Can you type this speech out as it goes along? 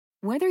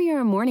Whether you're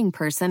a morning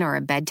person or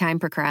a bedtime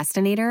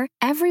procrastinator,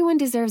 everyone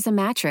deserves a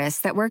mattress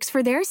that works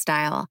for their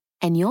style.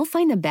 And you'll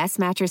find the best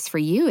mattress for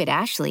you at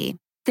Ashley.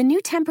 The new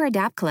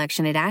Temper-Adapt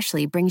collection at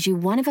Ashley brings you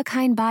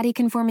one-of-a-kind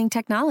body-conforming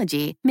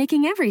technology,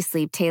 making every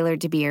sleep tailored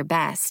to be your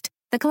best.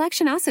 The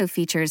collection also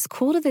features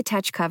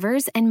cool-to-the-touch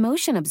covers and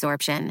motion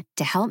absorption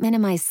to help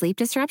minimize sleep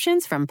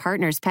disruptions from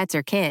partners, pets,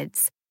 or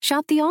kids.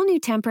 Shop the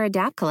all-new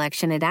Temper-Adapt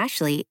collection at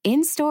Ashley,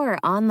 in-store or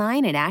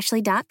online at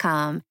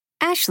ashley.com.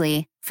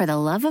 Ashley, for the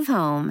love of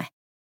home.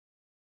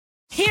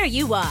 Here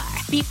you are,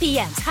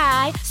 BPMs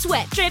high,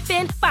 sweat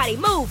dripping, body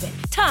moving,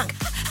 tongue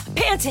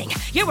panting.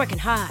 You're working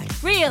hard,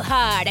 real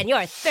hard, and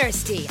you're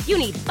thirsty. You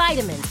need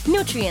vitamins,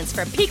 nutrients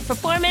for peak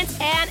performance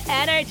and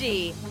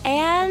energy.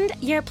 And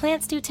your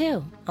plants do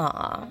too.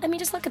 Aw, I mean,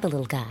 just look at the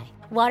little guy.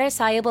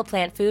 Water-soluble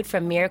plant food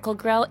from Miracle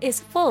Grow is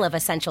full of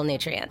essential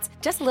nutrients.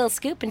 Just a little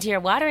scoop into your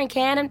watering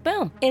can and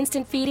boom,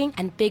 instant feeding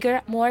and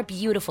bigger, more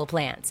beautiful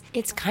plants.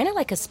 It's kind of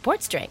like a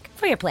sports drink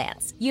for your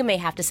plants. You may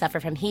have to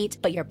suffer from heat,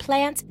 but your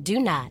plants do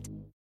not.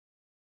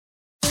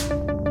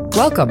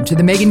 Welcome to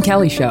The Megyn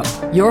Kelly Show,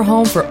 your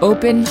home for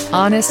open,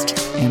 honest,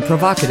 and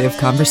provocative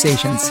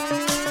conversations.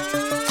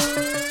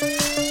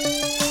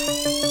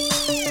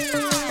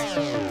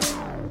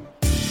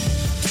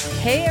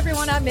 Hey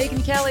everyone, I'm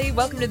Megyn Kelly.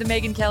 Welcome to The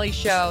Megyn Kelly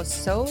Show.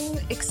 So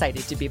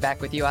excited to be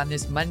back with you on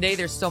this Monday.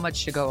 There's so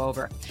much to go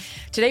over.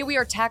 Today we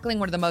are tackling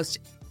one of the most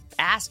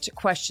asked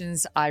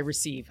questions I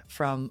receive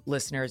from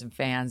listeners and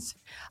fans,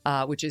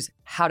 which is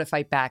how to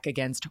fight back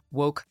against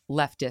woke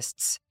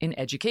leftists in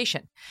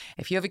education.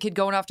 If you have a kid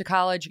going off to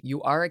college,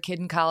 you are a kid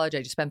in college. I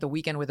just spent the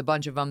weekend with a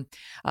bunch of them.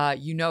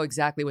 You know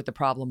exactly what the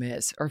problem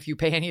is, or if you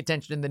pay any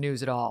attention in the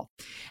news at all.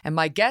 And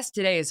my guest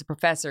today is a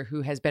professor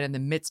who has been in the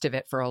midst of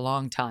it for a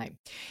long time.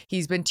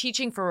 He's been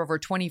teaching for over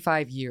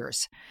 25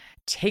 years.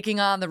 Taking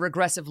on the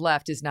regressive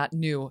left is not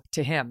new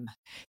to him.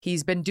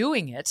 He's been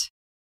doing it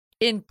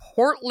in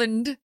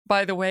Portland,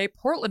 by the way,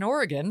 Portland,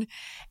 Oregon,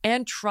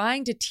 and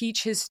trying to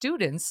teach his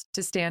students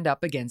to stand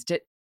up against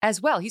it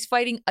as well. He's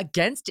fighting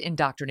against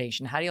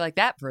indoctrination. How do you like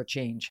that for a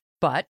change?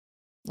 But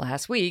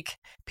last week,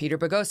 Peter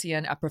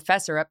Boghossian, a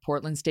professor at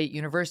Portland State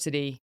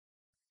University,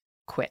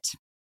 quit.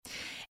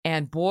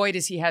 And boy,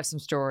 does he have some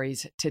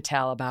stories to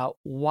tell about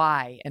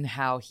why and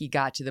how he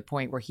got to the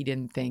point where he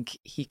didn't think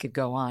he could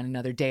go on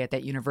another day at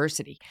that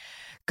university.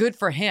 Good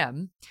for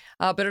him.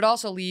 But it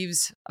also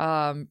leaves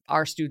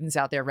our students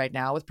out there right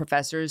now with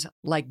professors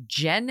like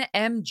Jen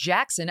M.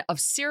 Jackson of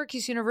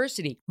Syracuse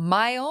University,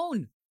 my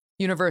own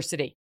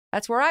university.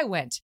 That's where I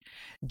went.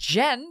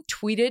 Jen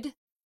tweeted,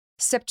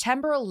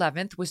 September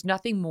 11th was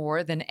nothing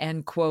more than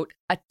an, quote,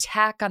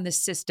 attack on the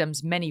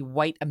systems many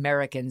white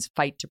Americans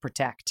fight to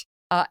protect.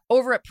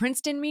 Over at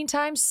Princeton,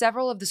 meantime,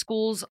 several of the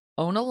school's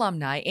own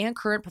alumni and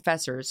current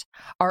professors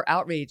are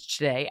outraged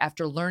today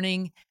after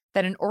learning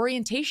that an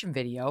orientation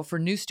video for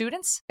new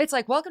students, it's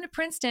like, welcome to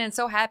Princeton,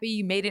 so happy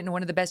you made it into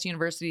one of the best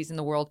universities in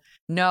the world.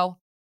 No,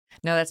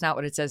 that's not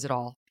what it says at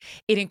all.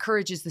 It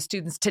encourages the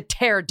students to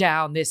tear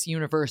down this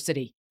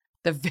university.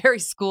 The very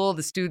school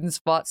the students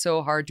fought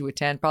so hard to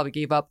attend, probably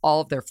gave up all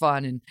of their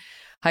fun in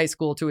high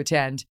school to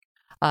attend.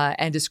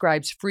 And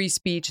describes free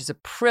speech as a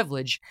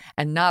privilege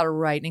and not a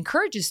right, and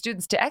encourages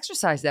students to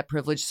exercise that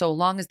privilege so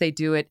long as they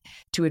do it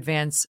to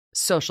advance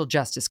social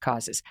justice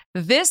causes.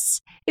 This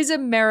is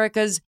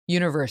America's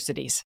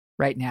universities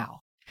right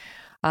now.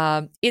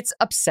 It's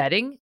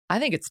upsetting. I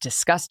think it's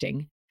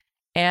disgusting.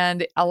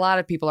 And a lot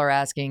of people are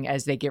asking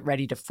as they get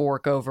ready to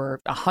fork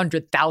over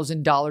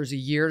 $100,000 a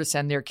year to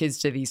send their kids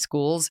to these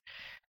schools.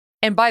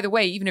 And by the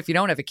way, even if you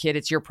don't have a kid,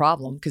 it's your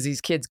problem because these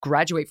kids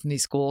graduate from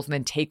these schools and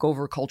then take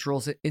over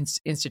cultural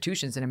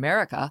institutions in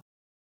America.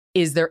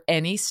 Is there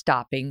any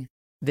stopping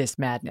this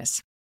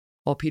madness?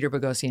 Well, Peter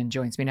Boghossian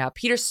joins me now.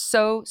 Peter,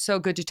 so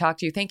good to talk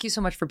to you. Thank you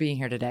so much for being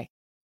here today.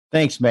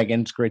 Thanks,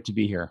 Megyn. It's great to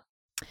be here.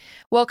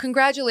 Well,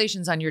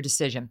 congratulations on your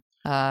decision.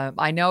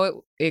 I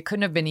know it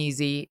couldn't have been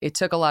easy. It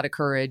took a lot of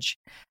courage.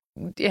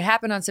 It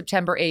happened on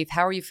September 8th.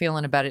 How are you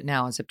feeling about it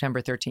now on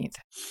September 13th?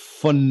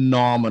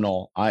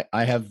 Phenomenal. I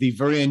have the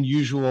very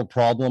unusual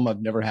problem.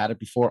 I've never had it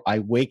before. I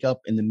wake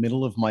up in the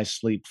middle of my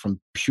sleep from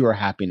pure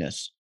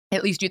happiness.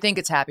 At least you think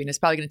it's happiness. It's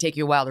probably going to take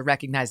you a while to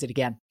recognize it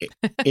again.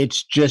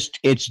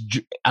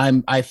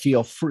 I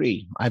feel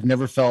free. I've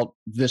never felt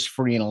this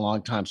free in a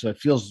long time. So it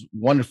feels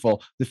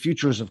wonderful. The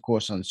future is, of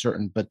course,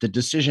 uncertain, but the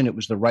decision, it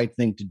was the right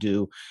thing to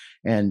do.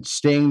 And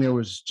staying there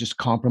was just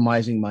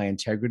compromising my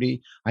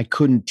integrity. I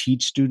couldn't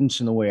teach students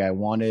in the way I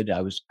wanted.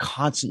 I was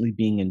constantly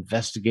being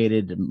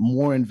investigated,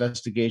 more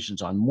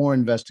investigations on more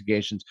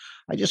investigations.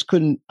 I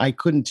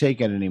couldn't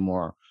take it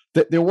anymore.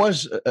 There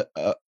was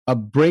a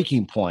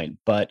breaking point,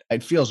 but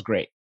it feels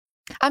great.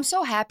 I'm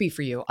so happy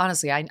for you.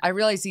 Honestly, I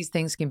realize these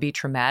things can be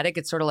traumatic.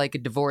 It's sort of like a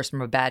divorce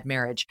from a bad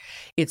marriage.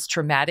 It's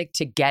traumatic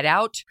to get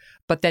out,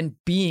 but then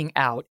being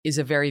out is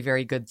a very,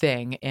 very good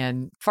thing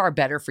and far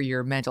better for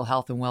your mental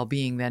health and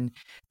well-being than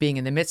being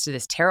in the midst of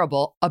this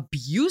terrible,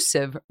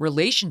 abusive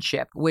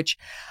relationship, which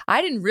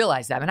I didn't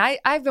realize that. And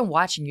I've been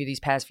watching you these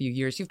past few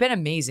years. You've been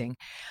amazing.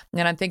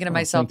 And I'm thinking to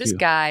myself, this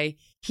guy,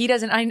 he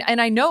doesn't,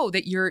 and I know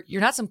that you're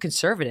not some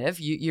conservative.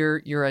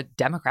 You're a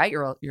Democrat.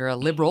 You're a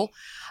liberal.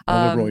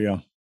 Liberal, yeah.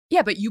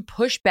 Yeah, but you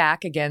push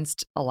back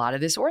against a lot of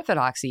this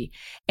orthodoxy.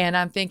 And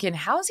I'm thinking,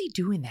 how is he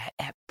doing that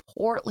at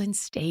Portland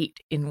State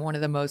in one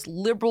of the most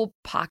liberal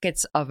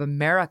pockets of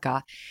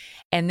America?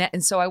 And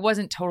so I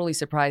wasn't totally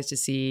surprised to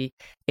see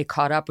it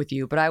caught up with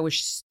you, but I was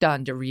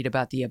stunned to read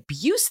about the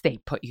abuse they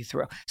put you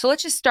through. So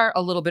let's just start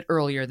a little bit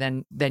earlier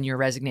than your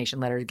resignation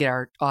letter to get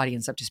our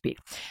audience up to speed.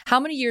 How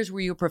many years were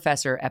you a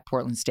professor at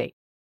Portland State?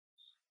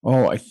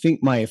 Oh, I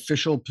think my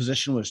official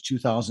position was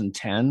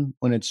 2010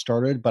 when it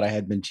started, but I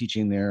had been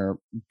teaching there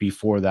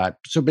before that.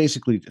 So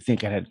basically, I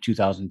think I had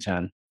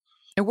 2010.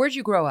 And where'd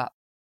you grow up?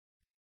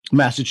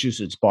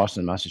 Massachusetts,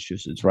 Boston,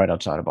 Massachusetts, right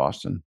outside of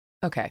Boston.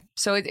 Okay.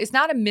 So it's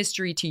not a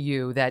mystery to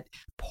you that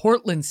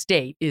Portland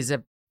State is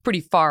a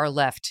pretty far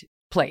left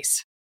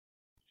place.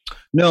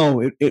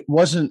 No, it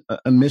wasn't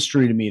a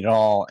mystery to me at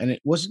all. And it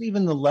wasn't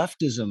even the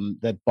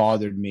leftism that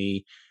bothered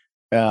me.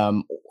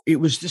 It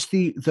was just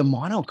the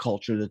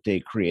monoculture that they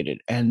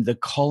created and the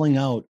calling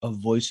out of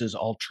voices,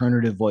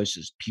 alternative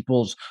voices,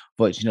 people's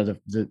voice.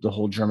 The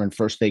whole German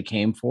first they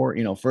came for.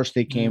 First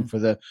they came for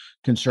the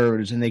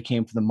conservatives, and they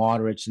came for the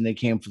moderates, and they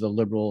came for the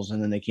liberals,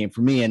 and then they came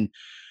for me. And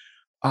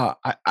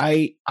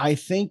I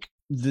think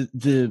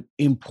the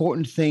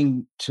important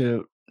thing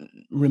to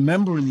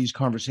remember in these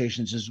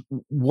conversations is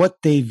what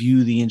they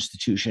view the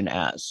institution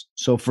as.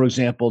 So, for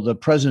example, the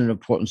president of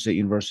Portland State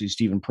University,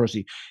 Stephen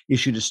Percy,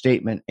 issued a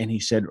statement and he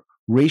said,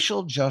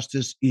 racial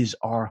justice is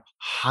our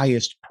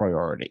highest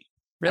priority.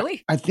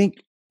 Really? I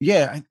think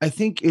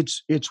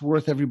it's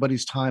worth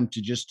everybody's time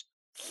to just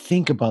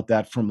think about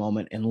that for a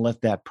moment and let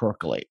that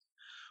percolate.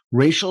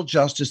 Racial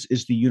justice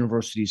is the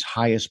university's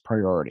highest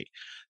priority.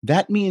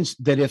 That means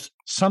that if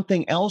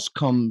something else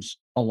comes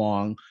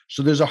along,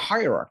 so there's a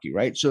hierarchy,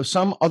 right? So if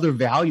some other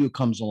value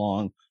comes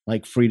along,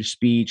 like free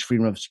speech,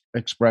 freedom of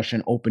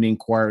expression, open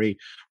inquiry,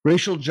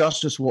 racial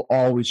justice will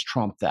always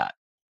trump that.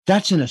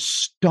 That's an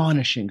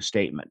astonishing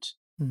statement.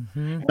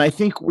 Mm-hmm. And I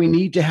think we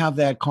need to have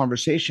that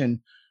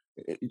conversation,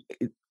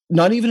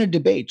 not even a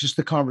debate, just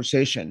the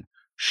conversation.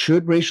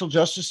 Should racial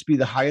justice be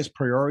the highest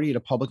priority at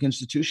a public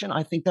institution?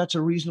 I think that's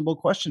a reasonable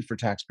question for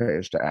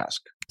taxpayers to ask.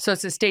 So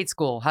it's a state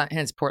school,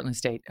 hence Portland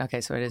State.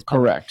 Okay, so it is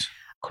public. Correct.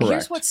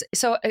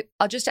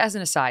 I'll just as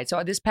an aside.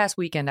 So this past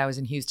weekend, I was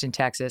in Houston,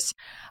 Texas,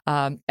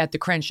 at the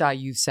Crenshaw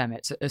Youth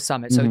Summit. So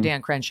mm-hmm.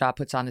 Dan Crenshaw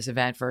puts on this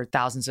event for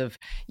thousands of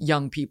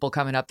young people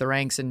coming up the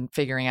ranks and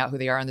figuring out who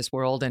they are in this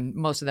world. And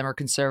most of them are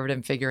conservative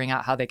and figuring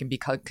out how they can be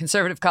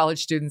conservative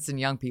college students and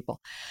young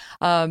people.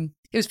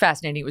 It was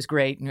fascinating. It was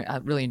great. And I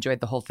really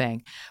enjoyed the whole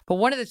thing. But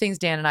one of the things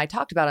Dan and I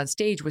talked about on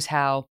stage was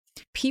how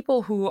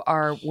people who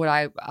are what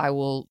I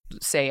will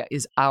say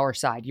is our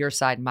side, your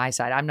side, my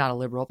side. I'm not a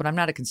liberal, but I'm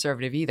not a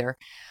conservative either.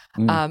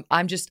 I'm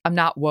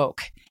not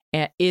woke.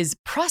 Is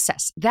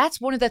process.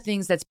 That's one of the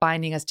things that's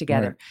binding us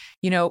together.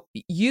 Right.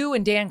 You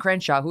and Dan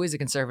Crenshaw, who is a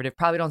conservative,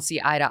 probably don't see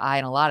eye to eye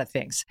on a lot of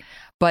things.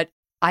 But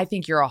I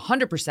think you're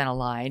 100%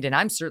 aligned, and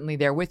I'm certainly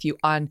there with you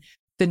on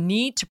the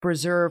need to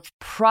preserve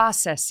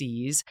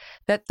processes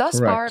that thus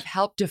far have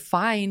helped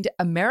define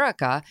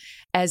America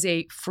as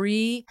a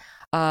free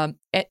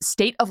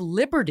state of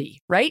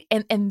liberty, right?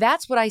 And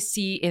that's what I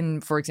see in,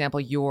 for example,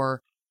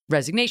 your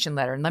resignation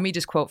letter. And let me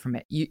just quote from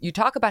it. You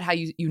talk about how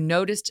you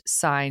noticed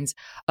signs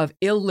of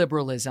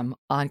illiberalism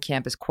on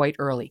campus quite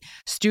early.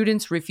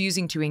 Students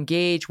refusing to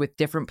engage with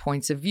different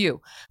points of view.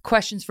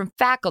 Questions from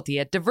faculty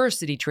at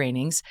diversity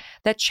trainings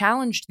that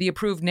challenged the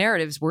approved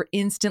narratives were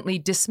instantly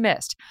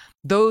dismissed.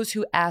 Those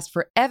who asked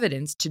for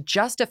evidence to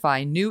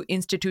justify new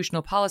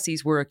institutional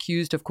policies were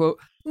accused of, quote,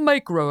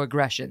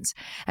 microaggressions.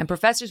 And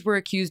professors were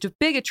accused of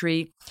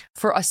bigotry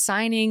for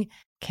assigning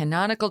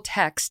canonical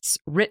texts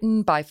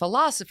written by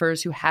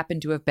philosophers who happen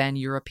to have been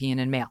European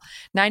and male.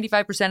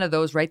 95% of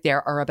those right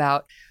there are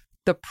about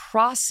the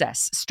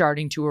process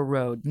starting to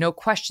erode. No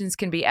questions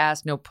can be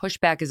asked. No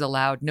pushback is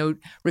allowed. No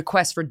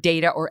requests for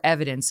data or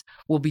evidence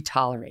will be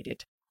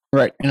tolerated.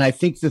 Right. And I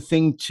think the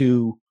thing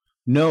to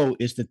know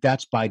is that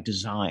that's by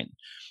design.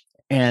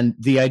 And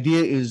the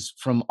idea is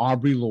from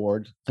Aubrey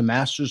Lord, the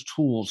master's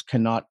tools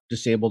cannot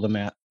disassemble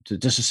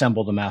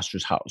the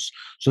master's house.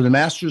 So the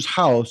master's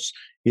house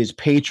is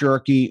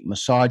patriarchy,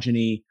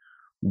 misogyny,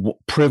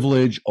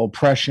 privilege,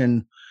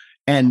 oppression.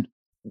 And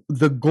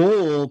the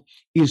goal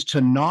is to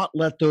not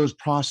let those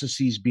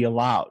processes be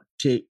allowed,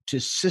 to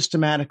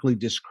systematically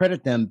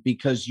discredit them,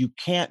 because you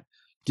can't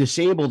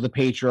disable the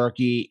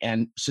patriarchy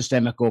and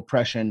systemic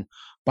oppression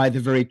by the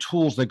very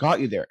tools that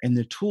got you there. And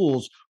the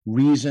tools,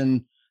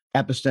 reason,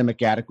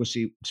 epistemic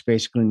adequacy, which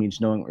basically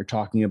means knowing what we're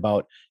talking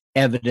about,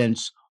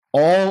 evidence,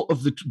 all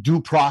of the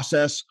due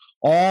process,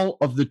 all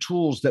of the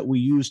tools that we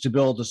use to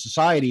build a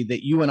society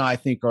that you and I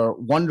think are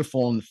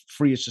wonderful and the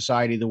freest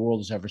society the world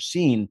has ever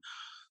seen.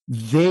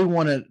 They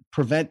want to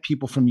prevent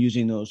people from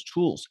using those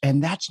tools.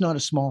 And that's not a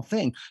small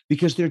thing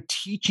because they're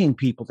teaching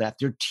people that.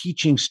 They're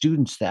teaching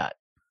students that.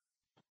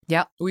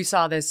 Yeah, we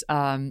saw this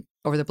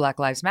over the Black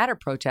Lives Matter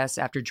protests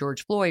after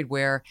George Floyd,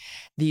 where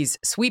these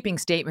sweeping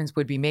statements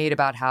would be made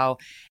about how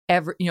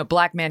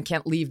black men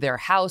can't leave their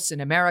house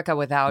in America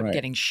without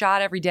getting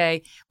shot every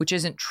day, which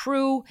isn't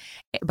true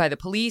by the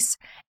police.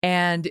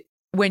 And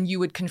when you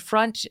would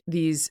confront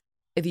these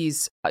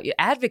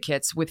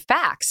advocates with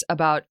facts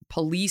about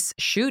police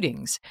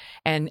shootings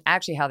and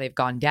actually how they've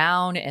gone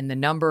down, and the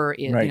number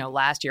is,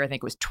 last year I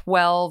think it was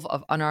 12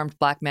 of unarmed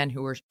black men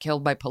who were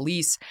killed by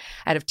police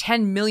out of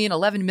 10 million,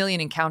 11 million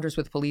encounters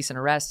with police and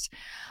arrests.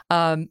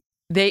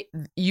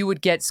 You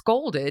would get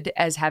scolded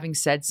as having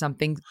said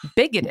something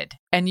bigoted,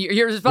 and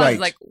your response is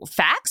like,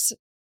 facts?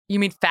 You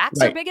mean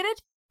facts are bigoted?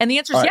 And the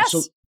answer is yes.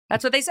 So,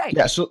 that's what they say.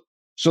 Yeah. So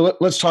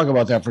let's talk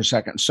about that for a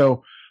second.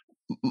 So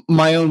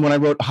when I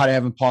wrote How to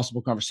Have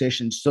Impossible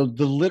Conversations, so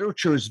the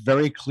literature is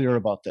very clear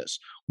about this.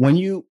 When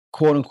you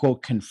quote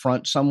unquote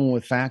confront someone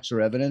with facts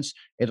or evidence,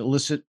 it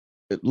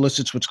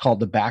elicits what's called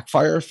the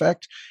backfire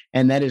effect.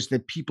 And that is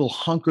that people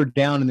hunker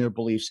down in their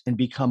beliefs and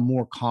become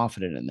more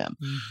confident in them.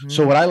 Mm-hmm.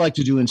 So what I like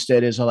to do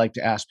instead is I like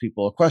to ask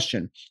people a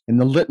question. And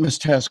the litmus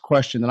test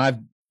question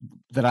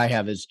that I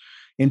have is,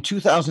 in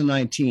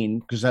 2019,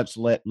 because that's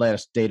the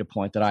last data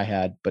point that I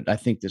had, but I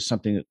think there's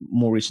something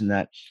more recent than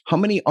that. How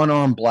many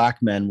unarmed black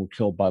men were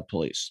killed by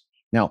police?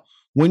 Now,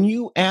 when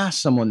you ask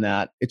someone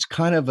that, it's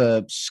kind of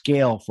a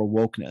scale for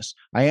wokeness.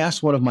 I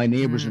asked one of my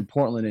neighbors in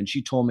Portland, and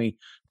she told me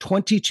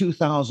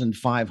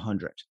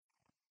 22,500.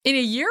 In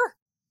a year?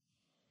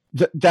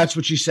 That's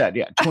what she said.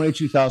 Yeah,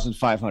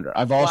 22,500.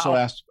 I've also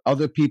asked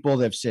other people.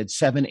 They've said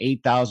 7,000,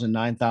 8,000,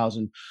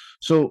 9,000.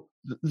 So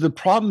the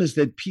problem is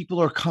that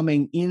people are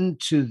coming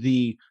into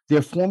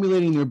they're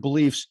formulating their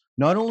beliefs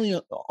not only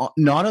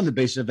not on the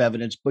basis of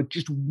evidence, but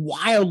just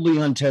wildly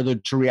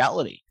untethered to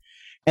reality.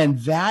 And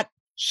that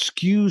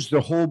skews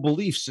the whole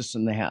belief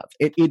system they have.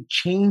 It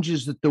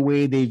changes the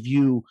way they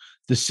view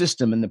the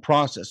system and the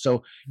process.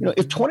 So,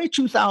 if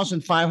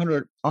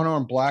 22,500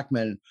 unarmed black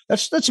men,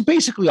 that's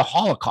basically a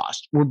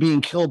Holocaust, were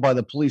being killed by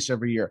the police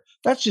every year.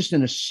 That's just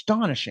an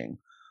astonishing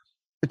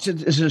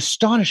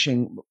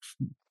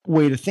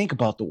way to think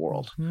about the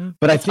world. Mm-hmm.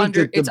 But I think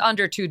it's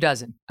under 2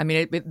 dozen. I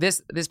mean,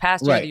 this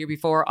past year, the year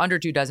before, under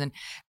 2 dozen.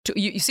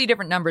 You see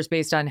different numbers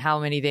based on how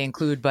many they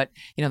include, but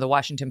the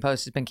Washington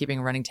Post has been keeping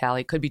a running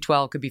tally. It could be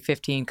 12, could be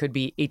 15, could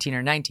be 18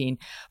 or 19.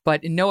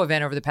 But in no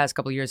event over the past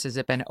couple of years has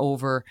it been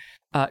over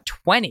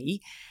 20.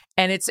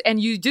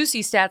 And you do see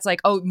stats like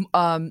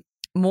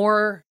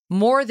more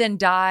than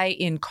die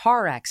in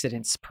car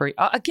accidents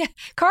again.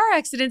 Car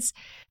accidents.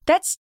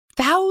 That's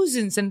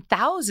thousands and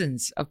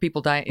thousands of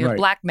people die,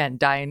 black men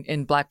dying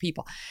in black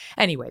people.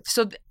 Anyway,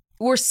 so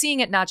we're seeing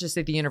it not just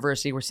at the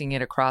university, we're seeing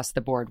it across the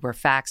board where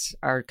facts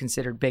are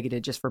considered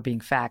bigoted just for being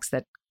facts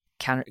that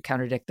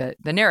contradict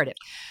the narrative.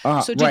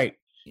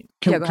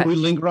 Can we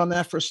linger on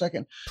that for a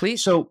second?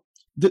 Please. So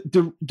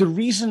the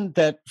reason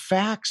that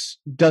facts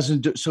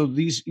doesn't do, so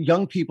these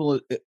young people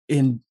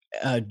in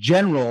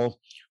general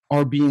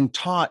are being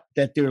taught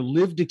that their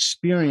lived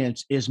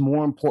experience is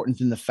more important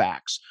than the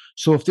facts.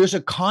 So if there's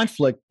a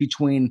conflict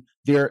between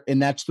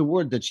and that's the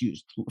word that's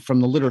used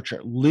from the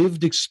literature,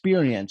 lived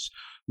experience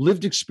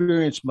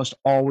must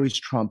always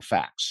trump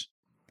facts.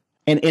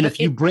 And if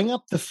you bring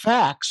up the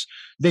facts,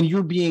 then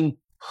you're being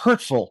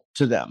hurtful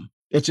to them.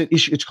 It's an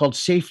issue. It's called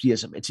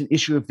safetyism. It's an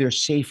issue of their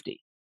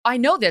safety. I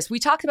know this. We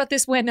talked about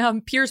this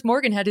when Piers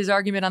Morgan had his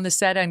argument on the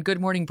set on Good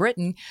Morning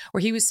Britain,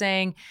 where he was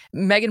saying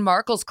Meghan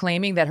Markle's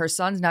claiming that her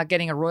son's not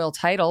getting a royal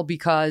title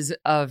because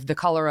of the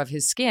color of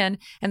his skin.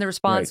 And the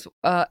response,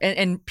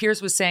 and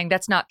Piers was saying,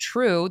 that's not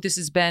true. This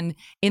has been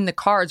in the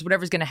cards.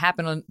 Whatever's going to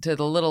happen to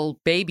the little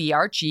baby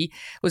Archie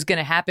was going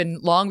to happen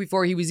long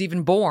before he was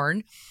even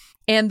born.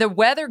 And the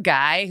weather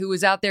guy who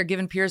was out there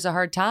giving Piers a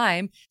hard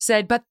time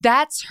said, but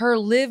that's her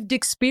lived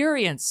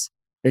experience.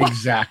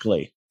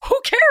 Exactly. Who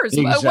cares?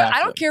 Exactly. I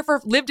don't care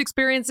for lived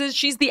experiences.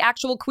 She's the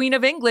actual Queen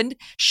of England.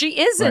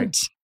 She isn't.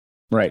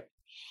 Right.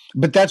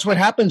 But that's what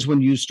happens when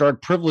you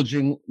start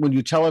privileging, when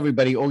you tell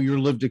everybody, oh, your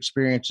lived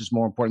experience is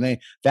more important.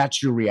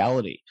 That's your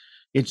reality.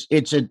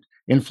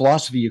 In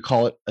philosophy, you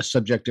call it a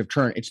subjective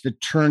turn. It's the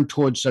turn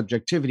towards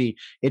subjectivity.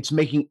 It's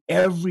making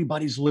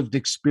everybody's lived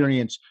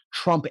experience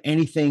trump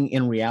anything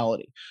in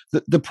reality.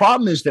 The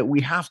problem is that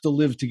we have to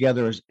live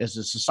together as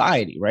a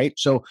society, right?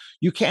 So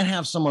you can't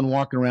have someone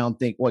walking around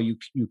think, well, you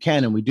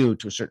can, and we do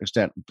to a certain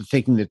extent,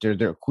 thinking that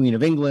they're Queen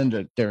of England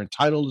or they're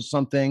entitled to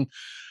something.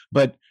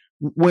 But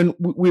when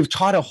we've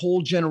taught a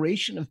whole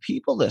generation of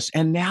people this,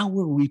 and now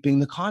we're reaping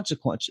the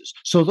consequences.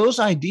 So those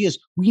ideas,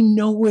 we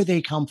know where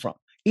they come from.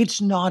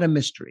 It's not a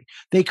mystery.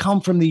 They come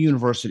from the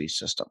university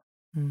system.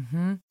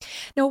 Mm-hmm.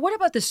 Now, what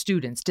about the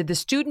students? Did the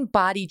student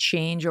body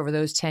change over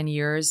those 10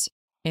 years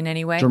in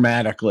any way?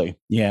 Dramatically.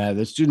 Yeah,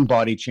 the student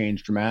body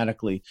changed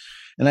dramatically.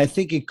 And I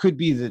think it could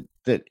be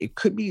that it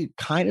could be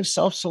kind of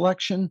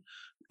self-selection.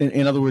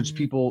 In other words,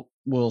 people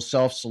will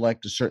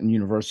self-select to certain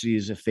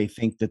universities if they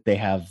think that they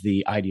have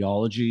the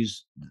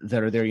ideologies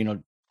that are there.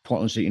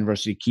 Portland State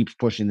University keeps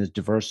pushing this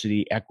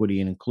diversity,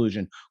 equity, and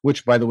inclusion,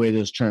 which, by the way,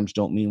 those terms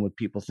don't mean what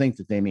people think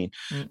that they mean.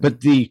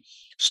 But the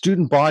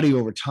student body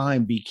over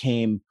time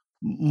became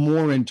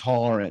more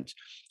intolerant.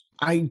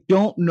 I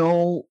don't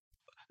know.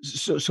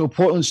 So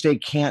Portland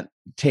State can't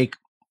take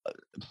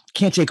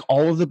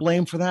all of the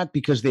blame for that,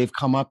 because they've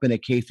come up in a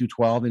K through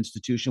 12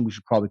 institution. We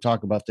should probably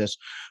talk about this,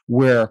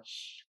 where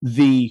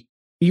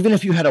even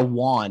if you had a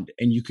wand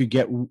and you could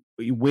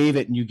you wave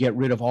it and you get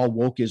rid of all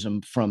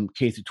wokeism from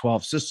K through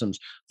 12 systems,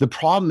 the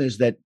problem is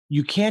that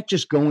you can't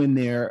just go in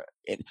there.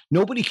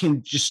 Nobody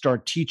can just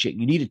start teaching.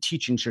 You need a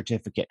teaching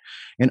certificate.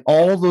 And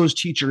all those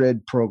teacher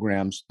ed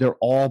programs, they're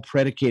all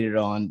predicated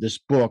on this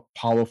book,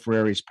 Paulo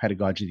Freire's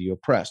Pedagogy of the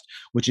Oppressed,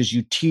 which is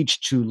you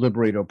teach to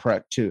liberate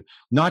oppressed,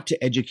 not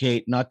to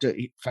educate,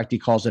 in fact, he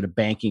calls it a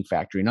banking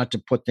factory, not to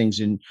put things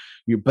in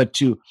you, but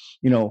to,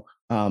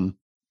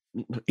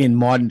 in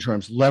modern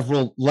terms,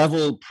 level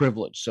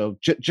privilege. So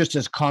just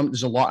as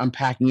there's a lot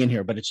unpacking in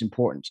here, but it's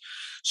important.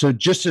 So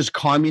just as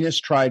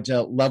communists tried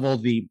to level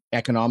the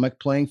economic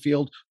playing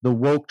field, the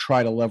woke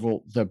try to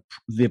level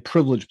the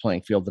privilege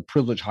playing field, the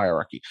privilege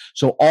hierarchy.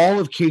 So all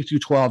of K through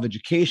 12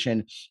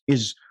 education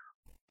is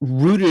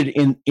rooted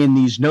in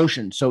these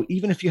notions. So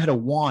even if you had a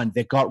wand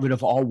that got rid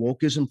of all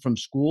wokeism from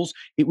schools,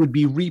 it would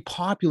be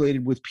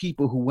repopulated with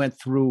people who went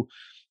through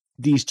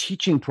these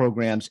teaching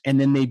programs, and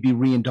then they'd be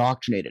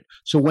re-indoctrinated.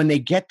 So when they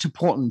get to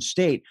Portland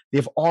State,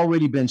 they've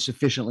already been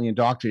sufficiently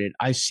indoctrinated.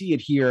 I see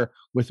it here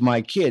with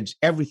my kids,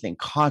 everything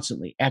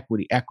constantly,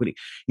 equity.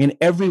 In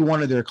every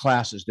one of their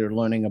classes, they're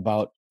learning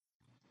about,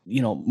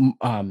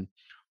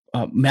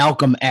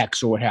 Malcolm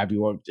X or what have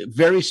you, or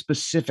very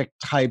specific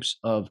types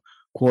of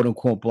quote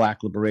unquote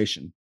Black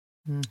liberation.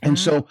 And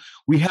so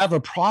we have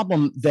a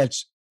problem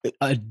that's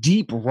a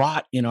deep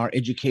rot in our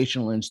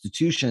educational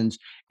institutions.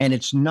 And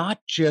it's not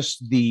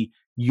just the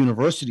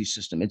university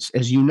system. It's,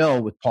 as you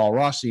know, with Paul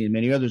Rossi and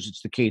many others,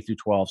 it's the K through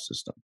 12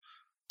 system.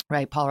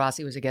 Right. Paul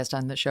Rossi was a guest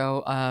on the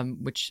show,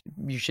 which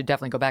you should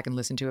definitely go back and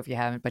listen to if you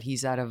haven't. But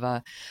he's out of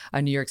a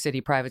New York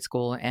City private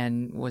school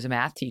and was a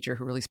math teacher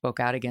who really spoke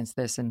out against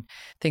this. And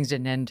things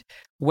didn't end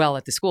well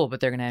at the school, but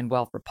they're going to end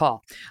well for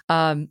Paul.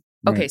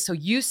 Okay, so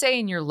you say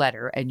in your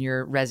letter and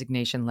your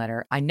resignation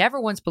letter, I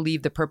never once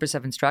believed the purpose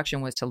of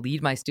instruction was to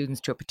lead my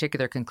students to a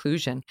particular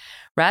conclusion.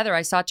 Rather,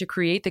 I sought to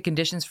create the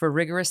conditions for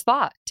rigorous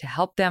thought, to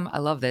help them, I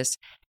love this,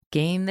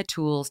 gain the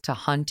tools to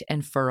hunt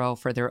and furrow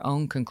for their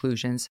own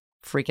conclusions.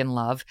 Freaking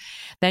love.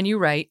 Then you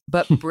write,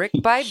 but brick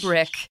by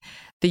brick,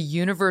 the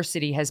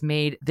university has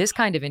made this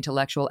kind of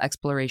intellectual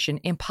exploration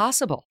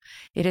impossible.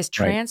 It has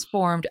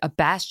transformed a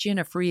bastion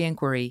of free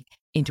inquiry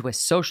into a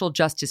social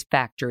justice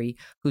factory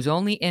whose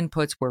only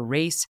inputs were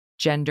race,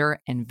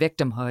 gender, and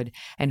victimhood,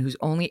 and whose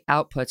only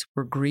outputs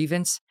were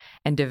grievance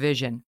and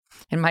division.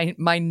 And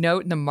my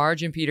note in the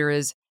margin, Peter,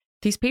 is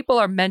these people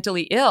are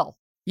mentally ill.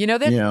 You know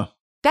that? Yeah.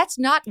 That's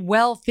not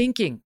well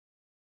thinking.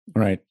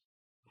 Right.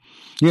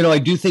 I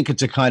do think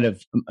it's a kind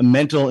of a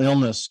mental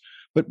illness,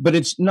 but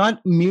it's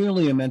not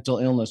merely a mental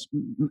illness.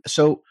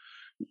 So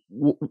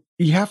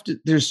you have to,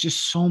 there's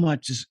just so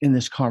much in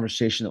this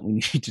conversation that we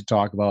need to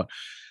talk about.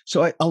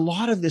 So a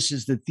lot of this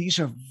is that these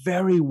are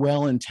very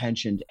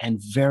well-intentioned and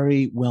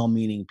very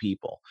well-meaning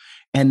people.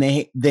 And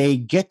they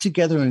get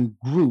together in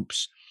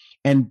groups.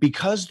 And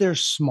because they're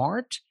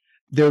smart,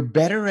 they're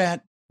better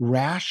at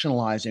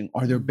rationalizing,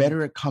 or they're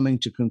better at coming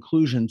to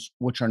conclusions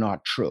which are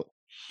not true.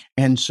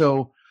 And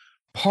so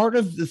part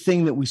of the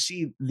thing that we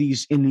see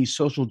in these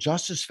social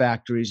justice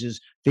factories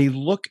is they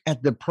look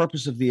at the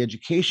purpose of the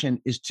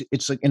education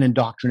it's like an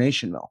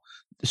indoctrination mill.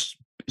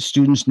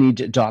 Students need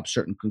to adopt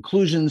certain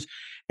conclusions.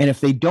 And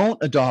if they don't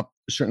adopt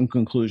certain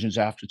conclusions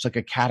after, it's like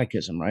a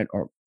catechism, right?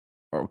 Or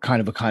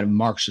kind of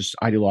Marxist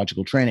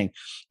ideological training.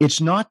 It's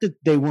not that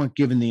they weren't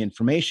given the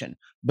information,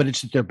 but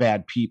it's that they're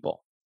bad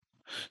people.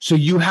 So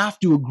you have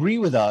to agree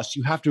with us.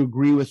 You have to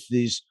agree with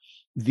the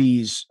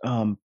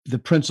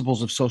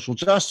principles of social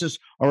justice,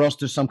 or else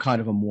there's some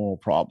kind of a moral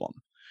problem.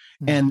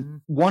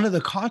 And one of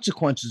the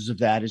consequences of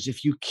that is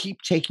if you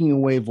keep taking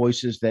away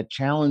voices that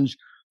challenge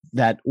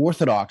that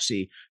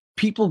orthodoxy,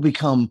 people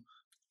become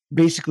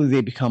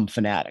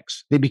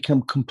fanatics. They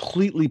become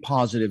completely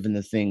positive in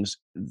the things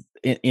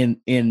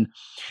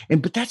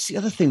but that's the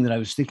other thing that I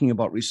was thinking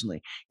about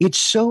recently. It's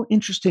so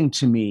interesting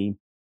to me.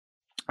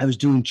 I was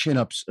doing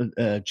chin-ups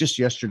just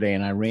yesterday,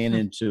 and I ran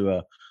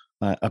into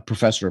a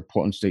professor at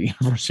Portland State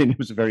University, and it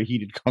was a very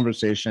heated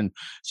conversation.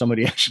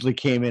 Somebody actually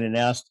came in and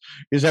asked,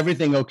 "Is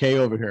everything okay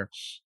over here?"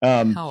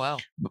 Oh wow!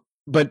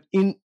 But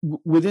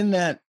within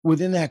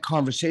that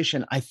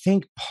conversation, I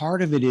think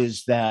part of it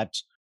is that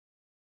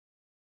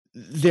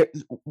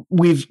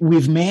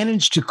we've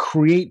managed to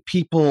create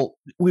people.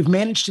 We've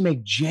managed to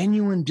make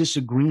genuine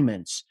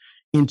disagreements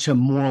into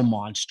moral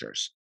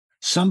monsters.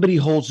 Somebody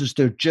holds us;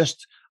 they're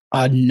just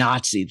a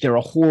Nazi. They're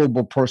a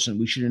horrible person.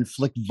 We should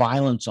inflict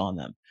violence on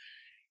them.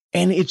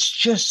 And it's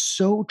just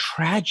so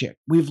tragic.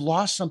 We've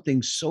lost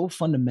something so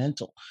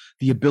fundamental,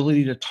 the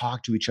ability to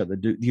talk to each other,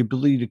 the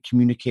ability to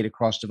communicate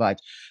across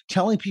divides,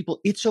 telling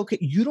people it's okay.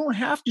 You don't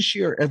have to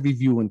share every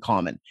view in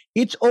common.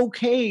 It's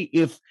okay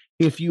if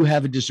you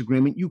have a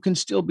disagreement, you can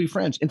still be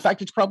friends. In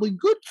fact, it's probably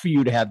good for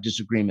you to have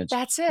disagreements.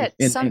 That's it.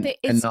 And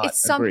not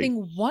it's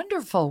something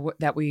wonderful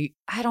that I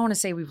don't want to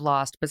say we've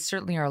lost, but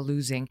certainly are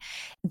losing.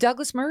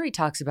 Douglas Murray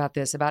talks about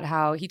this, about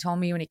how he told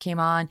me when he came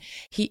on,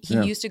 he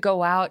used to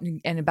go out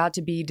and about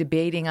to be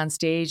debating on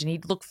stage, and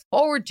he'd look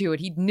forward to it.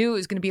 He knew it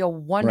was going to be a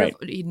wonderful,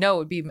 he'd know it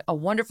would be a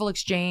wonderful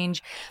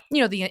exchange.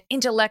 The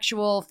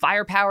intellectual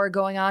firepower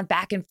going on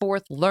back and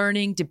forth,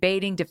 learning,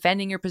 debating,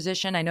 defending your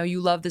position. I know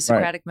you love the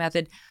Socratic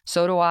method.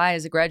 So do I,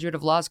 as a graduate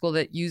of law school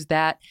that used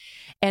that.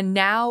 And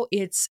now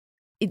it's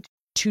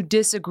to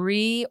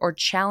disagree or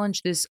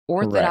challenge this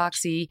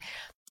orthodoxy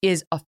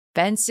is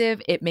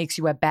offensive. It makes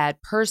you a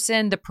bad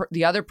person.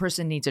 The other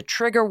person needs a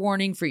trigger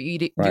warning for you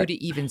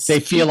to even speak. They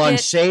feel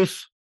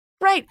unsafe.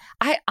 Right.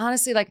 I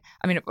honestly,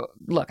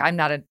 look, I'm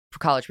not a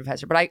college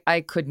professor, but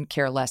I couldn't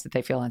care less that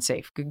they feel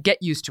unsafe. Get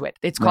used to it.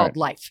 It's called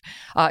life.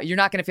 You're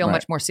not going to feel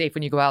much more safe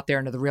when you go out there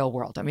into the real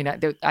world. I mean,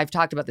 I've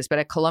talked about this, but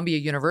at Columbia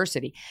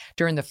University,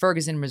 during the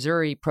Ferguson,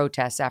 Missouri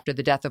protests after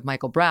the death of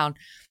Michael Brown,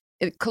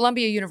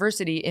 Columbia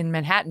University in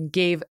Manhattan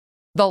gave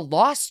the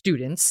law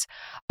students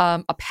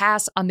a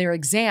pass on their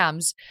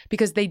exams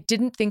because they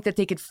didn't think that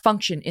they could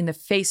function in the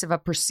face of a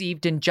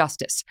perceived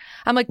injustice.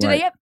 I'm like, do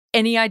they have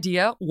any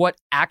idea what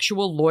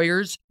actual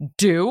lawyers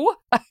do?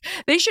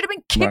 They should have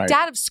been kicked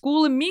out of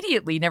school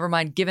immediately, never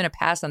mind given a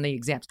pass on the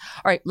exams.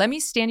 All right, let me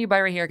stand you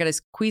by right here. I got to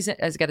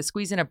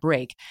squeeze in a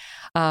break.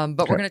 But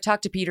we're going to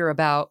talk to Peter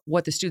about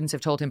what the students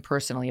have told him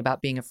personally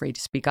about being afraid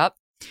to speak up.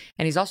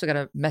 And he's also got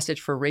a message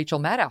for Rachel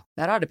Maddow.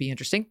 That ought to be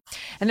interesting.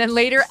 And then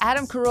later,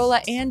 Adam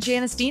Carolla and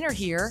Janice Dean are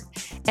here.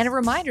 And a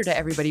reminder to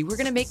everybody, we're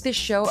going to make this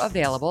show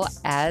available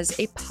as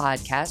a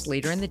podcast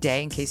later in the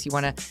day in case you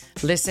want to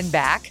listen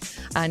back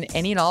on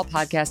any and all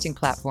podcasting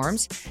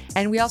platforms.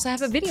 And we also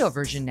have a video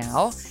version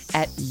now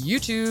at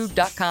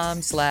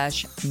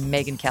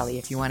youtube.com/Megyn Kelly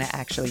if you want to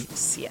actually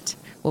see it.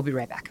 We'll be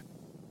right back.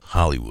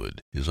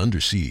 Hollywood is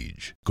under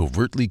siege,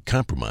 covertly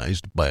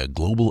compromised by a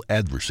global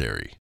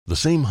adversary. The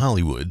same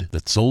Hollywood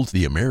that sold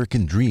the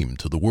American dream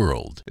to the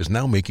world is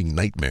now making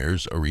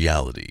nightmares a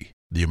reality.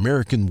 The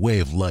American way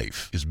of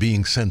life is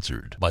being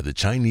censored by the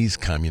Chinese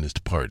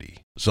Communist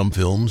Party. Some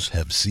films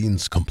have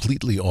scenes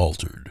completely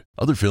altered.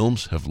 Other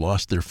films have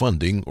lost their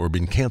funding or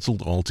been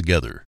canceled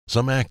altogether.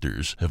 Some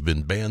actors have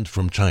been banned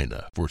from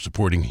China for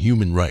supporting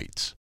human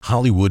rights.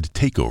 Hollywood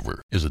Takeover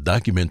is a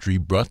documentary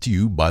brought to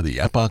you by the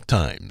Epoch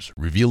Times,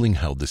 revealing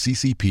how the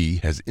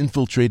CCP has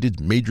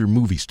infiltrated major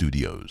movie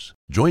studios.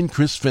 Join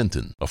Chris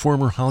Fenton, a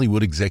former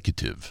Hollywood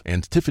executive,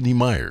 and Tiffany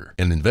Meyer,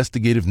 an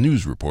investigative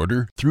news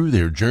reporter, through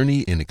their journey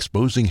in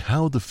exposing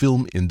how the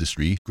film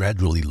industry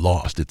gradually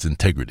lost its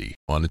integrity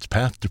on its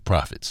path to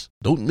profits.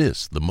 Don't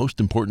miss the most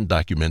important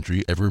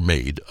documentary ever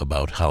made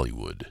about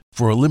Hollywood.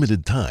 For a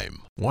limited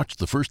time, watch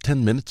the first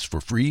 10 minutes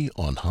for free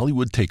on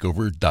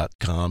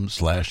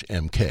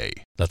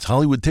HollywoodTakeover.com/MK. That's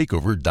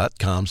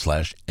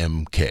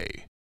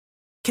HollywoodTakeover.com/MK.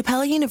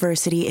 Capella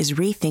University is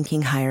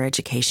rethinking higher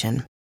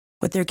education.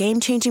 With their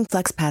game-changing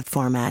FlexPath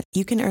format,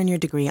 you can earn your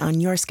degree on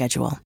your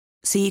schedule,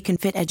 so you can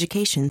fit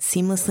education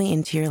seamlessly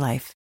into your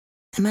life.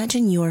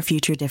 Imagine your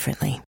future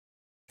differently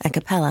at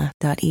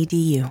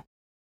capella.edu.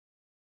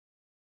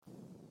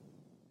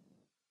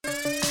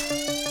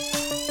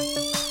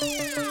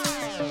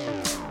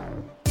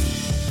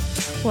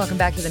 Welcome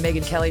back to the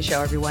Megyn Kelly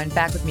Show, everyone.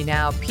 Back with me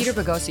now, Peter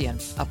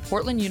Boghossian, a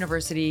Portland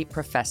University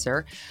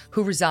professor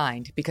who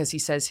resigned because he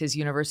says his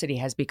university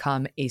has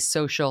become a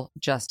social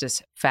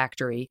justice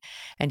factory,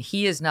 and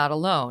he is not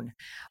alone.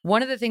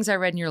 One of the things I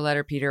read in your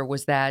letter, Peter,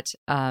 was that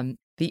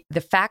the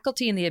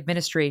faculty and the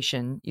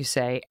administration, you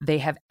say, they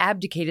have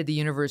abdicated the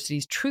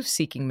university's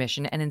truth-seeking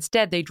mission, and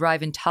instead they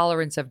drive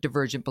intolerance of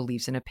divergent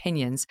beliefs and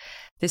opinions.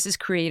 This has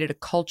created a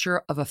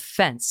culture of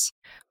offense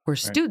where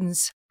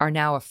students are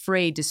now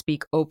afraid to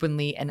speak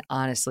openly and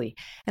honestly.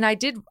 And I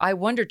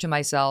wondered to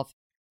myself,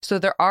 so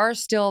there are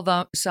still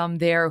some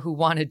there who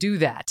want to do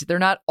that. They're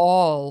not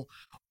all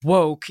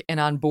woke and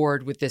on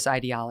board with this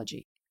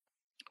ideology.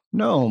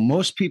 No,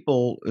 most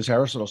people, as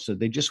Aristotle said,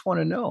 they just want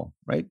to know,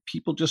 right?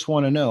 People just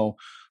want to know.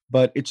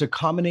 But it's a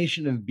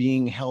combination of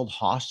being held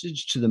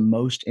hostage to the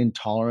most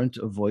intolerant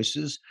of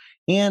voices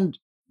and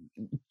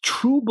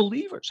true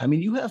believers. I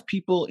mean, you have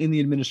people in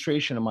the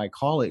administration and my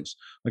colleagues,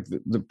 like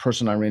the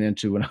person I ran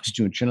into when I was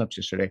doing chin-ups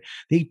yesterday,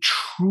 they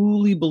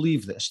truly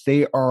believe this.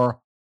 They are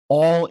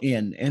all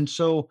in. And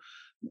so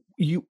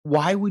you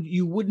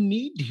wouldn't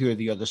need to hear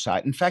the other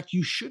side. In fact,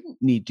 you shouldn't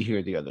need to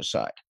hear the other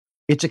side.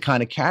 It's a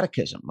kind of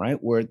catechism, right?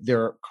 Where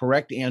there are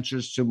correct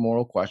answers to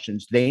moral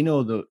questions. They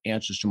know the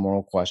answers to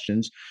moral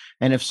questions.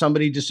 And if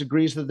somebody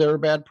disagrees, that they're a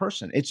bad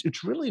person.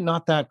 It's really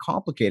not that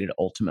complicated,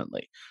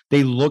 ultimately.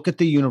 They look at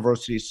the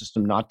university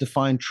system not to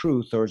find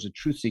truth or as a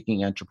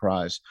truth-seeking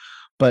enterprise,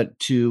 but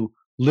to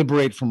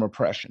liberate from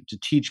oppression, to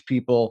teach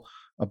people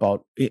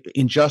about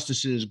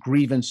injustices,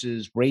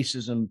 grievances,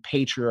 racism,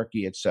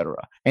 patriarchy, etc.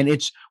 And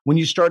it's when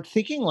you start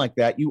thinking like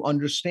that, you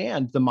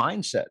understand the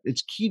mindset.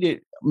 It's key to,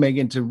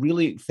 Megan, to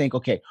really think,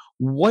 okay,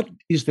 what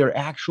is their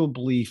actual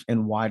belief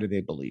and why do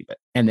they believe it?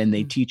 And then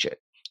they teach it.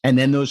 And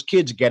then those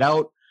kids get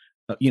out,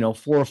 4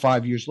 or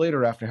 5 years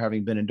later after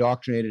having been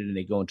indoctrinated, and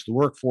they go into the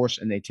workforce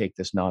and they take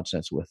this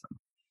nonsense with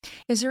them.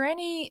 Is there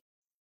any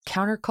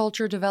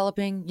counterculture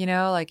developing,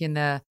 like in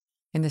the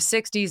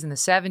 60s and the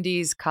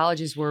 70s,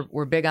 colleges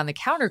were big on the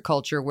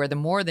counterculture, where the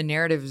more the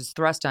narrative is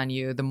thrust on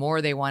you, the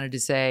more they wanted to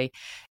say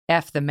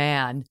F the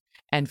man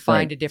and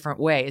find a different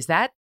way. Is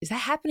that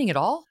happening at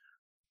all?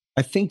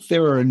 I think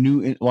there are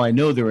I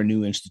know there are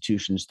new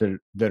institutions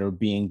that are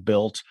being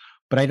built,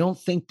 but I don't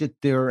think that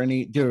there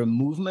are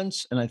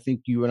movements. And I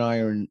think you and I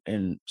are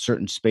in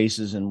certain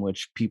spaces in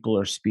which people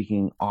are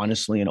speaking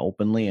honestly and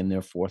openly, and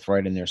they're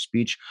forthright in their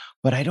speech.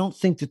 But I don't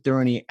think that there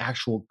are any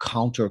actual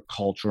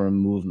counterculture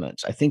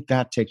movements. I think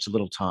that takes a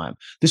little time.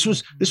 This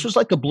was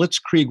like a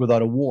blitzkrieg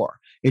without a war.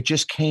 It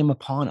just came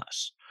upon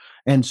us.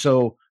 And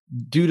so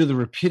due to the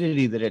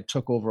rapidity that it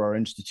took over our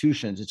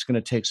institutions, it's going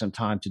to take some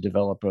time to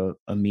develop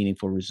a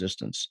meaningful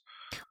resistance.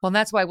 Well, and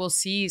that's why we'll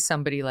see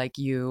somebody like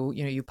you.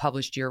 You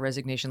published your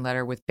resignation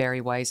letter with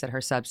Barry Weiss at her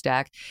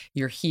Substack.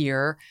 You're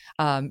here.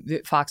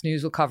 Fox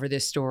News will cover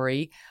this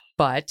story,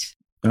 but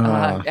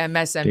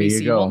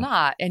MSNBC will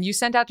not. And you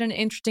sent out an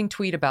interesting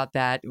tweet about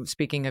that,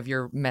 speaking of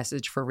your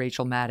message for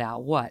Rachel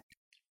Maddow. What?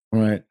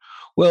 Right.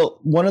 Well,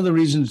 one of the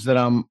reasons that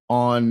I'm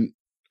on,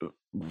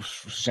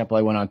 for example,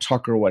 I went on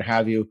Tucker or what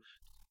have you,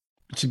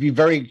 to be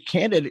very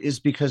candid, is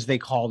because they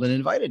called and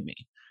invited me.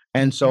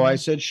 And so I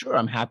said, sure,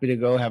 I'm happy to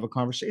go have a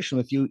conversation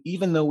with you,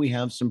 even though we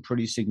have some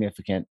pretty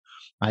significant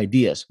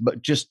ideas.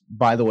 But just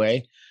by the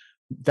way,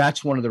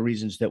 that's one of the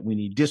reasons that we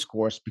need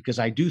discourse, because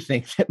I do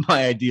think that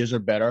my ideas are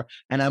better.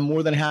 And I'm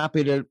more than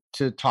happy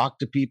to talk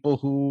to people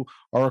who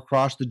are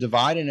across the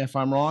divide. And if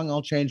I'm wrong,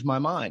 I'll change my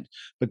mind.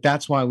 But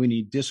that's why we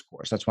need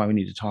discourse. That's why we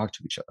need to talk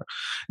to each other.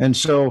 And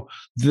so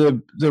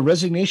the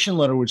resignation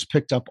letter was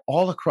picked up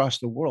all across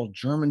the world,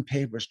 German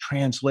papers,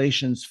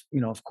 translations,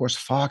 of course,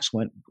 Fox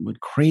went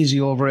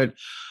crazy over it.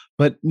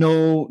 But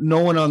no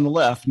one on the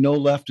left, no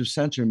left of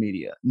censor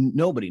media,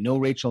 nobody, no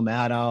Rachel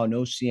Maddow,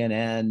 no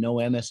CNN, no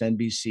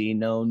MSNBC,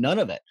 none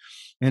of it.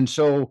 And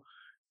so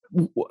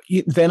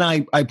then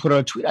I put out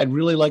a tweet. I'd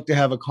really like to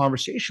have a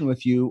conversation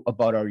with you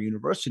about our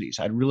universities.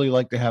 I'd really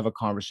like to have a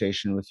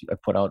conversation with you. I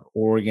put out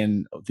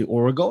the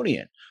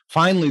Oregonian.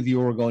 Finally, the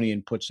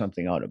Oregonian put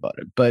something out about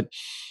it. But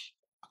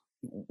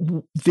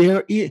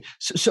there is,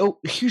 so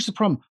here's the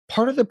problem.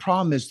 Part of the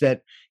problem is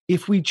that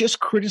if we just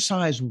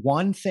criticize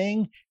one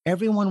thing,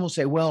 everyone will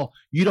say, well,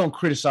 you don't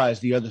criticize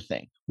the other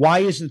thing. Why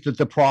isn't that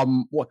the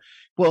problem?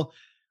 Well,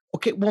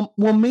 okay, well,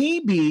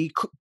 maybe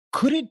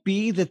could it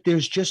be that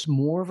there's just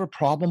more of a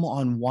problem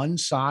on one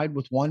side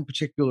with one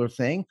particular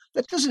thing?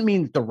 That doesn't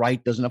mean that the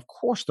right doesn't. Of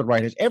course, the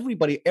right has.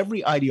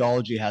 Every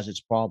ideology has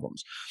its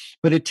problems.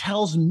 But it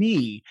tells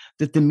me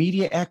that the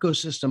media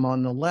ecosystem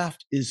on the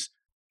left is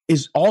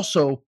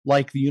also,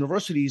 like the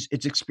universities,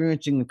 it's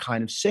experiencing a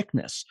kind of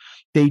sickness.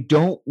 They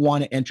don't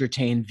want to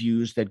entertain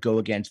views that go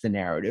against the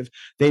narrative.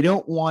 They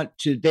don't want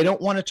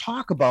to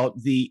talk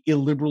about the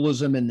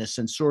illiberalism and the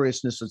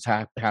censoriousness that's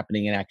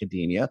happening in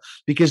academia,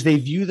 because they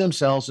view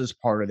themselves as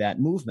part of that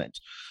movement.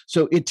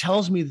 So it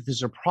tells me that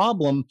there's a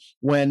problem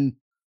when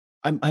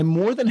I'm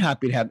more than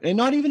happy to have, and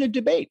not even a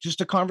debate, just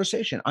a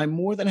conversation. I'm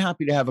more than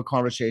happy to have a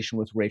conversation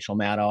with Rachel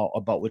Maddow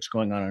about what's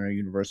going on in our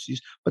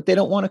universities, but they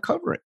don't want to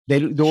cover it.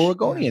 The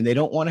Oregonian, they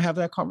don't want to have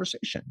that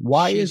conversation.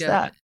 Why is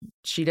that?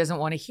 She doesn't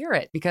want to hear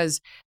it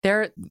because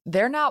they're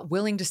not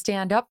willing to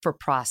stand up for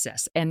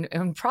process. And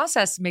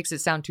process makes it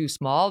sound too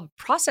small.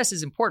 Process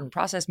is important.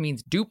 Process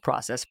means due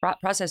process.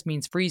 Process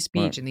means free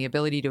speech and the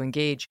ability to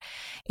engage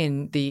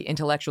in the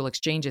intellectual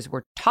exchanges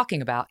we're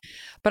talking about.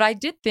 But I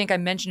did think I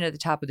mentioned at the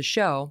top of the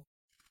show,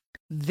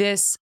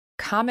 this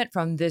comment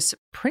from this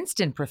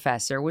Princeton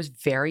professor was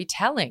very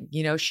telling.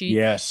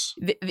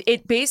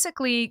 It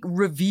basically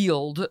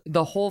revealed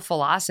the whole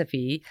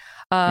philosophy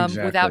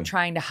without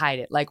trying to hide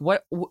it. Like,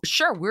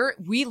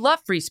 we love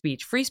free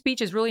speech. Free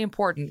speech is really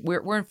important.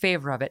 We're in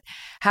favor of it.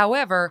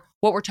 However,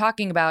 what we're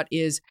talking about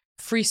is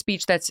free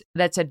speech that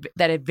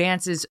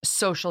advances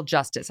social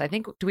justice. I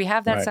think, do we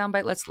have that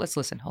soundbite? Let's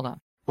listen. Hold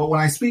on. But when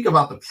I speak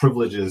about the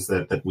privileges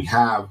that we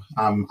have,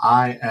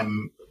 I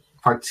am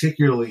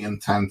particularly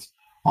intent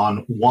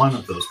on one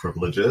of those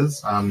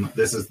privileges.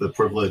 This is the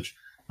privilege,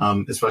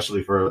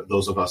 especially for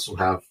those of us who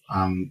have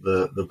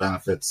the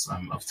benefits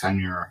of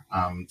tenure,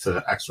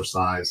 to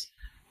exercise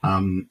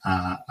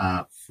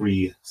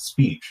free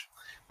speech.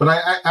 But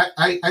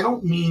I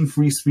don't mean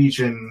free speech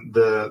in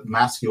the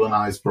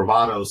masculinized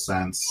bravado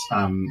sense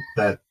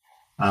that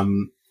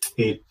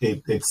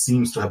it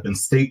seems to have been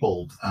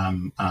stapled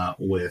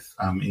with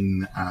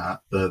in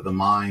the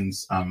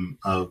minds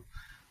of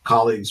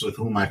colleagues with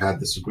whom I've had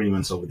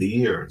disagreements over the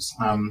years.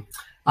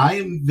 I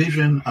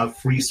envision a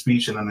free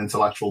speech and an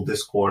intellectual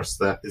discourse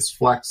that is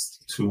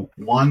flexed to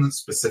one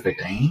specific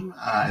aim,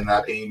 and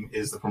that aim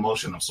is the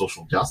promotion of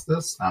social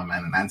justice and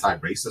an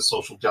anti-racist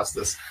social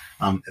justice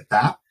at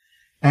that.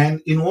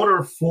 And in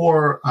order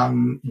for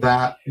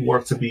that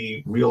work to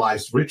be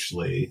realized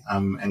richly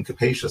and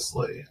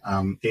capaciously,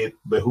 it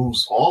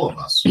behooves all of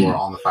us who are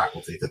on the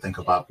faculty to think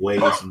about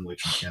ways in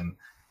which we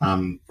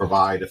can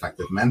provide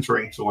effective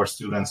mentoring to our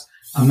students,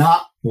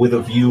 not with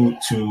a view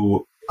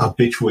to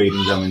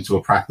habituating them into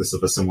a practice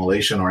of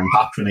assimilation or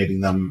indoctrinating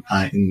them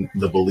in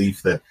the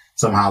belief that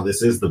somehow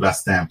this is the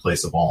best damn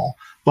place of all,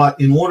 but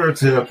in order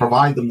to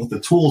provide them with the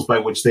tools by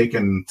which they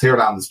can tear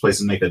down this place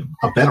and make it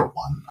a better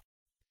one.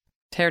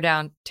 Tear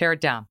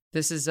it down.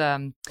 This is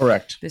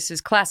correct. This is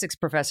classics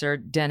professor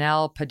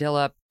Daniel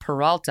Padilla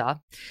Peralta,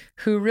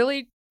 who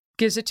really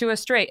gives it to us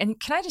straight. And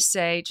can I just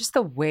say, just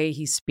the way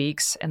he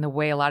speaks and the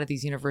way a lot of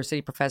these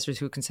university professors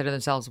who consider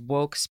themselves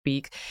woke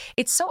speak,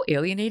 it's so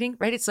alienating,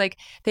 right? It's like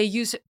they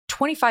use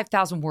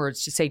 25,000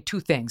 words to say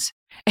two things.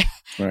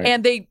 Right.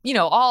 And they,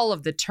 all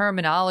of the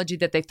terminology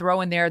that they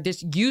throw in there,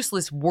 this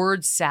useless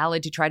word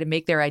salad to try to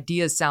make their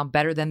ideas sound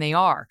better than they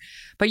are.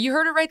 But you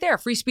heard it right there.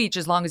 Free speech,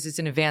 as long as it's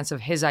in advance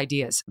of his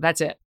ideas.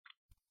 That's it.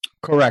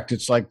 Correct.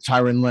 It's like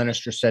Tywin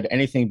Lannister said,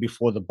 anything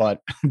before the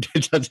butt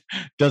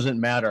doesn't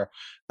matter.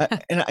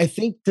 And I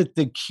think that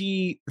the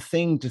key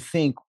thing to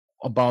think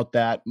about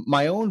that,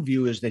 my own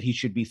view is that he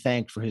should be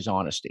thanked for his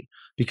honesty,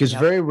 because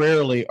very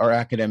rarely are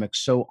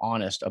academics so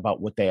honest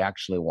about what they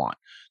actually want.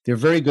 They're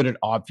very good at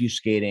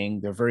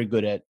obfuscating. They're very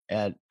good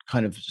at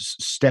kind of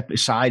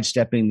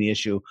sidestepping the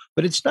issue.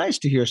 But it's nice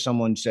to hear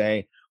someone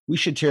say, we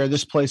should tear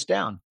this place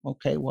down.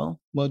 Okay, well,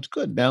 it's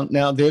good.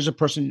 Now there's a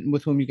person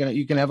with whom you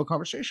can have a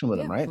conversation with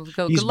him, right?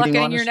 Well, good luck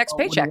getting your next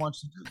paycheck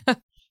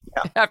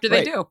after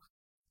they do.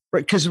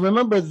 Right, because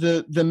remember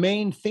the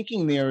main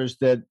thinking there is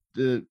that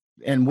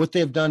and what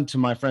they've done to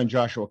my friend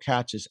Joshua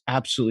Katz is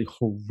absolutely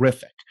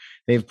horrific.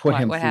 They've put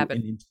him through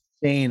an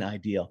insane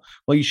ideal.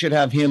 Well, you should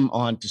have him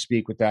on to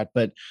speak with that.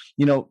 But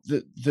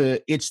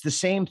it's the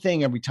same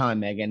thing every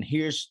time, Megan.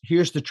 Here's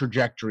the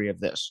trajectory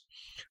of this.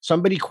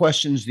 Somebody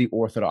questions the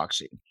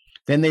orthodoxy.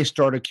 Then they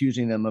start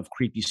accusing them of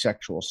creepy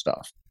sexual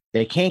stuff.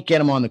 They can't get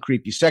them on the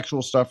creepy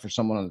sexual stuff or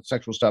someone on the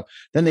sexual stuff.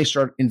 Then they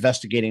start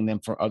investigating them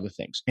for other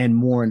things and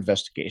more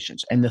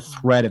investigations and the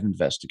threat of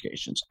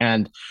investigations.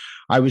 And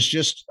I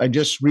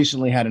just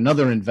recently had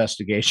another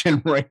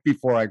investigation right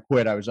before I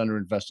quit. I was under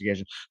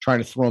investigation, trying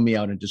to throw me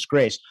out in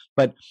disgrace.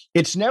 But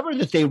it's never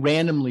that they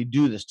randomly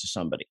do this to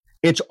somebody.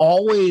 It's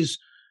always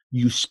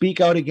you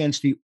speak out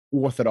against the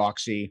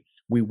orthodoxy.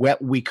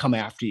 We come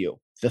after you.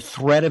 The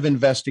threat of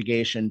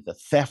investigation, the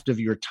theft of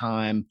your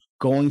time,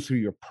 going through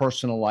your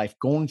personal life,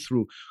 going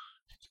through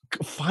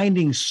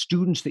finding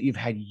students that you've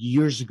had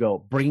years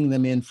ago, bringing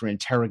them in for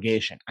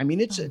interrogation. I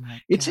mean, it's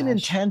an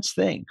intense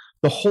thing.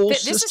 The whole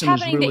system this is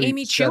happening really to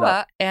Amy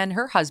Chua and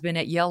her husband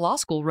at Yale Law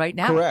School right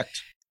now.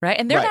 Correct. Right.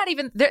 And they're not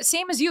even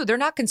same as you. They're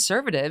not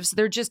conservatives.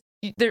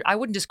 I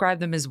wouldn't describe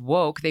them as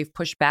woke. They've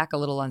pushed back a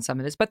little on some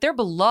of this, but they're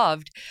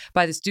beloved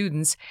by the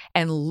students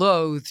and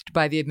loathed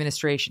by the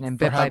administration. And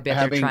bit by bit,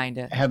 they're trying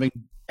to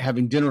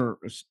having dinner,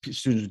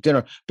 students with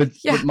dinner. But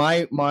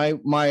my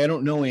I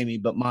don't know Amy,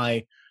 but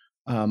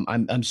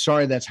I'm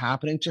sorry that's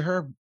happening to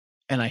her.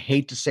 And I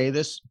hate to say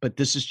this, but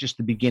this is just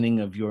the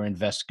beginning of your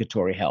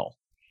investigatory hell.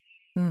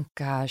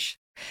 Gosh.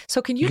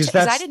 So can you?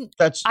 Because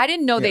I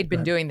didn't know they'd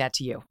been doing that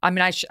to you. I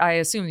mean, I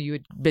assume you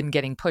had been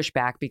getting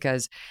pushback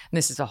because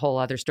this is a whole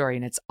other story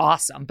and it's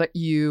awesome. But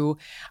you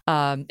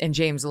and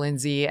James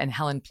Lindsay and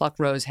Helen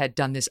Pluckrose had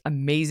done this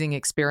amazing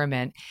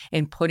experiment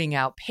in putting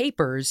out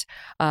papers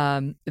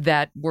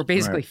that were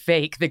basically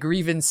fake, the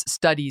grievance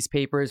studies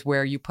papers,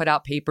 where you put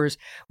out papers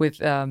with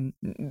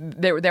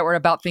that were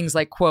about things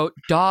like, quote,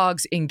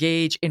 dogs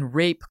engage in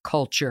rape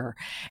culture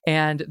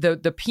and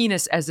the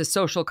penis as a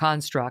social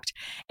construct,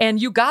 and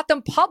you got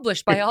them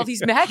published by all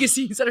these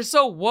magazines that are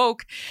so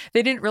woke.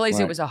 They didn't realize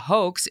it was a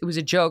hoax. It was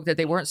a joke, that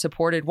they weren't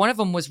supported. One of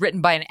them was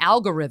written by an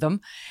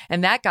algorithm,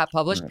 and that got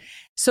published.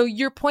 So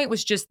your point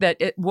was just that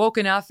it woke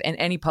enough and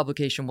any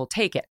publication will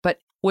take it. But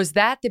was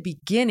that the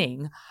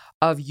beginning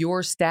of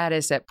your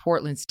status at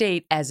Portland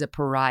State as a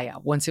pariah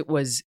once it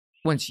was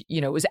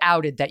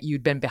outed that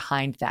you'd been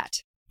behind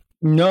that?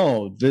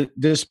 No,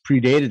 this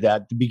predated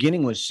that. The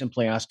beginning was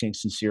simply asking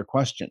sincere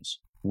questions.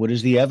 What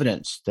is the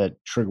evidence that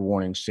trigger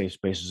warnings, safe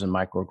spaces, and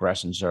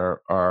microaggressions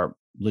are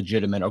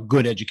legitimate or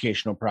good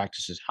educational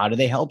practices? How do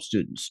they help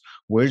students?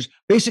 Where's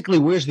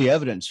the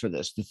evidence for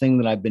this? The thing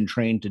that I've been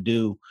trained to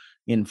do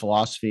in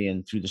philosophy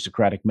and through the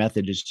Socratic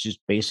method is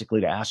just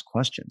basically to ask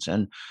questions.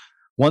 And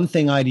one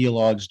thing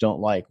ideologues don't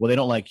like, well, they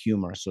don't like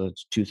humor, so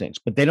it's two things,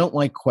 but they don't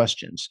like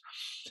questions.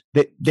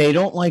 They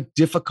don't like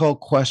difficult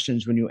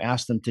questions when you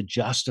ask them to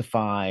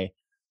justify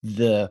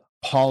the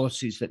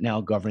policies that now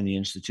govern the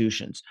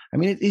institutions. I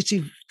mean,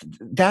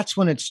 that's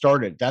when it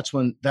started. That's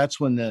when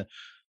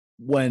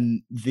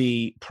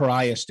the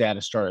pariah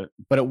status started.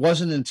 But it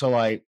wasn't until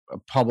I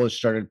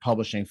started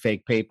publishing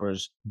fake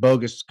papers,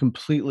 bogus,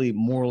 completely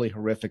morally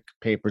horrific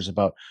papers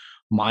about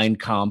Mein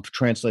Kampf,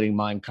 translating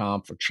Mein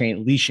Kampf, or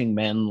leashing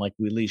men like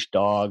we leash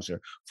dogs,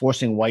 or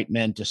forcing white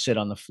men to sit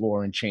on the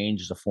floor and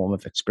change as a form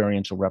of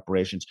experiential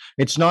reparations.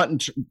 It's not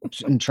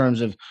in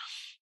terms of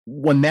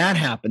when that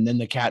happened, then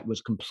the cat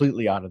was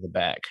completely out of the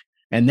bag.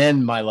 And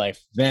then my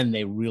life, then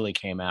they really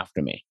came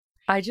after me.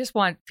 I just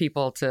want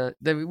people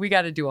we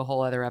got to do a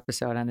whole other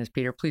episode on this,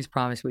 Peter. Please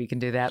promise we can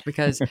do that,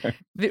 because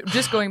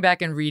just going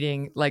back and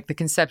reading like the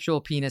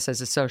conceptual penis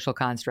as a social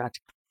construct.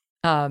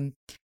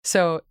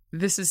 So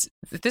this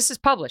is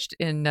published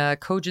in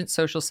Cogent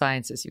Social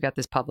Sciences. You got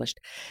this published.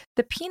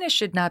 The penis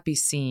should be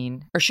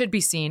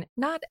seen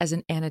not as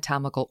an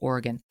anatomical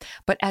organ,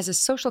 but as a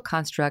social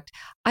construct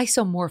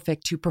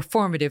isomorphic to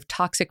performative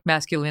toxic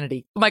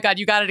masculinity. Oh my God,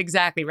 you got it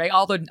exactly, right?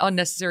 All the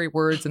unnecessary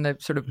words and the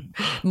sort of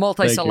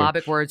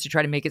multisyllabic words to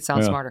try to make it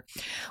sound smarter.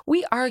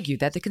 We argue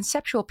that the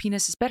conceptual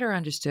penis is better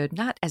understood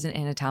not as an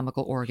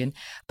anatomical organ,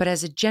 but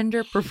as a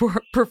gender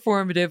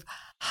performative,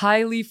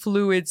 highly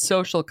fluid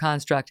social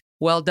construct.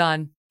 Well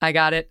done. I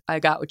got it. I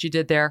got what you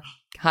did there.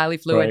 Highly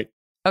fluid. Right.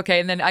 Okay,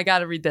 and then I got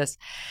to read this.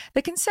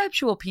 The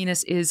conceptual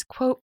penis is,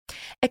 quote,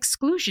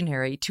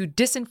 exclusionary to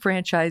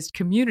disenfranchised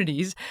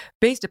communities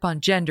based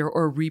upon gender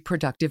or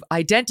reproductive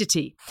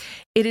identity.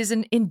 It is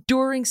an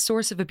enduring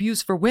source of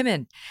abuse for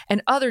women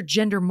and other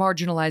gender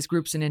marginalized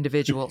groups and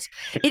individuals.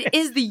 It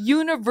is the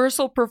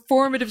universal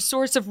performative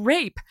source of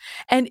rape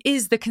and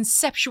is the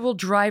conceptual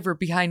driver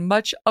behind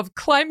much of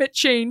climate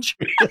change.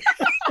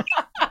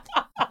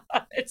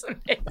 It's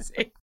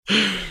amazing.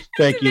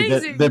 Thank you.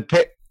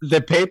 The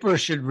paper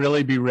should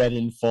really be read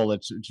in full.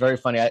 It's very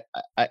funny.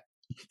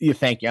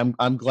 Thank you.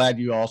 I'm glad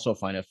you also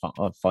find it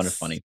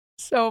funny.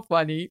 So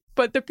funny.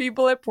 But the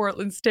people at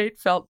Portland State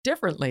felt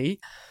differently.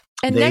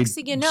 And They next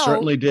thing you know,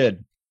 certainly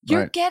did.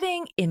 you're Right.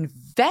 getting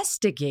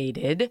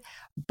investigated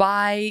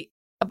by,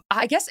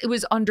 I guess it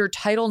was under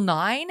Title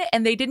IX,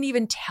 and they didn't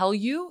even tell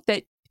you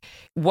that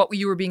what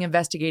you were being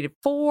investigated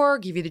for,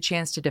 give you the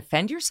chance to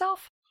defend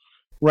yourself?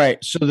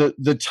 Right. So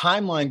the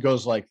timeline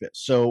goes like this.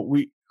 So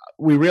we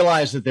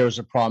realized that there was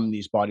a problem in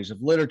these bodies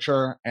of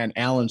literature, and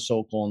Alan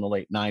Sokol in the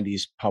late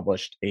 90s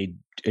published a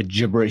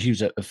gibberish. He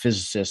was a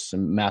physicist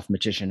and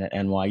mathematician at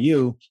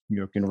NYU, New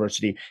York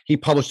University. He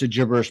published a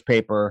gibberish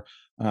paper,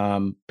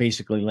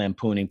 basically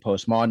lampooning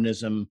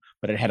postmodernism,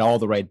 but it had all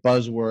the right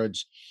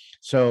buzzwords.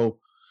 So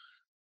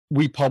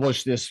we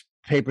published this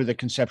paper, The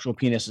Conceptual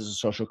Penis as a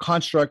Social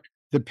Construct.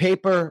 The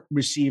paper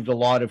received a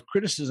lot of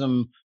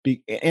criticism,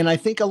 and I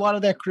think a lot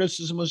of that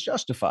criticism was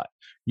justified.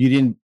 You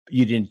didn't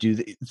do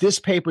this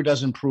paper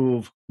doesn't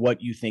prove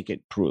what you think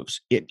it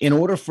proves. In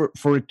order for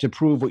it to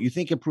prove what you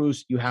think it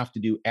proves, you have to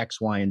do X,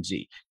 Y, and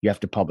Z. You have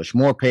to publish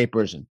more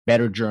papers and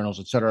better journals,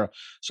 et cetera.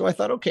 So I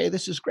thought, okay,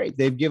 this is great.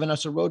 They've given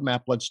us a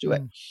roadmap. Let's do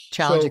it.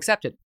 Challenge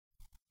accepted.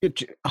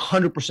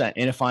 100%.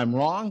 And if I'm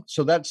wrong,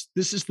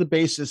 this is the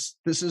basis.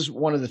 This is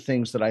one of the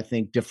things that I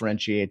think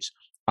differentiates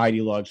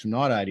ideologues from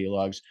not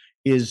ideologues,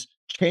 is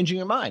changing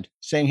your mind,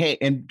 saying, hey,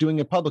 and doing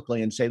it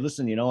publicly and say,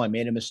 listen, I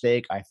made a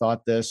mistake. I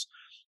thought this.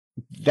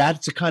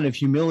 That's a kind of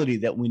humility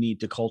that we need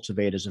to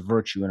cultivate as a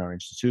virtue in our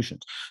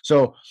institutions.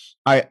 So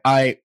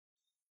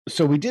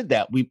so we did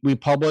that. We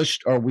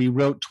published, or we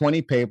wrote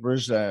 20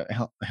 papers.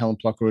 Helen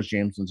Pluck, Rose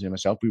James, Lindsay, and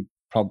myself. We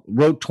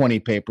wrote 20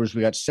 papers.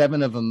 We got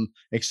 7 of them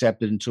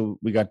accepted until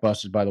we got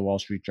busted by the Wall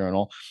Street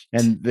Journal.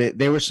 And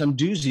there were some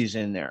doozies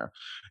in there.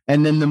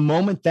 And then the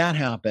moment that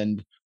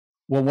happened,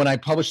 well, when I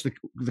published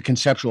the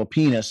conceptual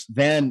penis,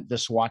 then the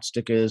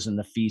swastikas and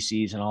the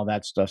feces and all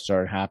that stuff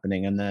started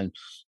happening. And then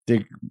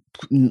the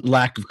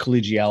lack of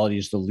collegiality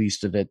is the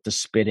least of it, the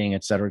spitting,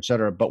 et cetera, et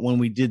cetera. But when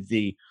we did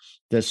the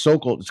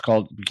Sokol,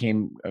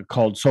 became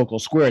called Sokol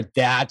Square,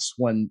 that's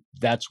when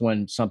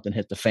something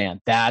hit the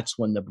fan. That's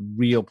when the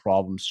real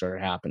problems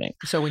started happening.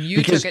 So when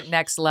you took it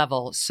next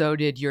level, so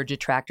did your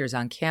detractors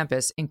on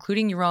campus,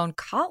 including your own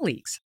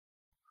colleagues.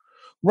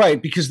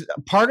 Right, because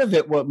part of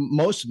it,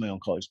 most of my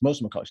colleagues,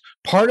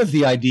 part of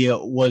the idea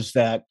was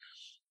that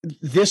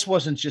this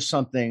wasn't just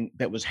something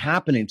that was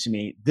happening to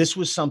me. This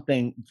was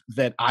something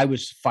that I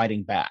was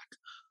fighting back.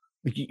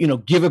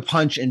 Give a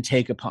punch and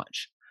take a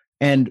punch.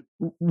 And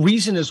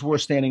reason is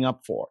worth standing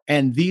up for.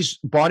 And these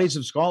bodies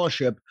of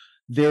scholarship,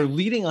 they're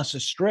leading us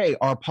astray,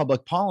 our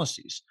public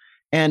policies.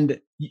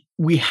 And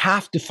we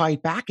have to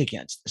fight back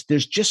against this.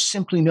 There's just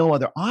simply no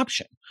other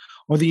option.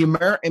 Or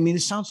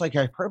it sounds like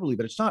hyperbole,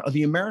 but it's not. Or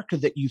the America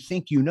that you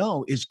think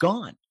is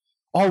gone.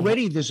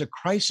 Already there's a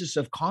crisis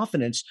of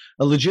confidence,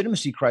 a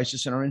legitimacy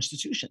crisis in our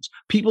institutions.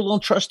 People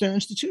don't trust their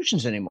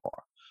institutions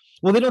anymore.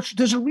 Well,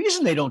 there's a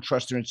reason they don't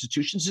trust their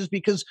institutions, is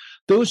because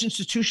those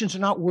institutions are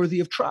not worthy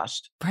of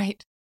trust.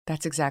 Right.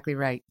 That's exactly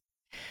right.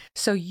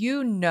 So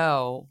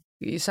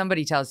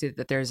somebody tells you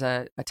that there's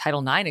a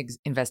Title IX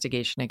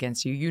investigation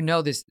against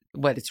you. This,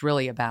 what it's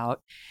really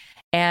about.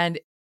 And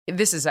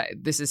this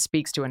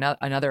speaks to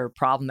another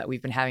problem that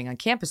we've been having on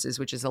campuses,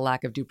 which is the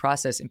lack of due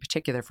process, in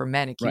particular for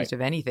men accused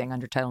of anything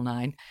under Title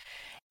IX.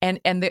 And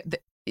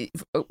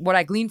what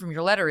I gleaned from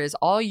your letter is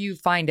all you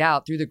find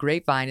out through the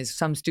grapevine is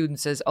some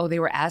student says, "Oh, they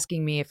were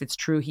asking me if it's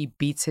true he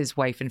beats his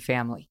wife and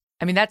family."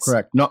 I mean, that's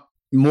correct. No,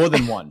 More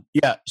than one.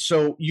 Yeah.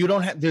 So you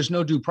don't have, there's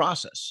no due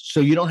process. So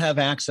you don't have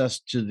access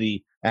to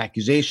the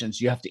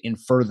accusations. You have to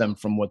infer them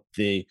from what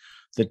the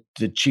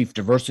chief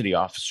diversity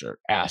officer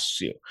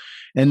asks you.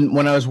 And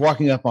when I was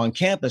walking up on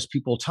campus,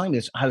 people telling me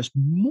this, I was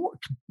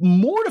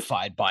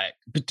mortified by it,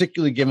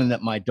 particularly given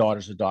that my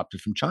daughter's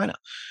adopted from China.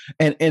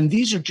 And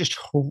these are just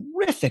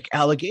horrific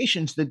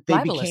allegations that they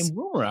Libelous. became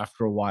rumor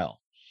after a while.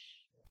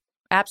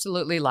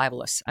 Absolutely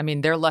libelous. I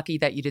mean, they're lucky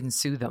that you didn't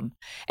sue them,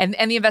 and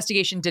the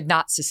investigation did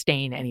not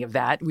sustain any of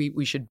that.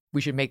 We should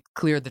make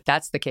clear that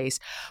that's the case.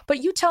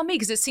 But you tell me,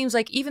 because it seems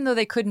like even though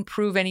they couldn't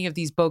prove any of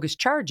these bogus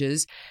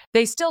charges,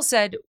 they still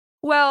said,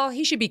 well,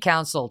 he should be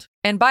counseled.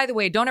 And by the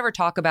way, don't ever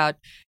talk about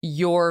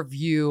your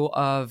view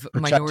of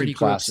minority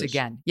groups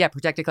again. Yeah,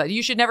 protected classes.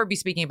 You should never be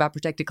speaking about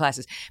protected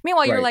classes.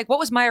 Meanwhile, you're like, what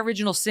was my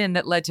original sin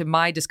that led to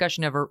my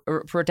discussion of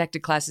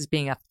protected classes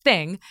being a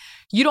thing?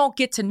 You don't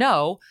get to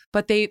know,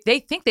 but they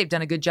think they've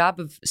done a good job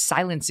of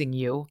silencing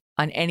you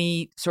on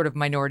any sort of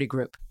minority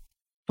group.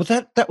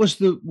 Well, that was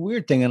the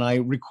weird thing. And I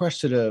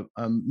requested a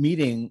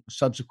meeting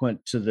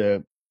subsequent to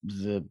the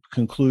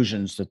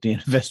conclusions that the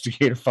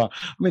investigator found.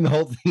 I mean, the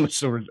whole thing was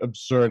so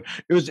absurd.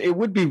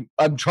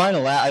 I'm trying to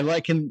laugh.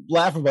 I can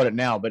laugh about it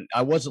now, but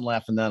I wasn't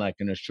laughing then, I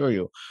can assure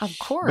you. Of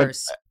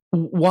course.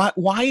 But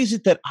why is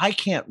it that I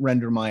can't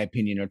render my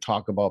opinion or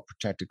talk about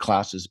protected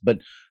classes, but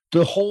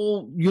the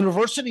whole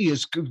university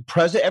is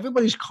present?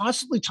 Everybody's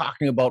constantly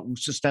talking about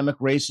systemic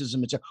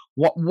racism.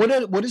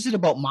 What is it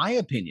about my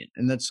opinion?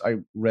 And I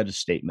read a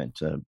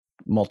statement,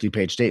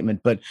 multi-page statement,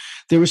 but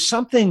there was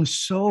something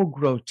so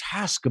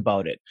grotesque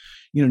about it,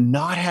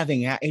 not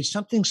having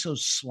something so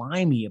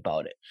slimy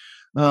about it.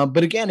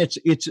 But again, it's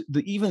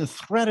even the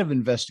threat of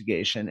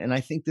investigation, and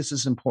I think this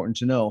is important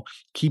to know,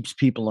 keeps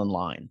people in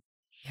line.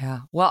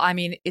 Yeah. Well, I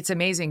mean, it's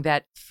amazing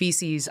that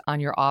feces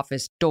on your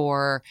office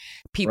door,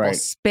 people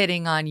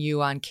spitting on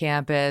you on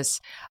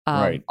campus,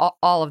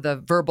 all of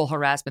the verbal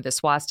harassment, the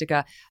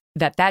swastika,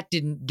 that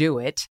didn't do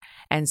it.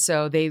 And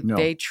so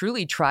they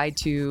truly tried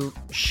to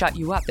shut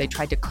you up. They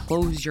tried to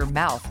close your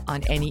mouth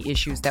on any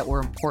issues that were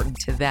important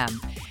to them.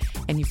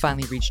 And you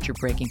finally reached your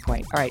breaking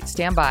point. All right,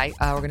 stand by.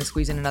 We're going to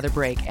squeeze in another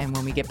break. And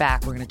when we get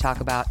back, we're going to talk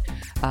about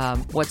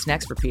what's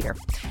next for Peter.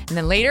 And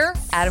then later,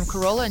 Adam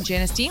Carolla and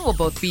Janice will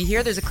both be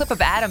here. There's a clip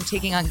of Adam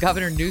taking on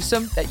Governor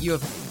Newsom that you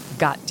have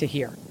got to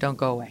hear. Don't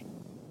go away.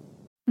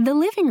 The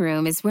living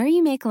room is where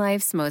you make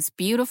life's most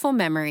beautiful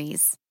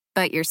memories.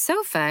 But your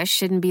sofa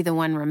shouldn't be the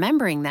one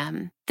remembering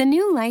them. The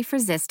new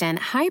life-resistant,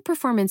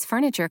 high-performance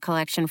furniture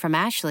collection from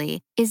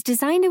Ashley is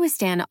designed to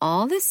withstand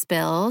all the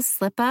spills,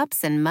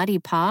 slip-ups, and muddy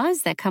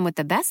paws that come with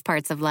the best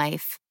parts of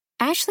life.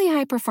 Ashley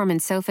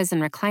high-performance sofas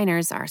and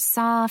recliners are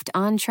soft,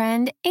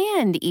 on-trend,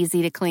 and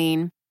easy to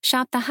clean.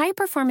 Shop the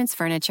high-performance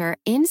furniture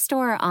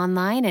in-store or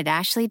online at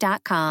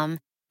ashley.com.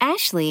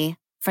 Ashley,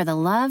 for the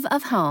love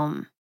of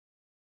home.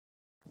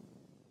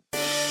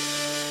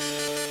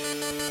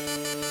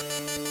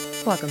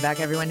 Welcome back,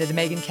 everyone, to the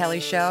Megyn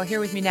Kelly Show. Here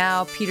with me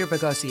now, Peter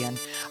Boghossian,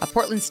 a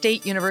Portland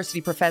State University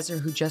professor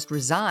who just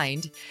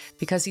resigned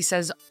because he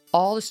says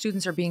all the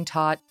students are being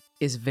taught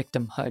is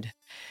victimhood.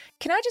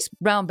 Can I just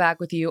round back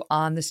with you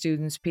on the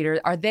students,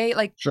 Peter? Are they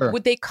Sure.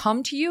 Would they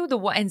come to you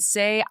and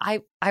say,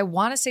 I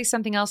want to say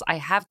something else. I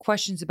have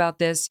questions about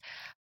this,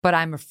 but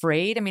I'm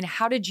afraid. I mean,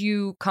 how did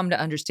you come to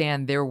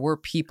understand there were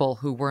people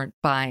who weren't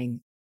buying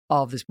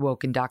all of this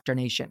woke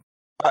indoctrination?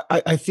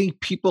 I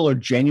think people are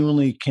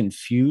genuinely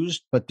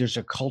confused, but there's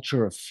a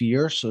culture of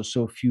fear. So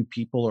few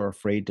people are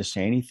afraid to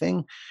say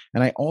anything.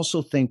 And I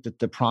also think that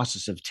the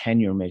process of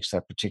tenure makes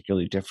that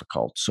particularly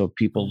difficult. So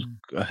people,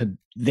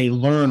 they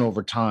learn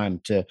over time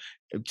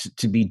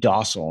to be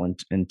docile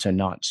and to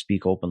not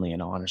speak openly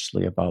and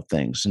honestly about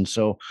things. And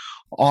so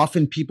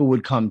often people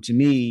would come to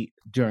me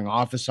during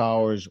office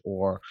hours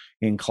or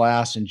in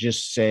class and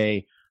just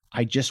say,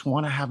 I just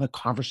want to have a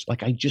conversation.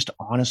 I just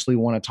honestly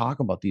want to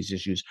talk about these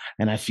issues,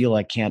 and I feel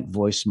I can't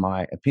voice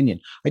my opinion.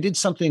 I did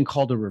something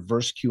called a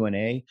reverse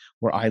Q&A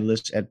where I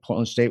list at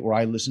Portland State, where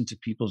I listened to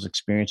people's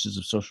experiences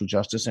of social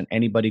justice, and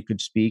anybody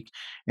could speak,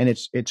 and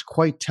it's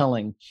quite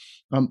telling.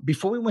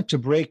 Before we went to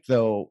break,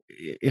 though,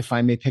 if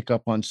I may pick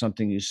up on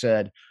something you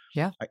said,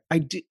 I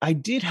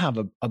did have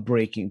a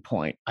breaking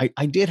point.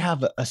 I did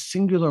have a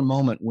singular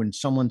moment when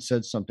someone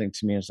said something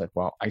to me. It's like,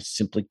 wow, I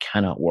simply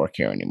cannot work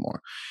here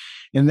anymore.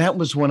 And that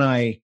was when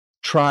I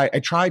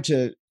tried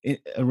to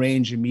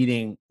arrange a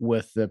meeting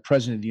with the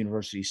president of the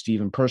university,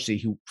 Stephen Percy,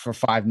 who for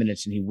 5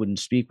 minutes, and he wouldn't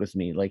speak with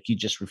me. He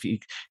just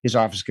refused. His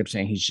office kept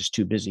saying, he's just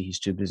too busy. He's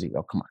too busy.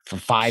 Oh, come on. For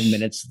 5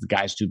 minutes, the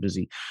guy's too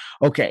busy.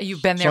 Okay.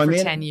 You've been there for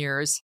 10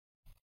 years.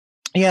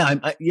 Yeah.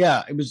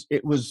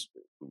 It was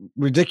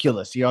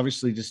ridiculous. He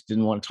obviously just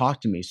didn't want to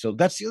talk to me. So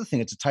that's the other thing.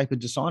 It's a type of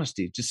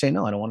dishonesty. Just say,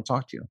 no, I don't want to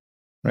talk to you.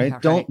 Right.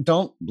 Yeah,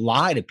 don't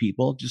lie to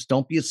people. Just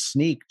don't be a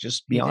sneak.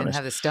 Just be honest. Didn't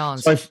have the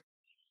stones.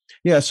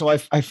 So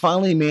I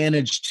finally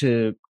managed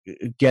to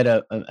get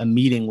a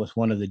meeting with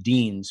one of the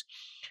deans.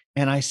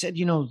 And I said,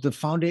 the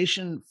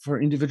Foundation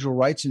for Individual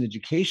Rights in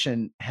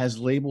Education has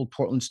labeled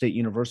Portland State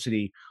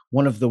University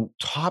one of the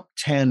top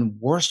 10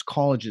 worst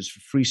colleges for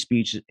free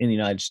speech in the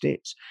United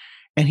States.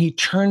 And he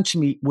turned to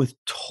me with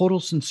total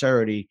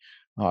sincerity.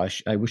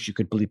 I wish you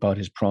could bleep out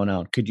his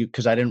pronoun. Could you?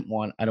 Because I don't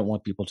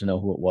want people to know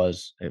who it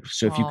was.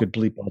 So if you Well, could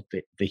bleep out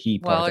the he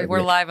part. well, that'd we're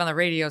be- live on the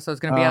radio, so it's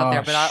going to be out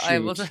there. Oh, But I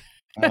will. shoot.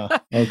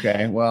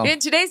 Okay. Well, In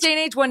today's day and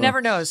age, one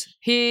never knows.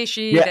 He,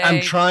 she, yeah, they.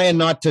 I'm trying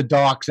not to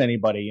dox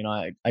anybody.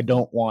 I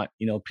don't want,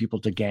 people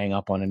to gang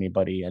up on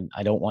anybody, and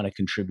I don't want to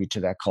contribute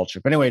to that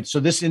culture. But anyway, so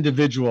this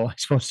individual, I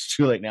suppose it's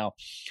too late now,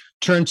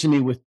 turned to me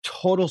with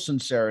total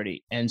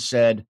sincerity and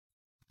said,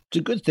 "It's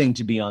a good thing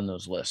to be on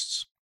those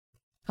lists."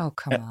 Oh,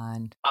 come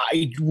on.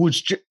 I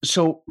was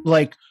so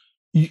like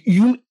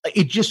you.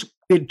 It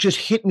just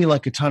hit me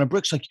like a ton of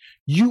bricks. Like,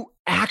 you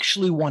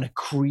actually want to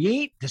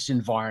create this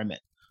environment.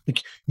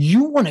 Like,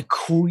 you want to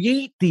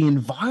create the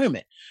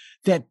environment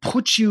that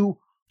puts you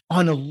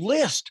on a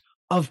list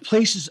of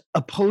places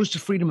opposed to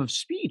freedom of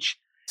speech.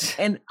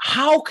 And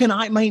how can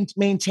I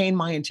maintain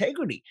my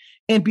integrity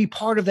and be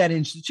part of that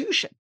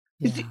institution?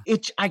 Yeah.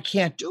 I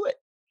can't do it.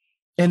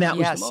 And that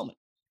was the moment.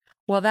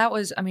 Well, that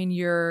was, I mean,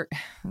 your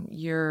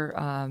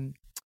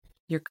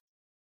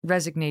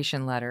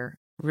resignation letter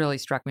really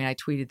struck me. I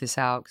tweeted this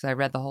out because I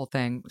read the whole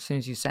thing as soon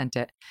as you sent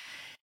it.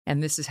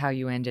 And this is how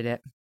you ended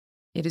it.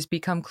 "It has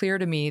become clear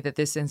to me that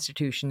this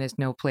institution is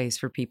no place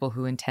for people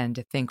who intend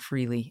to think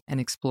freely and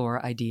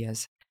explore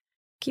ideas."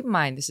 Keep in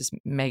mind, this is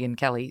Megyn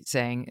Kelly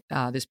saying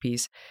this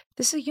piece.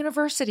 This is a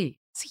university.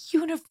 It's a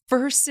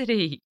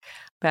university.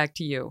 Back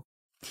to you.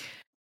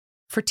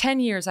 "For 10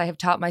 years, I have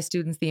taught my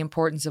students the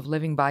importance of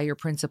living by your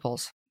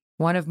principles.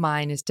 One of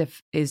mine is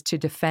to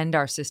defend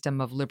our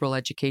system of liberal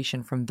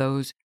education from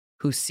those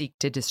who seek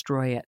to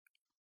destroy it.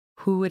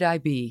 Who would I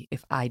be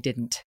if I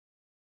didn't?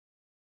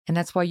 And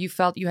that's why you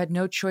felt you had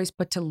no choice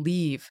but to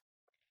leave."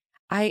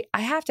 I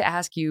have to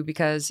ask you,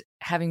 because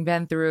having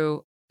been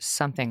through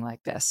something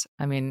like this,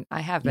 I mean, I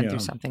have been through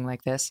something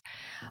like this.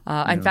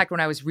 In fact, when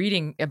I was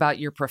reading about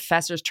your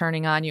professors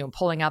turning on you and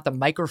pulling out the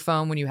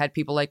microphone when you had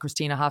people like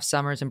Christina Hoff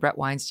Sommers and Brett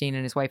Weinstein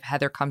and his wife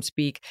Heather come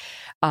speak,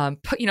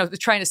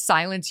 trying to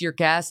silence your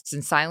guests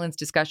and silence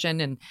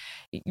discussion and,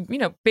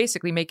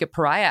 basically make a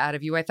pariah out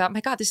of you, I thought,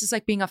 my God, this is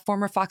like being a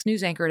former Fox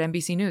News anchor at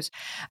NBC News.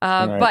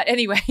 Right. But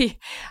anyway,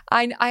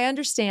 I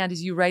understand,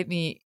 as you write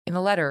me in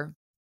the letter,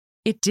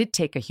 it did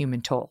take a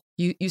human toll.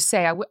 You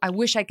say, I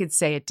wish I could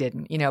say it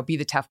didn't, be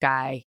the tough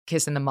guy,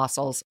 kissing the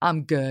muscles.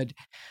 I'm good.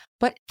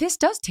 But this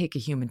does take a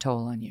human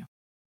toll on you.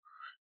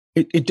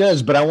 It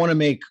does, but I want to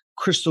make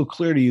crystal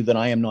clear to you that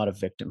I am not a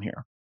victim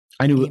here.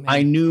 I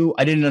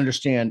didn't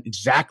understand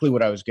exactly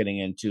what I was getting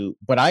into,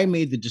 but I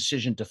made the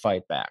decision to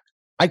fight back.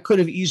 I could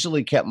have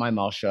easily kept my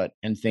mouth shut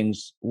and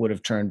things would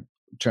have turned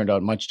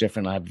out much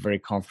different. I have a very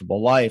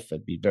comfortable life.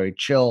 I'd be very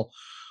chill.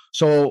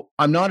 So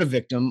I'm not a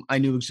victim. I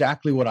knew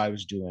exactly what I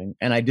was doing,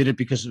 and I did it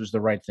because it was the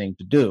right thing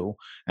to do,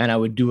 and I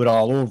would do it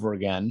all over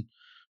again.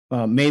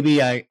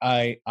 Maybe I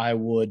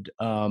would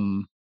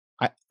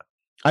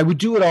I would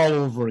do it all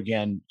over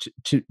again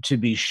to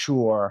be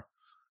sure.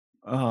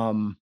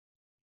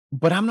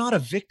 But I'm not a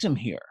victim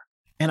here,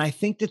 and I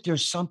think that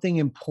there's something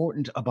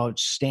important about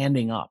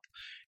standing up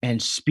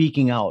and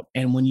speaking out.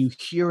 And when you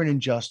hear an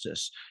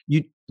injustice,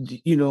 you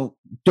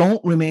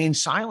don't remain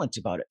silent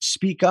about it.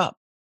 Speak up.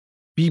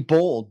 Be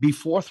bold, be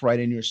forthright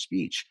in your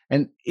speech.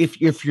 And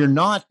if you're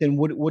not, then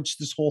what's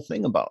this whole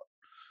thing about?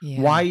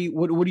 Yeah. Why?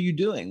 What are you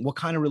doing? What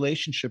kind of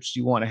relationships do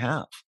you want to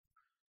have?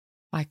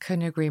 I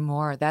couldn't agree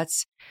more.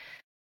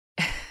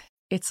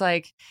 It's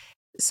like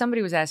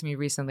somebody was asking me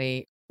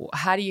recently,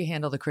 how do you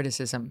handle the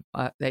criticism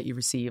that you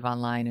receive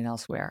online and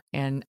elsewhere?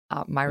 And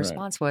my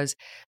response was,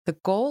 the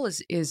goal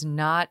is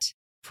not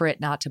for it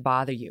not to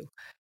bother you.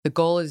 The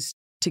goal is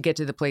to get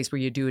to the place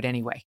where you do it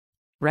anyway.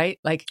 Right?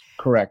 Like,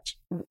 correct.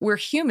 We're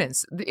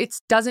humans. It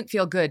doesn't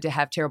feel good to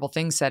have terrible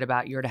things said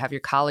about you or to have your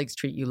colleagues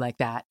treat you like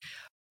that.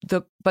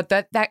 But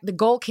the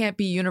goal can't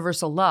be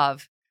universal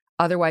love.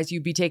 Otherwise,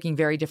 you'd be taking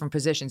very different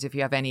positions if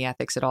you have any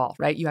ethics at all,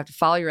 right? You have to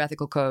follow your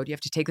ethical code. You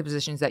have to take the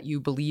positions that you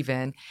believe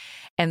in,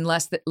 and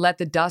let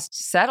the dust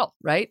settle,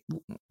 right?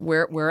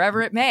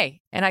 Wherever it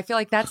may. And I feel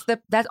like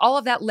that all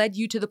of that led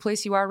you to the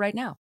place you are right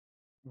now.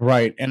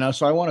 Right. And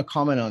so I want to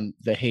comment on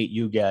the hate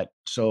you get.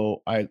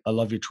 So I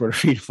love your Twitter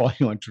feed. Follow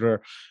you on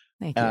Twitter.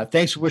 Thank you.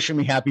 Thanks for wishing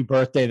me happy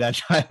birthday that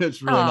time.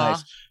 That's really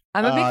nice.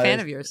 I'm a big fan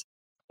of yours.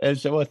 And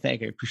so, well, thank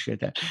you. I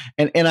appreciate that.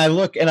 And I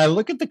look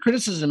at the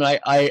criticism, and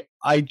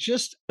I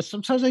just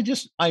sometimes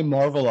I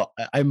marvel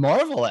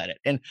at it.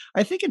 And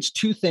I think it's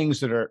two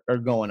things that are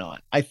going on.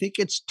 I think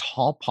it's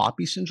tall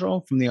poppy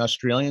syndrome from the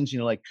Australians.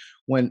 Like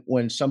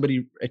when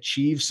somebody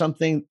achieves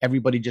something,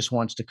 everybody just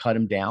wants to cut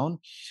him down.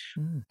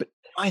 But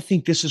I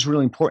think this is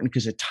really important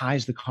because it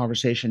ties the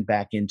conversation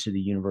back into the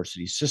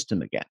university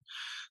system again.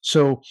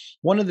 So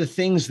one of the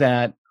things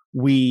that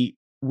we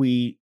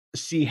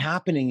see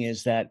happening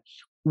is that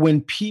when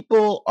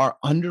people are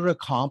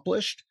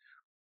underaccomplished,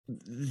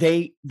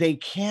 they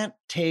can't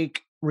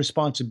take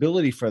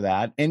responsibility for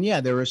that. And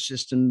yeah, there are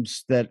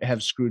systems that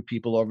have screwed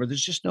people over.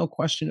 There's just no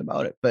question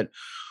about it. But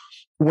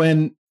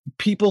when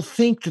people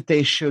think that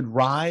they should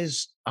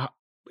rise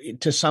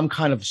to some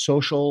kind of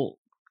social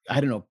I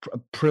don't know,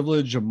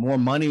 privilege or more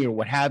money or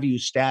what have you,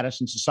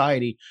 status in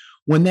society.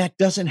 When that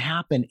doesn't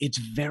happen, it's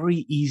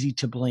very easy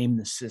to blame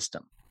the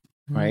system,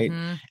 right?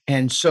 Mm-hmm.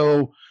 And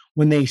so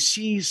when they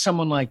see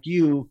someone like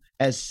you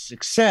as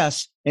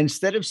success,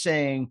 instead of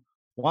saying,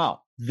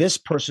 wow, this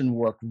person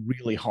worked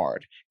really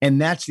hard.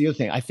 And that's the other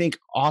thing. I think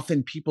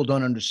often people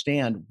don't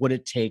understand what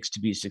it takes to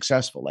be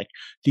successful, like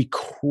the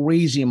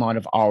crazy amount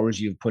of hours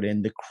you've put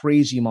in, the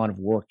crazy amount of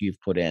work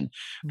you've put in.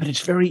 But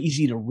it's very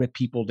easy to rip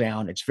people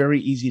down. It's very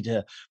easy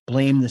to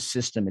blame the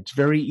system. It's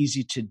very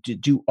easy to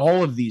do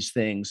all of these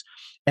things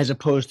as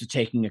opposed to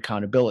taking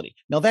accountability.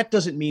 Now, that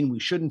doesn't mean we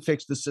shouldn't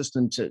fix the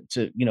system to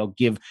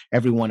give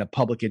everyone a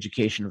public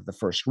education of the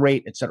first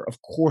rate, et cetera.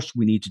 Of course,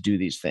 we need to do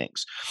these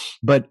things.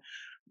 But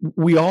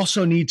we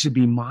also need to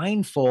be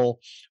mindful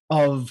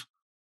of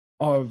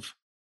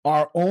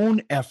our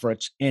own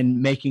efforts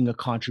in making a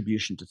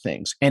contribution to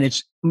things. And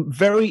it's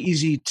very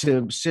easy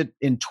to sit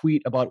and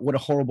tweet about what a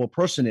horrible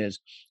person is,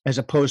 as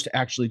opposed to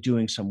actually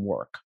doing some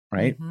work,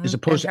 right? Mm-hmm. As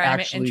opposed to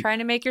actually trying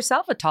to make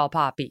yourself a tall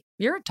poppy.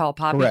 You're a tall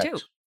poppy correct. too.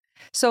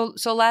 So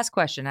last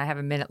question. I have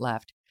a minute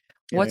left.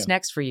 What's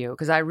next for you?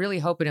 Because I really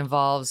hope it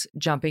involves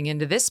jumping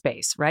into this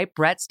space, right?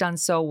 Brett's done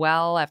so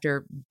well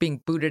after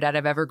being booted out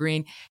of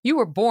Evergreen. You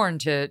were born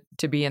to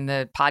be in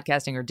the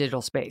podcasting or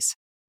digital space.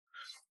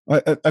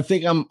 I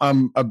think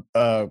I'm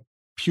a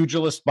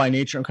pugilist by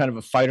nature. I'm kind of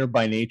a fighter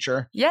by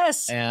nature.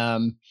 Yes.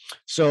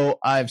 So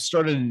I've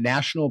started a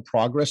National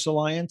Progress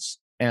Alliance,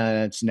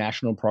 and it's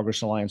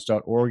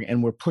nationalprogressalliance.org.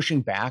 And we're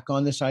pushing back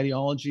on this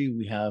ideology.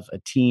 We have a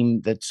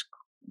team that's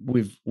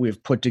we've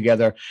put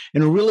together,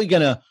 and we're really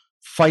going to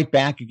fight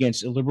back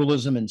against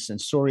illiberalism and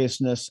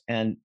censoriousness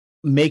and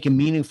make a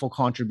meaningful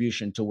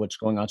contribution to what's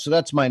going on. So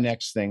that's my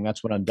next thing.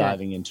 That's what I'm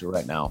diving into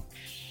right now.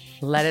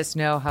 Let us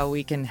know how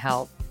we can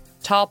help.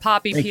 Tall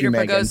Poppy, Thank Peter you,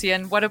 Megan.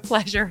 Boghossian. What a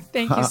pleasure.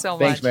 Thank you so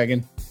much. Thanks,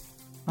 Megan.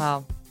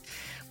 Wow.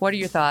 What are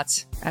your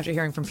thoughts after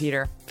hearing from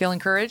Peter? Feel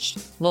encouraged?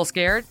 A little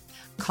scared?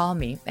 Call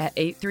me at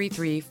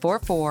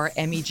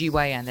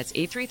 833-44-MEGYN. That's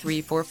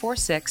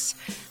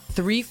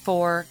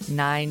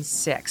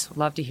 833-446-3496.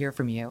 Love to hear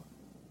from you.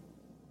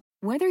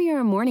 Whether you're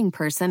a morning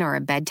person or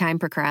a bedtime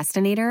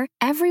procrastinator,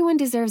 everyone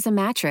deserves a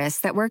mattress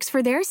that works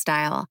for their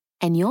style.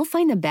 And you'll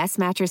find the best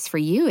mattress for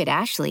you at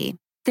Ashley.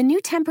 The new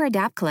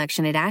Temper-Adapt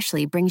collection at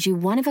Ashley brings you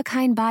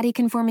one-of-a-kind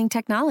body-conforming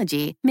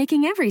technology,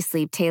 making every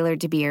sleep tailored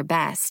to be your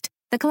best.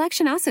 The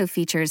collection also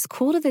features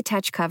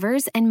cool-to-the-touch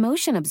covers and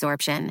motion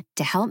absorption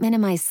to help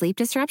minimize sleep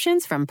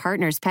disruptions from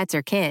partners, pets,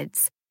 or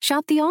kids.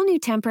 Shop the all-new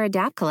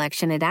Temper-Adapt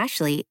collection at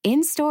Ashley,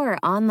 in-store or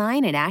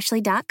online at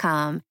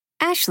ashley.com.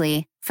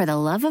 Ashley, for the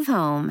love of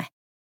home.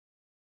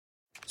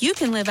 You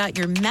can live out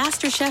your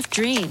MasterChef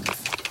dreams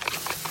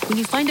when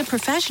you find a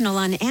professional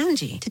on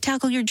Angie to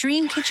tackle your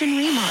dream kitchen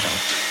remodel.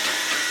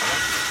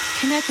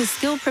 Connect with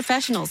skilled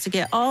professionals to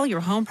get all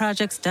your home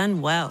projects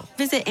done well.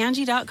 Visit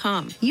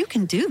Angie.com. You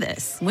can do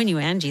this when you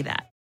Angie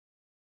that.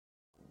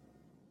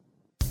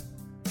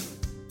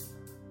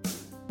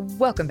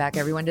 Welcome back,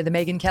 everyone, to the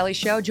Megyn Kelly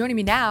Show. Joining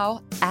me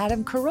now,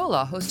 Adam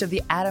Carolla, host of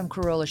the Adam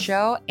Carolla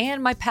Show,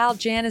 and my pal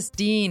Janice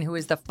Dean, who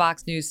is the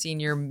Fox News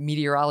senior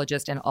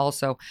meteorologist and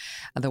also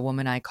the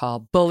woman I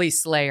call Bully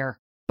Slayer.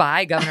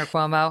 Bye, Governor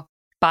Cuomo.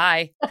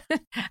 Bye.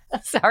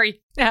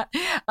 Sorry.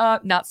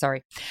 Not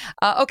sorry.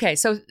 Okay,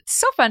 so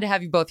fun to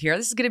have you both here.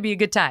 This is going to be a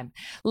good time.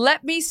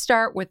 Let me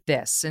start with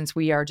this, since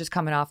we are just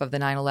coming off of the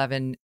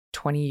 9/11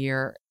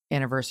 20-year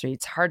anniversary.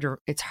 It's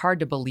hard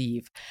to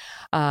believe,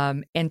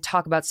 and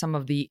talk about some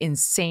of the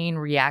insane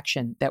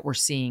reaction that we're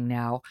seeing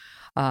now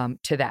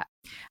to that.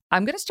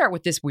 I'm going to start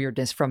with this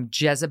weirdness from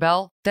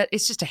Jezebel. That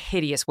it's just a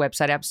hideous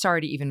website. I'm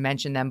sorry to even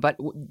mention them, but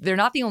they're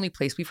not the only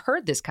place we've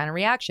heard this kind of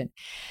reaction.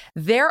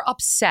 They're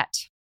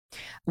upset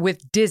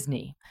with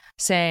Disney,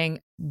 saying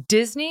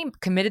Disney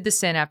committed the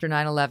sin after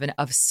 9/11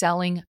 of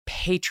selling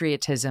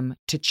patriotism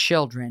to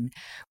children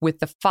with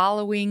the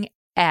following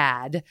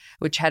ad,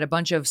 which had a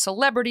bunch of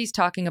celebrities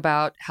talking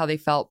about how they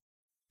felt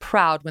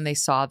proud when they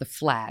saw the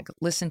flag.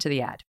 Listen to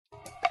the ad.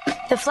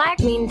 The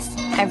flag means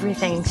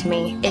everything to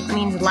me. It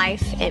means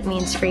life, it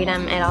means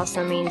freedom, it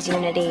also means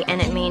unity,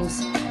 and it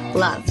means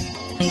love.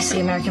 You see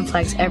American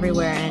flags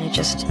everywhere, and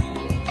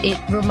it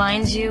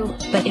reminds you,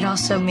 but it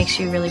also makes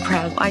you really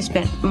proud. I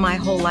spent my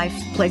whole life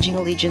pledging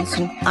allegiance,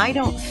 and I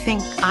don't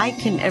think I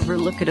can ever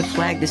look at a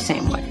flag the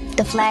same way.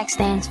 The flag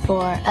stands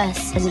for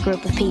us as a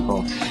group of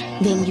people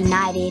being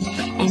united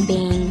and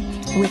being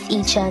with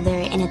each other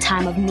in a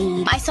time of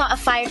need. I saw a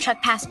fire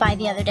truck pass by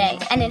the other day,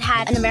 and it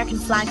had an American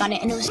flag on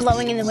it, and it was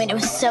blowing in the wind. It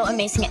was so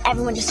amazing, and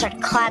everyone just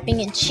started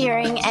clapping and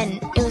cheering, and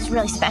it was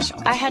really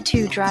special. I had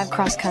to drive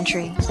cross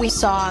country. We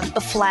saw the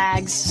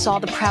flags, saw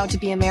the proud to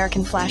be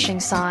American flashing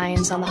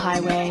signs on the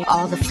highway.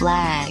 All the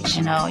flags,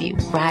 you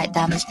ride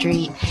down the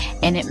street,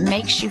 and it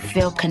makes you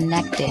feel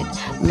connected,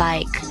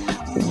 like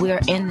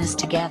we're in this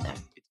together.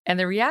 And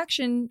the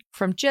reaction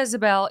from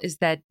Jezebel is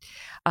that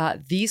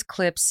these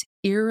clips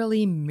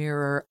eerily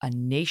mirror a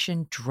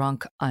nation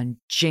drunk on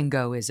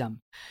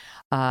jingoism,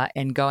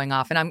 and going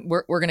off. And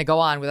we're going to go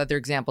on with other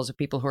examples of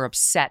people who are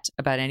upset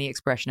about any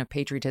expression of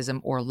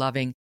patriotism or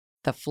loving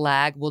the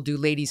flag. We'll do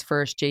ladies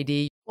first,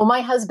 JD. Well,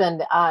 my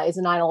husband is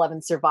a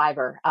 9/11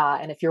 survivor.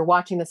 And if you're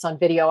watching this on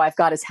video, I've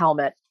got his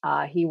helmet.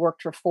 He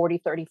worked for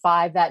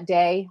 4035 that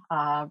day,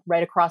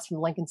 right across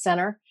from Lincoln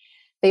Center.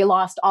 They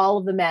lost all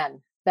of the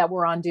men that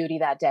were on duty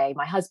that day.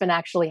 My husband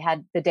actually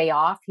had the day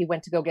off. He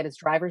went to go get his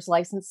driver's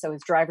license. So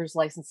his driver's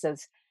license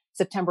says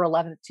September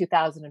 11th,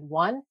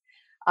 2001.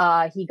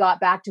 He got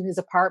back to his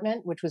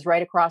apartment, which was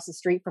right across the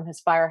street from his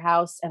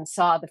firehouse, and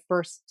saw the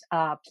first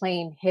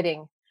plane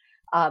hitting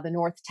the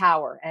North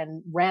Tower,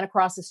 and ran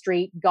across the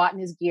street, got in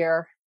his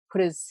gear,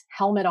 put his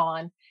helmet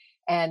on,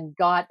 and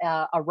got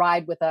a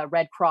ride with a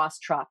Red Cross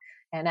truck.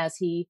 And as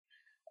he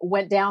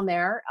went down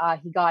there,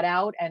 he got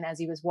out, and as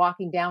he was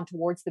walking down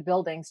towards the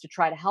buildings to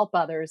try to help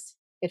others,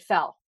 it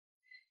fell.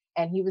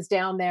 And he was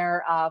down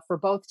there for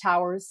both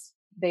towers.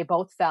 They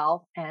both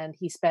fell, and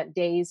he spent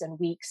days and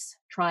weeks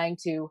trying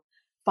to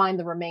find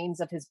the remains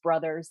of his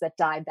brothers that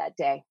died that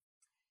day.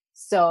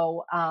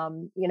 So,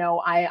 I'm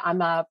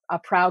a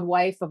proud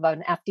wife of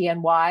an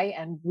FDNY,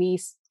 and we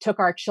took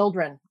our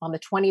children on the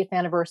 20th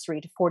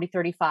anniversary to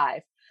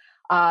 4035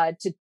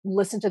 to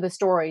listen to the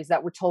stories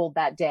that were told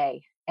that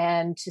day,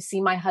 and to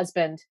see my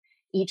husband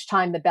each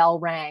time the bell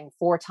rang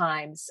 4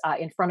 times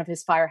in front of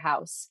his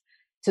firehouse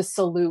to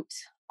salute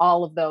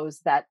all of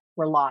those that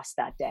were lost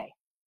that day.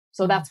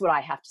 So that's what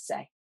I have to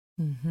say.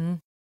 Mm-hmm.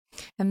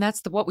 And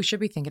that's what we should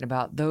be thinking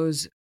about,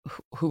 those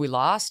who we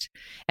lost,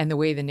 and the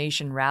way the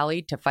nation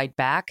rallied to fight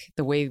back,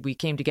 the way we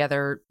came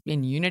together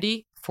in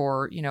unity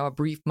for, a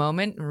brief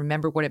moment and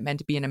remember what it meant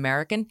to be an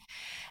American.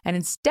 And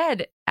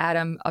instead,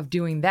 Adam, of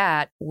doing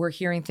that, we're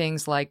hearing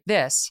things like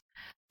this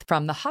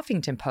from the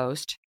Huffington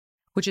Post,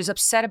 which is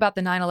upset about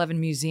the 9/11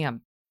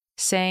 museum,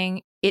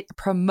 saying it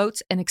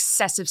promotes an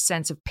excessive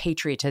sense of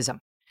patriotism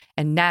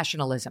and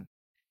nationalism,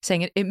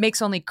 saying it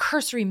makes only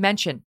cursory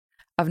mention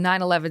of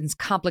 9/11's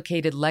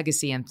complicated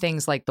legacy and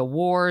things like the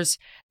wars,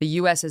 the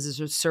U.S. as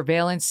a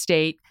surveillance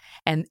state,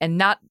 and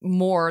not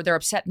more, they're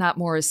upset not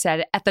more is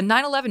said at the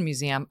 9/11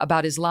 museum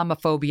about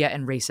Islamophobia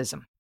and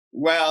racism.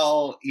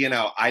 Well,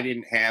 I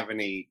didn't have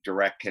any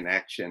direct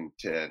connection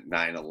to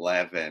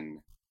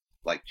 9/11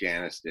 like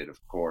Janice did, of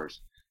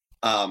course.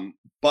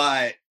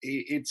 But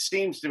it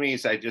seems to me,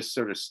 as I just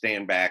sort of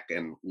stand back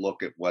and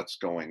look at what's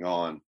going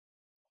on,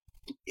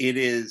 it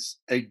is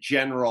a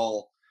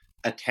general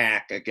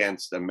attack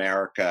against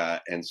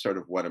America and sort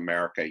of what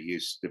America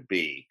used to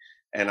be.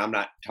 And I'm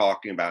not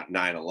talking about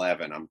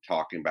 9/11. I'm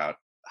talking about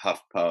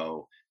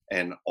HuffPo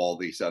and all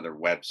these other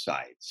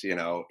websites.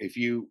 If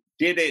you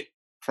did it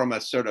from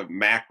a sort of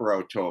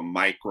macro to a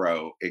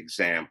micro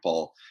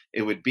example,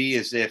 it would be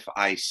as if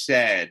I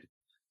said,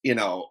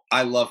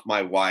 I love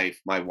my wife.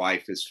 My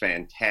wife is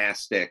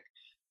fantastic.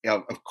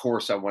 Of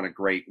course, I want a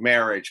great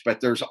marriage,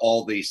 but there's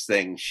all these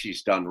things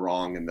she's done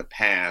wrong in the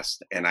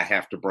past, and I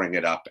have to bring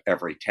it up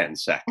every 10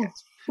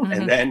 seconds.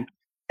 Mm-hmm.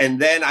 And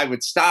then I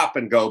would stop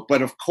and go,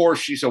 but of course,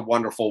 she's a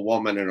wonderful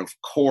woman. And of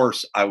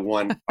course, I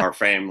want our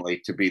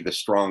family to be the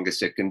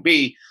strongest it can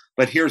be.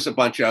 But here's a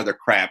bunch of other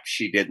crap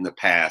she did in the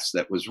past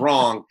that was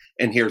wrong.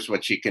 And here's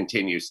what she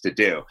continues to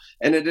do.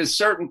 And at a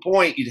certain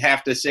point, you'd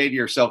have to say to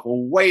yourself,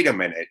 well, wait a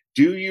minute.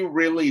 Do you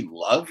really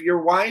love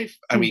your wife?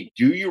 I mean,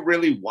 do you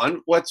really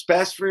want what's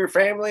best for your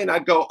family? And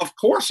I'd go, of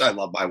course I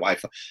love my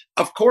wife.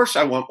 Of course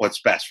I want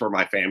what's best for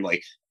my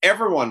family.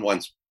 Everyone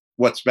wants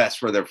what's best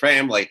for their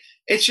family.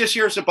 It's just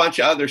here's a bunch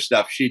of other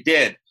stuff she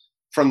did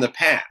from the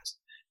past.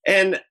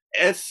 And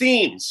a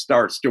theme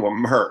starts to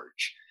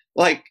emerge.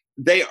 Like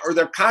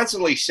they're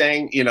constantly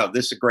saying,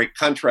 this is a great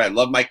country. I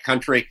love my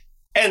country.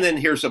 And then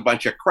here's a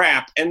bunch of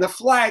crap. And the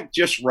flag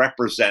just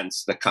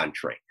represents the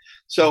country.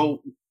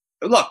 So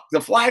look,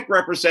 the flag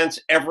represents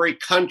every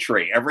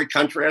country. Every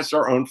country has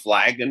their own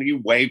flag, and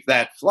you wave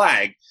that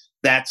flag.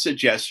 That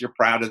suggests you're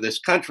proud of this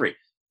country.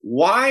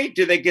 Why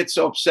do they get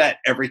so upset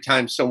every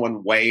time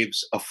someone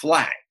waves a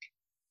flag?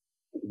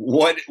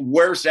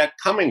 Where's that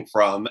coming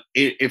from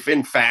if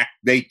in fact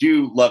they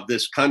do love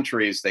this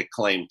country as they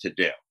claim to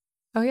do?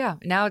 Oh, yeah.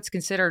 Now it's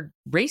considered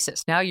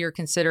racist. Now you're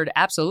considered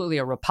absolutely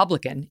a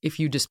Republican if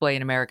you display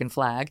an American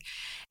flag,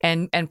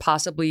 and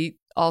possibly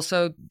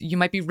also you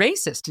might be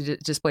racist to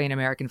display an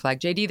American flag.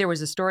 JD, there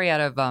was a story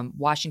out of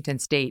Washington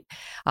State,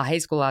 a high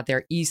school out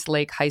there, East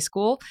Lake High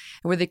School,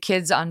 where the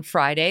kids on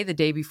Friday, the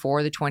day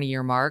before the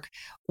 20-year mark,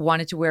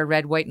 wanted to wear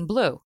red, white, and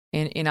blue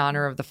in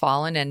honor of the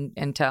fallen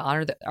and to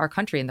honor our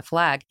country and the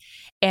flag.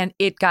 And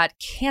it got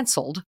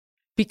canceled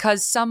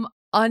because some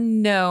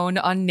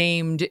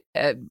unnamed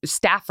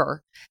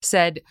staffer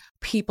said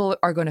people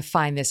are going to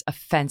find this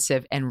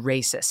offensive and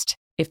racist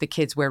if the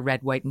kids wear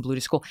red, white, and blue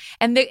to school.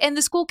 And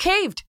the school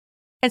caved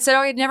and said,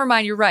 "Oh, never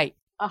mind, you're right."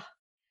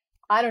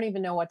 I don't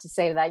even know what to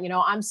say to that.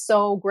 I'm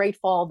so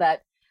grateful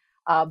that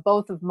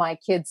both of my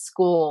kids'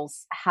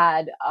 schools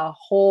had a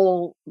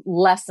whole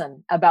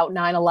lesson about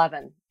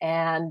 9/11,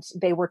 and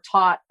they were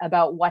taught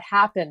about what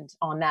happened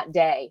on that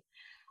day.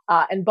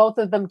 And both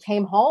of them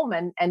came home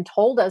and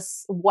told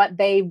us what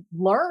they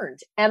learned.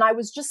 And I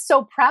was just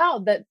so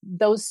proud that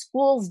those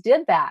schools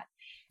did that.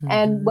 Mm-hmm.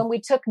 And when we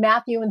took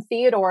Matthew and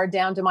Theodore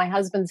down to my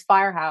husband's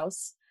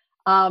firehouse,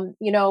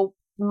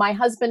 My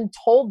husband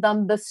told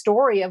them the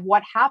story of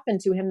what happened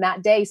to him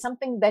that day,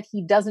 something that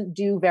he doesn't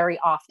do very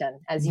often,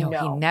 as you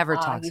know. He never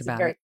talks about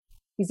it.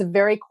 He's a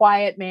very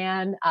quiet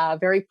man, a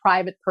very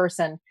private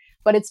person,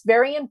 but it's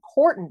very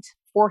important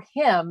for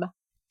him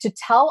to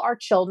tell our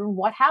children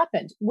what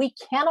happened. We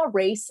can't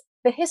erase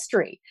the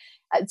history.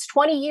 It's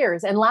 20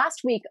 years. And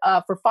last week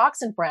for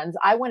Fox and Friends,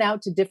 I went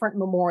out to different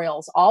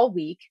memorials all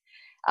week,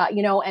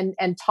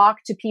 and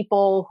talked to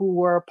people who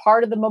were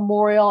part of the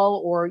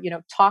memorial, or,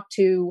 talked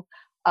to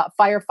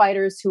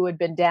firefighters who had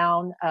been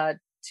down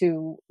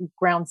to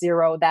ground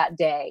zero that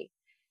day.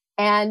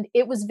 And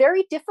it was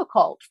very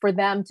difficult for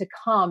them to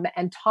come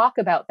and talk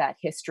about that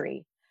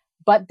history.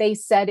 But they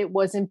said it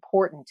was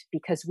important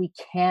because we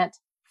can't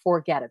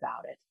forget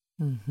about it.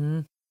 Mm-hmm.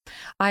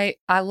 I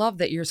love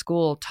that your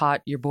school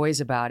taught your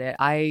boys about it.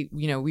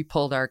 We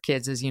pulled our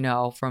kids, as you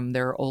know, from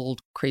their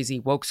old crazy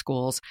woke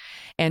schools.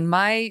 And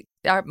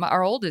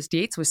our oldest,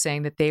 Yates, was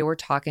saying that they were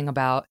talking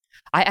about,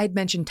 I'd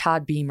mentioned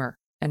Todd Beamer.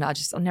 And I'll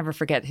never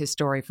forget his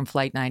story from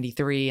Flight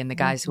 93 and the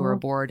guys who were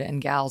aboard and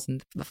gals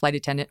and the flight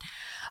attendant,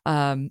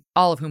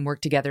 all of whom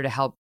worked together to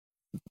help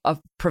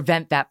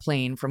prevent that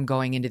plane from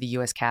going into the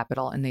U.S.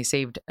 Capitol. And they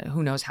saved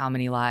who knows how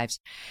many lives.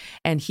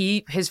 And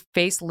his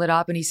face lit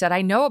up and he said,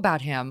 I know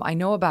about him.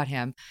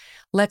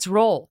 Let's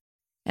roll.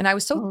 And I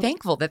was so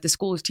thankful that the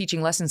school was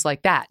teaching lessons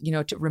like that,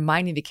 to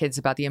reminding the kids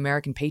about the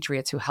American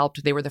patriots who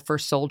helped. They were the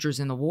first soldiers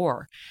in the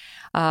war.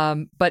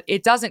 But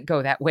it doesn't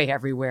go that way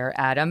everywhere,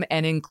 Adam,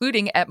 and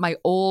including at my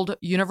old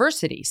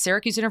university,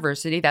 Syracuse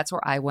University. That's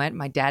where I went.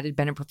 My dad had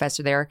been a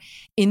professor there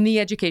in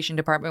the education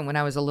department when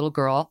I was a little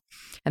girl.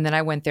 And then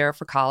I went there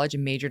for college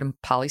and majored in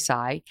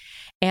poli-sci.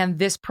 And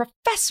this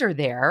professor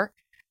there,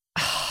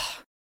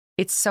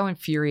 it's so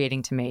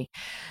infuriating to me.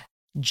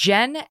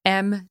 Jen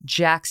M.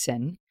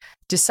 Jackson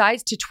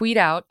decides to tweet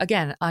out,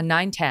 again, on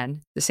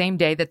 9/10, the same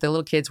day that the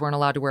little kids weren't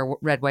allowed to wear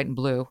red, white, and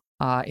blue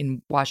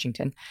in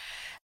Washington,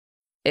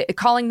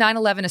 calling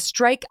 9/11 a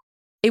strike.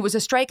 It was a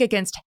strike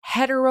against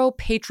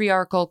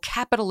heteropatriarchal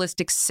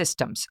capitalistic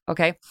systems,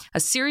 okay? A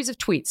series of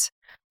tweets,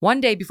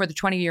 one day before the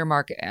 20-year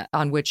mark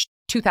on which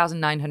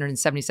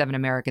 2,977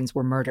 Americans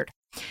were murdered.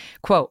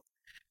 Quote,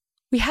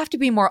 we have to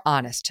be more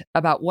honest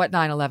about what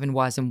 9/11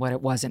 was and what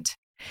it wasn't.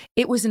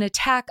 It was an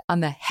attack on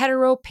the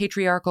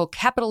heteropatriarchal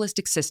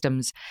capitalistic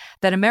systems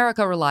that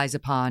America relies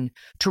upon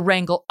to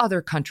wrangle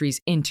other countries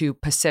into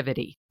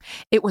passivity.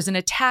 It was an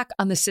attack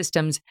on the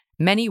systems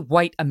many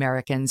white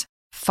Americans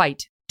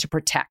fight to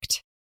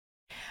protect.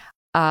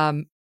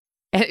 Matt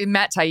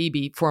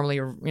Taibbi, formerly,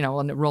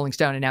 on the Rolling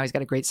Stone, and now he's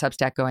got a great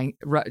Substack going,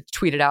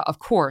 tweeted out, of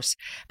course,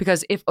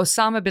 because if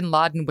Osama bin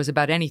Laden was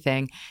about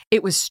anything,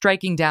 it was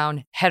striking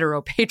down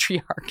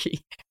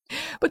heteropatriarchy.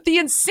 But the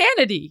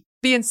insanity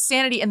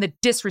and the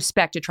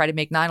disrespect to try to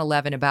make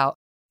 9/11 about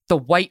the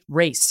white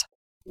race.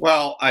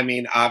 Well,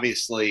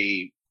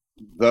 obviously,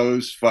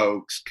 those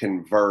folks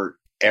convert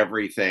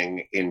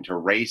everything into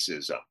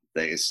racism.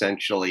 They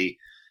essentially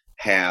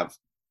have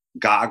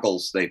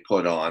goggles they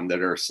put on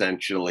that are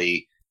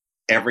essentially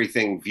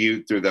everything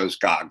viewed through those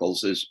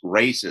goggles is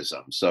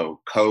racism. So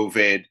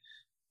COVID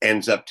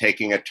ends up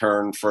taking a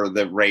turn for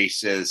the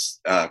racist,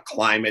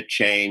 climate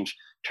change,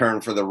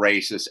 turn for the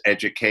racist,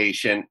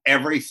 education.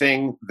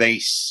 Everything they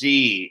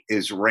see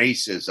is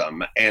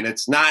racism. And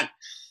it's not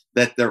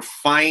that they're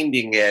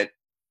finding it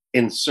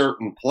in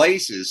certain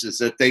places, is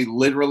that they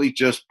literally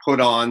just put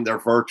on their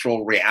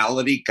virtual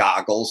reality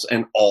goggles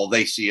and all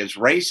they see is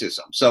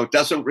racism. So it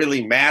doesn't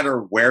really matter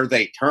where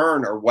they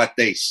turn or what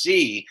they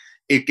see,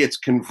 it gets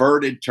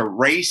converted to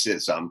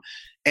racism.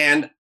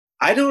 And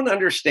I don't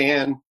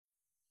understand,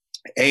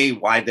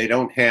 why they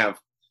don't have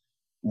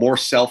more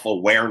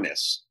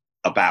self-awareness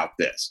about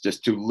this,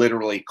 just to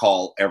literally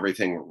call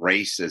everything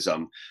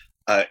racism.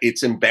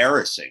 It's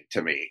embarrassing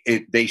to me.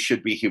 They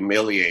should be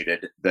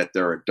humiliated that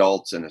they're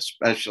adults, and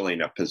especially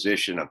in a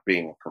position of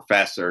being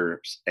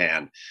professors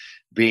and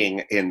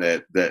being in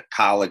the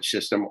college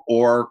system,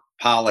 or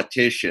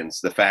politicians,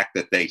 the fact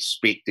that they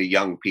speak to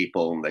young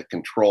people and they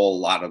control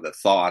a lot of the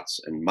thoughts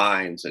and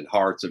minds and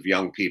hearts of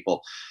young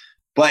people.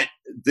 But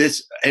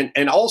this,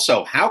 and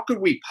also, how could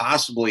we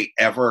possibly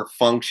ever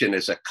function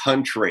as a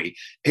country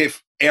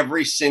if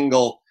every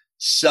single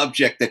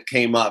subject that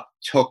came up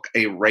took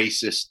a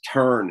racist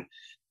turn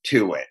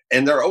to it?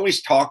 And they're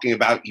always talking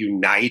about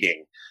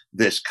uniting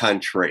this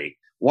country.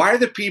 Why are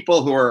the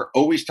people who are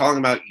always talking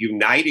about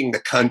uniting the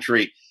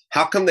country,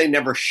 how come they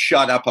never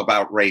shut up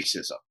about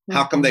racism?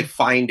 How come they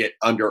find it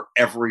under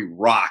every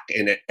rock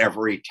and at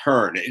every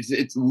turn?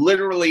 It's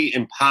literally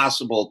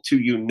impossible to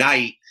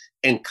unite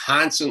and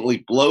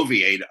constantly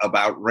bloviate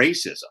about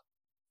racism.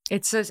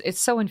 It's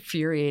so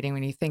infuriating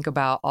when you think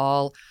about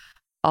all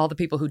all the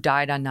people who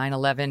died on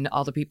 9/11,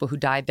 all the people who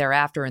died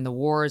thereafter in the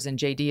wars. And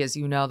JD, as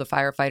you know, the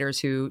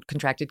firefighters who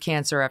contracted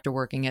cancer after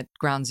working at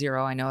Ground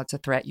Zero. I know it's a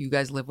threat you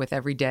guys live with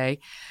every day.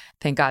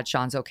 Thank God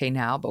Sean's okay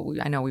now, but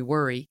I know we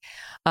worry.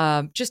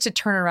 Just to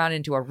turn around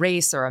into a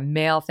race or a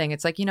male thing.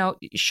 It's like,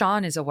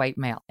 Sean is a white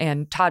male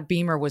and Todd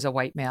Beamer was a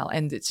white male.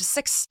 And it's just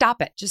like,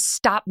 stop it. Just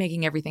stop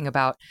making everything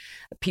about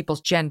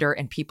people's gender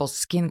and people's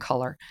skin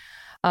color.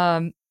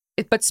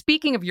 But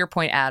speaking of your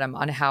point, Adam,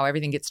 on how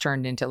everything gets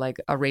turned into like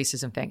a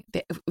racism thing,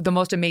 the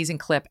most amazing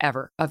clip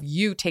ever of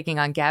you taking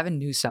on Gavin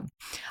Newsom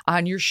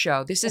on your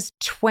show. This is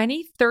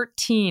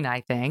 2013,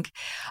 I think,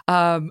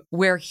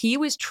 where he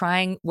was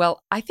trying,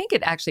 well, I think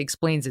it actually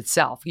explains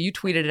itself. You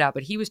tweeted it out,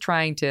 but he was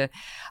trying to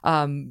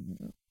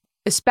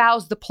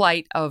espouse the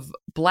plight of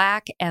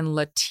Black and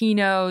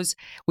Latinos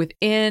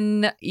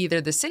within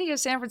either the city of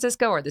San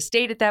Francisco or the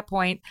state at that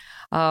point.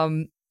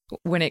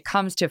 When it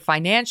comes to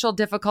financial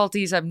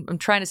difficulties, I'm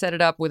trying to set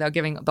it up without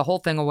giving the whole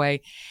thing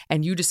away,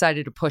 and you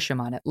decided to push him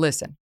on it.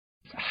 Listen.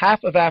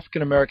 Half of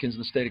African Americans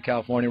in the state of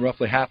California,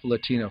 roughly half of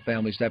Latino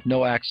families, have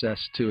no access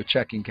to a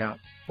checking account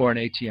or an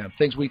ATM.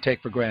 Things we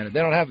take for granted. They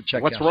don't have a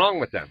checking account. What's wrong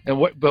with them? And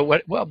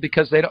well,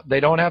 because they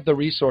don't have the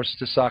resources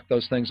to sock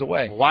those things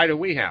away. Why do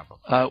we have them?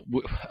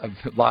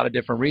 A lot of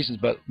different reasons,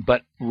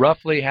 but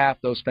roughly half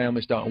those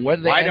families don't. And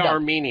why do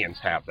Armenians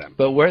have them?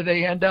 But where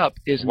they end up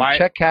is in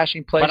check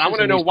cashing places. But I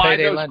want to know why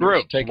those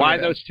groups. Why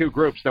those two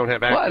groups don't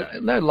have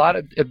access? Well, a lot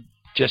of.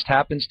 Just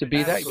happens to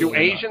be that. Do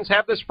Asians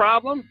have this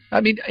problem? I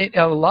mean,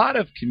 a lot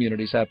of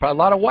communities have problems.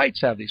 A lot of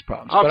whites have these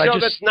problems. Oh, so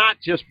that's not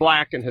just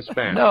Black and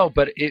Hispanic. No,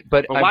 but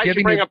why did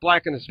you bring up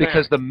Black and Hispanic?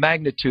 Because the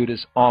magnitude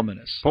is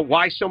ominous. But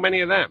why so many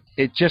of them?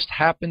 It just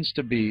happens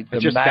to be the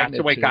magnitude. That's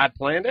the way God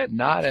planned it?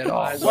 Not at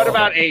all. What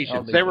about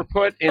Asians? They were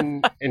put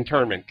in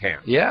internment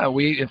camps. Yeah,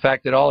 in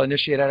fact, it all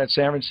initiated out of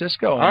San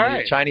Francisco. And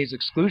the Chinese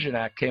Exclusion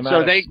Act came out. So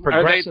are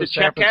they the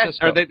check cash?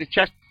 Are they the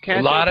check? A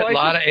lot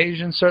of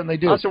Asians certainly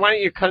do. Oh, so why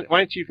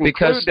don't you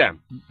conclude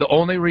them? The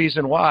only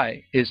reason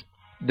why is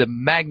the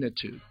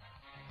magnitude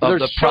of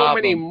the problem. There's so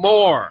many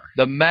more.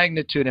 The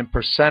magnitude in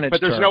percentage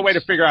But there's no way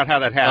to figure out how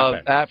that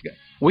happened.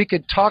 We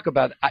could talk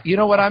about it. You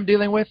know what I'm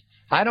dealing with?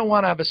 I don't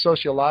want to have a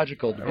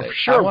sociological debate.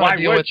 Sure, why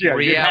would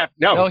you?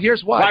 No,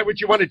 here's why. Why would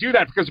you want to do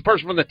that? Because the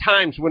person from the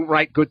Times wouldn't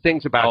write good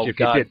things about you if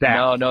you did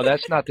that. No,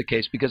 that's not the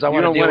case. Because I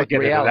want to deal with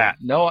reality.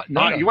 No.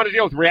 You want to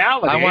deal with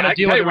reality. I want to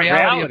deal with the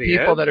reality of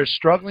people that are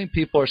struggling.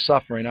 People are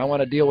suffering. I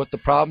want to deal with the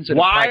problems in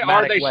a pragmatic way.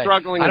 Why are they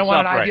struggling and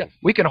suffering?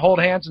 We can hold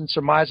hands and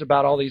surmise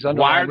about all these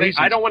underlying reasons.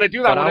 I don't want to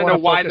do that. I want to know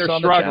why they're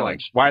struggling.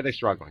 Why are they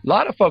struggling? A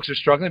lot of folks are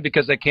struggling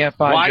because they can't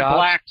find jobs. Why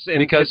Blacks and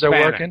because they're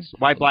working.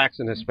 Why Blacks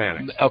and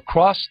Hispanics?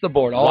 Across the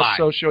board, all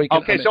socioeconomic.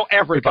 Okay, so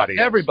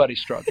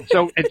everybody's struggling.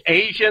 So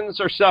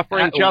Asians are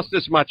suffering just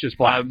as much as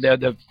Blacks.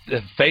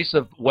 The face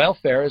of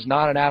welfare is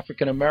not an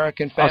African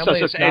American family.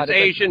 It's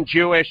Asian,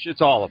 Jewish, it's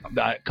all of them.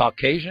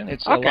 Caucasian.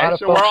 It's a lot of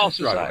folks we're all in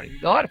society.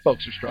 A lot of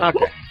folks are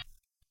struggling.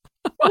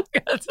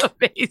 Okay. That's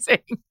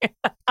amazing.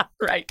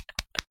 Right.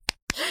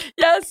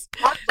 Yes,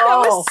 that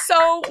was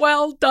so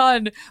well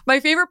done. My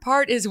favorite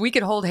part is we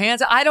could hold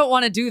hands. I don't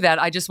want to do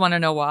that. I just want to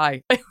know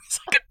why. It was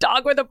like a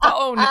dog with a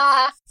bone.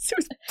 It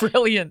was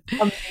brilliant.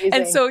 Amazing.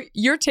 And so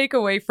your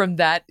takeaway from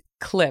that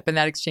clip and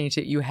that exchange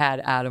that you had,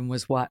 Adam,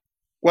 was what?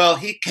 Well,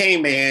 he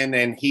came in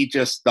and he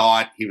just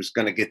thought he was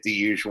going to get the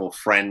usual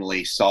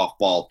friendly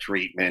softball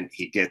treatment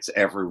he gets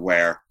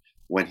everywhere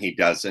when he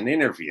does an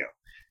interview.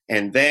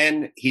 And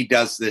then he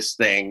does this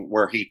thing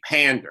where he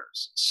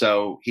panders.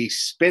 So he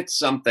spits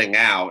something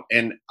out.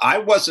 And I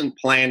wasn't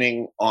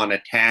planning on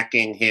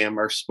attacking him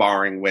or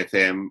sparring with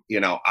him.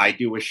 I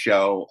do a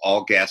show.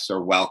 All guests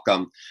are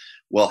welcome.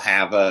 We'll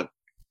have a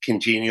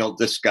congenial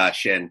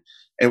discussion.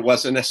 It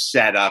wasn't a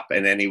setup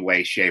in any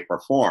way, shape,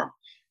 or form.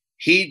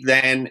 He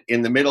then,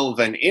 in the middle of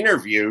an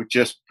interview,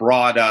 just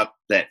brought up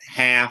that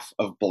half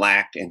of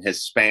Black and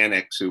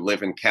Hispanics who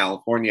live in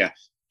California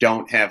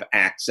don't have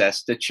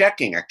access to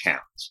checking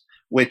accounts,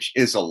 which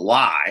is a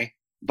lie.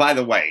 By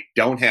the way,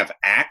 don't have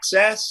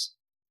access,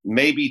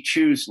 maybe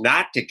choose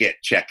not to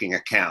get checking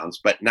accounts,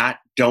 but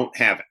don't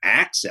have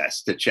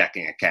access to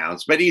checking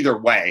accounts. But either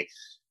way,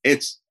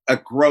 it's a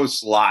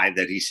gross lie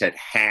that he said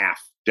half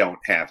don't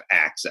have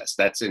access.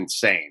 That's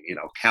insane.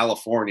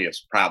 California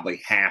is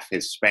probably half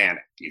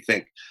Hispanic. You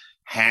think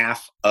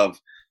half of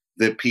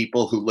the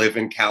people who live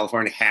in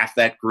California, half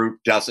that group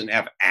doesn't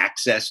have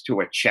access to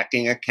a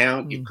checking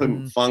account? You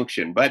couldn't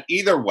function. But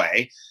either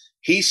way,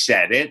 he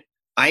said it.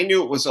 I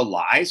knew it was a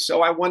lie,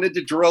 so I wanted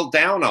to drill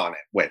down on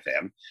it with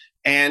him.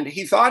 And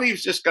he thought he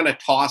was just going to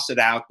toss it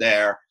out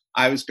there.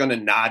 I was going to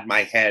nod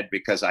my head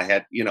because I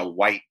had,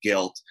 white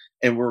guilt,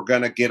 and we're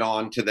going to get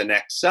on to the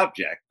next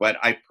subject. But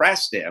I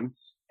pressed him.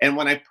 And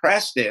when I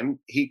pressed him,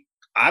 he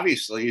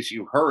obviously, as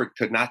you heard,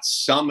 could not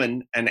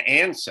summon an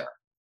answer.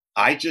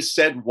 I just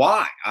said,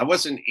 why? I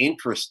wasn't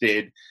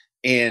interested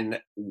in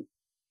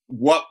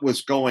what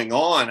was going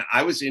on.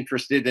 I was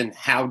interested in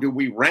how do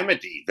we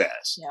remedy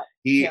this?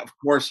 He, of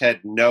course, had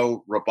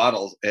no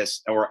rebuttals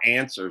or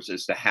answers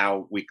as to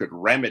how we could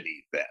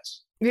remedy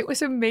this. It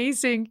was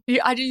amazing.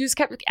 I just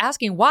kept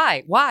asking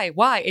why,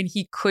 and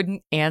he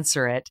couldn't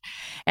answer it.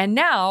 And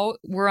now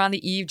we're on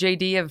the eve,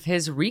 JD, of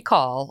his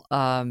recall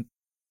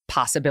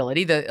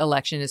possibility. The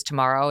election is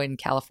tomorrow in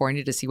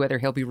California to see whether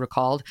he'll be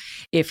recalled.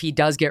 If he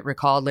does get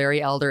recalled,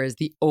 Larry Elder is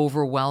the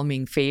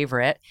overwhelming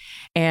favorite.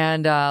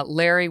 And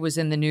Larry was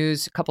in the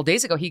news a couple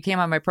days ago. He came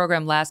on my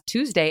program last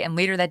Tuesday, and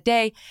later that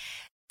day,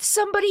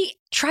 somebody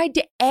tried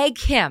to egg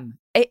him.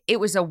 It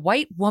was a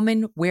white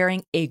woman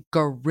wearing a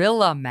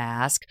gorilla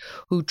mask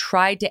who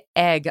tried to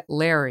egg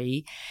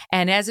Larry.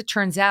 And as it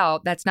turns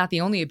out, that's not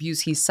the only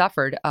abuse he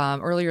suffered.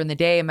 Earlier in the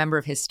day, a member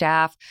of his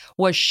staff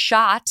was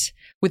shot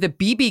with a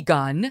BB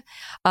gun.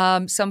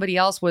 Somebody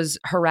else was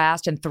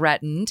harassed and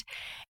threatened.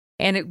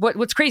 And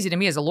what's crazy to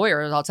me as a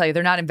lawyer, I'll tell you,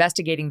 they're not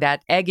investigating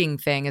that egging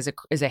thing as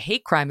a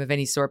hate crime of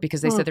any sort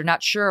because they said they're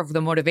not sure of the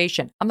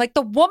motivation. I'm like,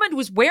 the woman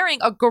was wearing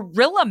a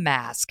gorilla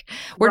mask.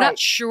 We're not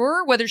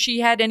sure whether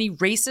she had any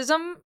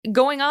racism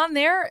going on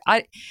there.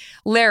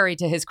 Larry,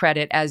 to his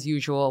credit, as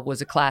usual,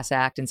 was a class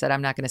act and said,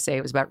 I'm not going to say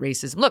it was about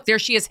racism. Look, there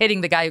she is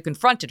hitting the guy who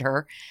confronted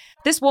her.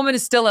 This woman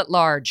is still at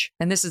large.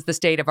 And this is the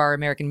state of our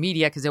American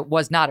media because it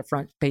was not a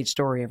front page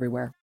story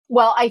everywhere.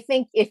 Well, I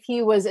think if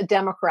he was a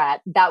Democrat,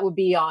 that would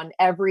be on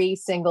every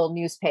single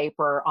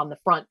newspaper on the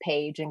front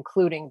page,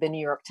 including the New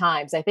York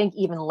Times. I think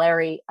even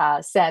Larry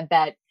said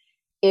that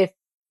if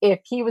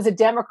he was a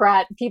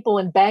Democrat, people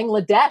in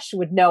Bangladesh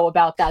would know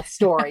about that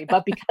story.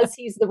 But because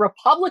he's the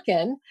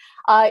Republican,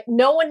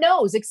 no one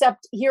knows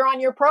except here on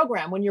your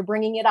program when you're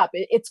bringing it up.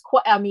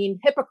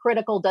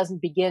 Hypocritical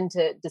doesn't begin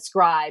to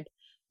describe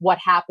what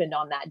happened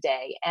on that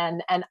day.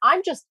 And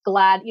I'm just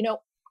glad,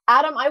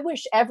 Adam, I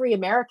wish every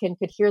American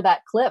could hear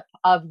that clip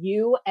of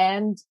you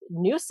and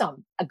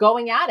Newsom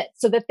going at it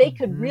so that they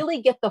could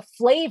really get the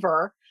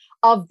flavor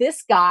of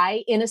this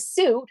guy in a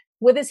suit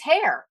with his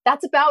hair.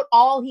 That's about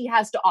all he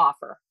has to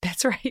offer.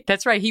 That's right.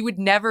 That's right. He would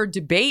never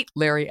debate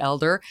Larry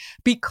Elder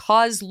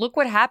because look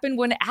what happened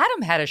when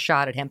Adam had a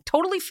shot at him.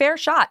 Totally fair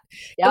shot.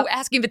 Yep.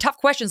 Asking the tough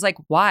questions like,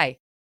 why?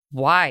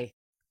 Right?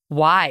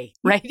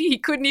 He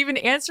couldn't even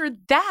answer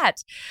that.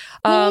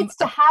 He needs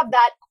to have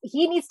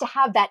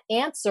that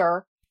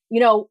answer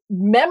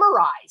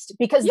memorized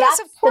because that's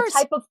the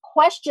type of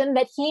question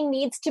that he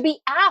needs to be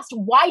asked.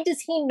 Why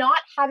does he not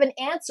have an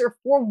answer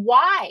for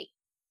why?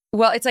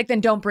 Well, it's like,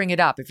 then don't bring it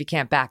up if you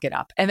can't back it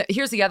up. And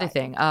here's the other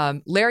thing.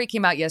 Larry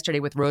came out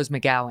yesterday with Rose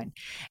McGowan.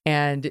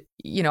 And,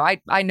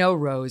 I know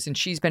Rose, and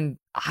she's been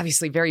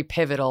obviously very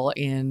pivotal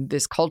in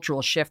this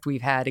cultural shift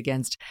we've had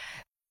against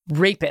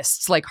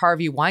rapists like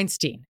Harvey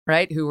Weinstein,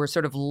 right? Who were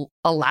sort of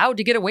allowed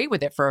to get away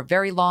with it for a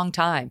very long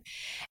time.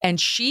 And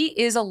she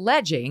is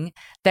alleging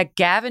that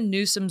Gavin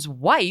Newsom's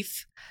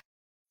wife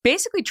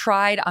basically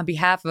tried on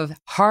behalf of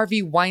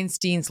Harvey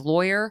Weinstein's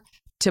lawyer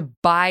to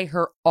buy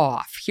her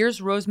off. Here's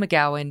Rose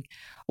McGowan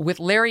with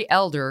Larry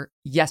Elder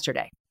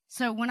yesterday.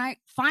 So when I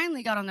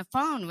finally got on the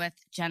phone with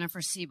Jennifer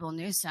Siebel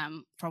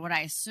Newsom for what I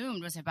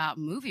assumed was about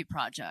movie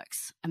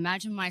projects,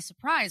 imagine my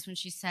surprise when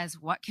she says,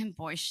 "What can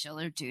Boyce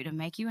Schiller do to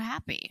make you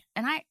happy?"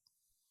 And I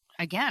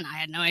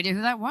had no idea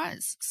who that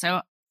was.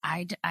 So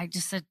I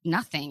just said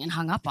nothing and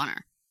hung up on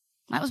her.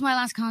 That was my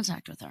last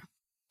contact with her.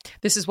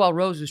 This is while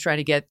Rose was trying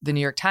to get the New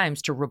York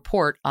Times to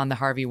report on the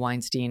Harvey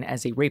Weinstein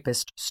as a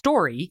rapist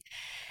story.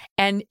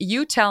 And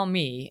you tell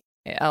me,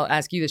 I'll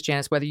ask you this,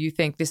 Janice, whether you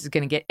think this is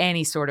going to get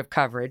any sort of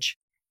coverage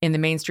in the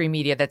mainstream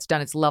media that's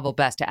done its level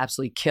best to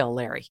absolutely kill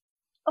Larry.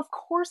 Of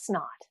course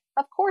not.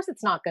 Of course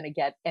it's not going to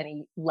get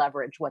any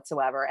leverage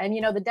whatsoever. And,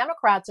 the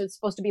Democrats are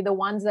supposed to be the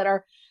ones that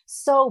are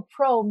so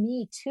pro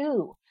Me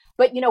Too.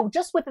 But,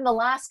 just within the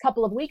last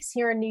couple of weeks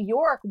here in New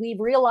York, we've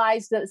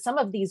realized that some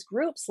of these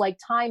groups like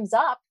Time's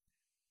Up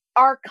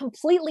are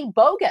completely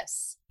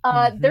bogus.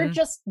 They're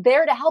just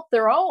there to help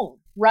their own,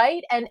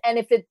 right? And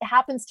if it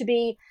happens to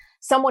be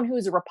someone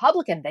who's a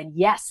Republican, then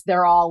yes,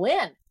 they're all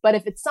in. But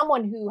if it's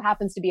someone who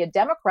happens to be a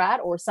Democrat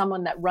or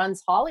someone that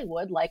runs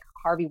Hollywood like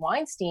Harvey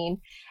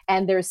Weinstein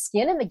and there's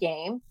skin in the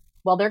game,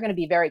 well, they're going to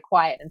be very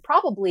quiet and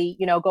probably,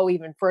 go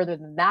even further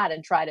than that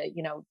and try to,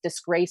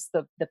 disgrace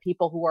the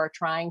people who are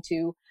trying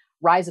to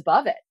rise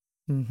above it.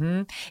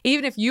 Mm-hmm.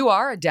 Even if you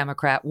are a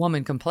Democrat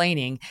woman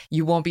complaining,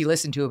 you won't be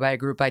listened to by a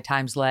group by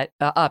Times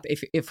Up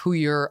if who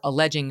you're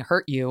alleging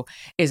hurt you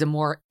is a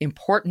more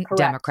important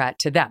Democrat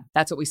to them.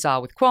 That's what we saw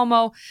with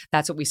Cuomo.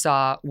 That's what we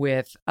saw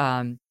with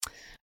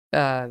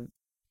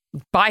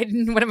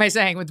Biden. What am I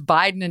saying? With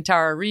Biden and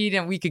Tara Reid,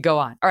 and we could go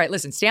on. All right,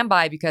 listen, stand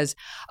by because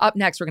up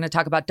next, we're going to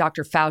talk about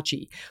Dr.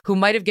 Fauci, who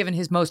might have given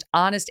his most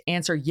honest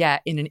answer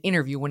yet in an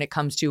interview when it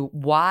comes to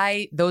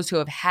why those who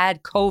have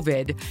had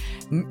COVID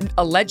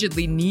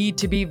allegedly need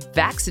to be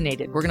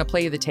vaccinated. We're going to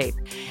play you the tape.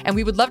 And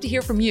we would love to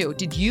hear from you.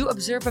 Did you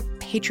observe a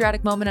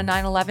patriotic moment on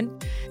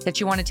 9/11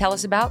 that you want to tell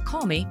us about?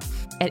 Call me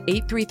at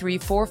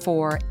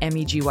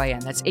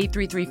 833-44-MEGYN. That's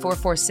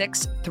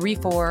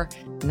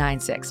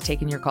 833-446-3496.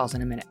 Taking your calls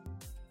in a minute.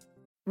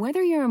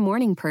 Whether you're a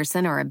morning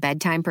person or a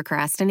bedtime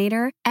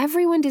procrastinator,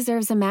 everyone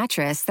deserves a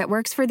mattress that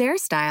works for their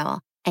style.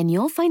 And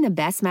you'll find the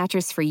best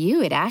mattress for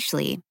you at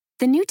Ashley.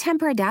 The new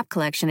Temper-Adapt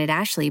collection at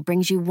Ashley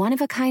brings you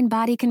one-of-a-kind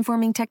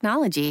body-conforming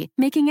technology,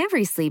 making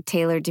every sleep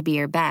tailored to be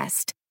your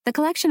best. The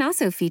collection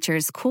also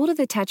features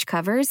cool-to-the-touch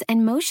covers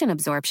and motion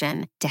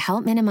absorption to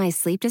help minimize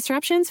sleep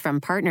disruptions from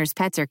partners,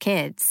 pets, or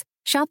kids.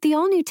 Shop the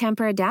all-new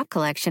Temper-Adapt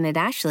collection at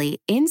Ashley,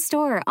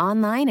 in-store or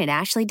online at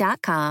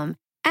ashley.com.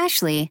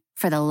 Ashley,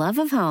 for the love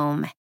of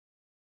home.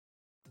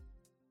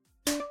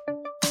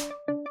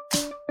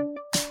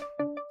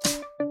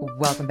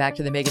 Welcome back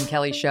to the Megyn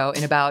Kelly Show.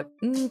 In about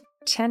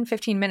 10,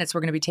 15 minutes,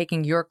 we're going to be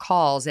taking your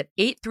calls at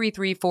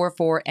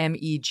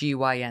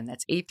 833-44-MEGYN.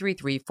 That's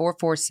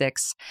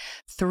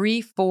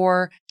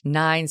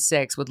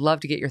 833-446-3496. Would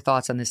love to get your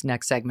thoughts on this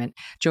next segment.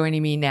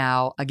 Joining me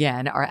now,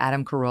 again, are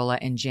Adam Carolla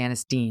and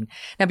Janice Dean.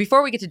 Now,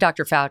 before we get to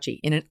Dr. Fauci,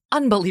 in an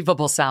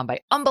unbelievable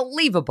soundbite,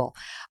 unbelievable,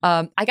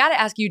 I got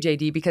to ask you,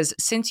 JD, because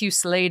since you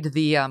slayed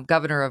the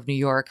governor of New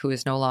York, who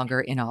is no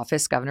longer in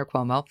office, Governor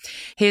Cuomo,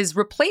 his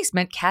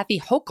replacement, Kathy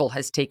Hochul,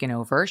 has taken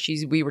over.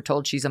 We were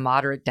told she's a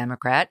moderate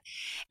Democrat.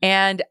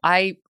 And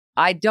I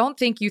don't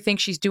think you think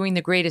she's doing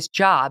the greatest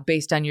job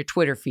based on your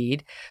Twitter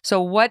feed.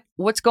 So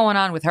what's going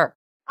on with her?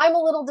 I'm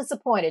a little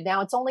disappointed.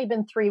 Now, it's only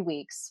been 3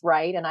 weeks,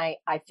 right? And I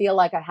feel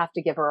like I have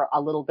to give her a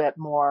little bit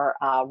more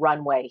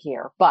runway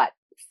here. But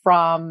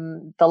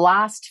from the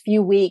last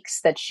few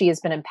weeks that she has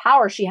been in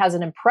power, she has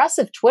an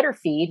impressive Twitter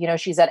feed. You know,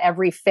 she's at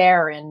every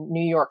fair in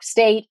New York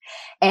State.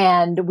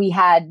 And we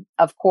had,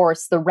 of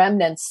course, the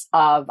remnants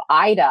of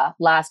Ida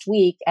last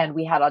week, and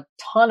we had a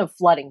ton of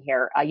flooding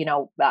here,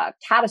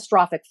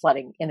 catastrophic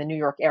flooding in the New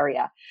York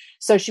area.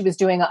 So she was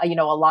doing,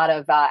 a lot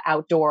of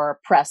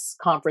outdoor press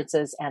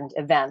conferences and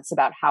events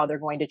about how they're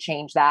going to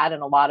change that,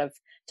 and a lot of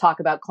talk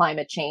about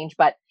climate change.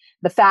 But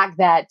the fact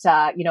that,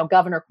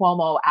 Governor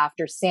Cuomo,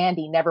 after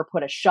Sandy, never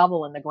put a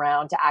shovel in the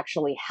ground to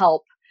actually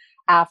help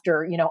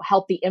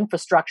help the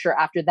infrastructure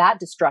after that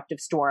destructive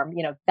storm,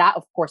 that,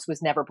 of course,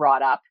 was never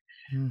brought up.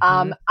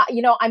 Mm-hmm.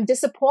 I'm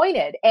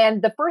disappointed.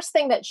 And the first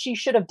thing that she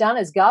should have done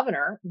as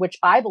governor, which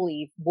I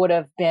believe would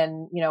have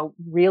been,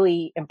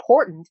 really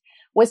important,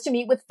 was to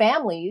meet with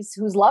families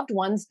whose loved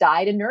ones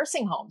died in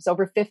nursing homes.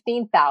 Over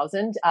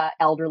 15,000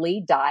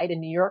 elderly died in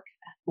New York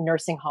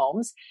nursing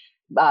homes.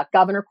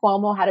 Governor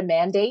Cuomo had a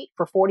mandate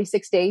for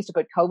 46 days to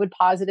put COVID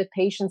positive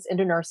patients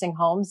into nursing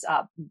homes.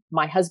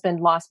 My husband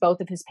lost both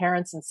of his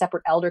parents in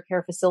separate elder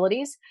care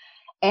facilities.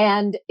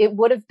 And it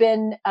would have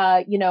been,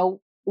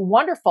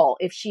 wonderful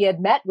if she had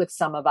met with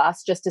some of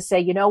us just to say,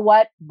 you know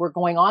what, we're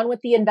going on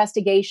with the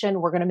investigation.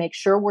 We're going to make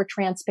sure we're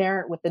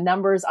transparent with the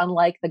numbers,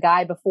 unlike the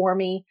guy before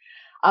me.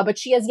 But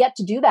she has yet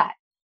to do that.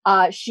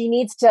 She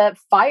needs to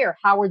fire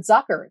Howard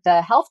Zucker,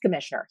 the health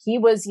commissioner. He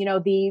was,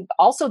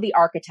 also the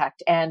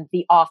architect and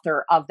the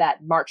author of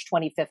that March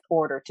 25th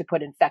order to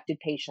put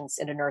infected patients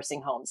into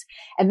nursing homes.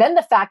 And then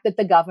the fact that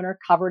the governor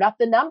covered up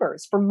the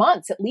numbers for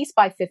months, at least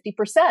by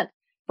 50%,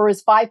 for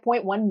his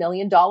 $5.1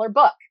 million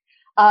book.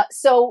 I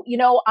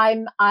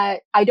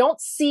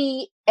don't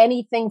see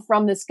anything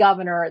from this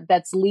governor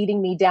that's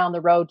leading me down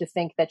the road to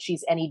think that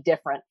she's any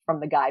different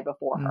from the guy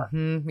before her.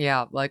 Mm-hmm.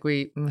 Yeah, like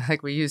we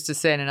used to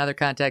say in another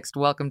context,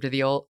 welcome to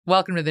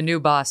the new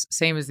boss,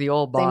 same as the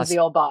old boss. Same as the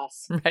old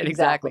boss. Right,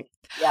 exactly.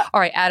 Yeah. All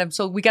right, Adam.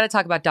 So we got to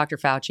talk about Dr.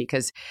 Fauci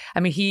because,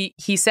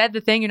 he said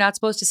the thing you're not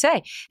supposed to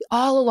say.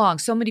 All along,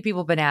 so many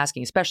people have been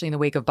asking, especially in the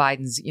wake of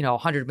Biden's,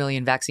 100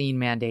 million vaccine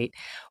mandate.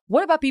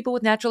 What about people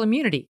with natural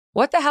immunity?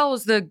 What the hell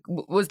was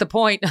the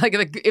point? Like,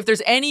 if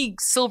there's any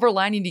silver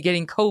lining to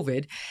getting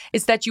COVID,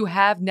 it's that you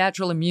have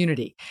natural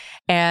immunity.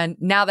 And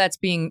now that's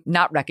being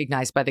not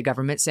recognized by the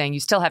government, saying you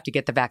still have to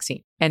get the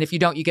vaccine. And if you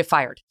don't, you get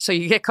fired. So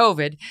you get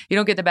COVID, you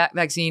don't get the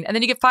vaccine, and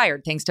then you get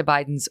fired thanks to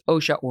Biden's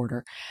OSHA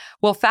order.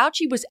 Well,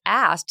 Fauci was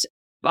asked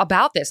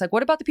about this. Like,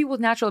 what about the people with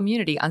natural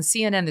immunity on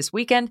CNN this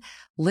weekend?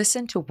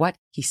 Listen to what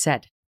he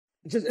said.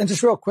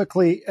 Just real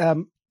quickly,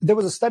 there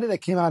was a study that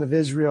came out of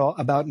Israel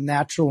about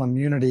natural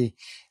immunity.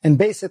 And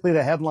basically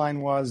the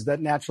headline was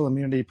that natural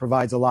immunity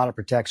provides a lot of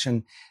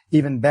protection,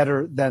 even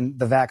better than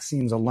the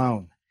vaccines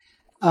alone.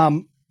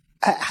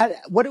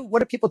 What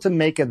are people to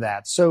make of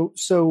that? So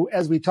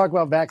as we talk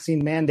about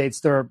vaccine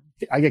mandates,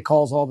 I get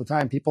calls all the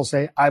time. People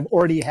say, I've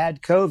already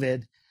had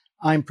COVID.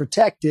 I'm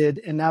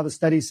protected. And now the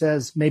study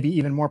says maybe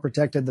even more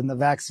protected than the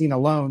vaccine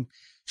alone.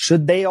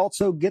 Should they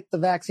also get the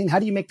vaccine? How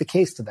do you make the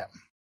case to them?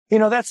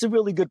 That's a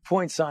really good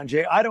point,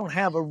 Sanjay. I don't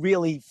have a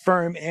really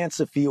firm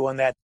answer for you on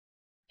that.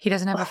 He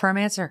doesn't have a firm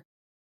answer.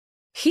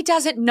 He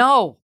doesn't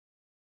know.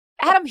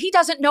 Adam, he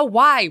doesn't know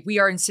why we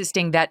are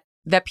insisting that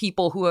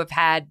people who have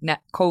had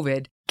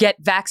COVID get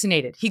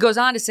vaccinated. He goes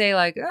on to say,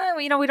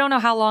 we don't know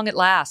how long it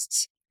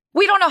lasts.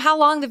 We don't know how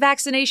long the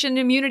vaccination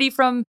immunity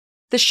from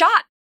the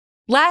shot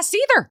lasts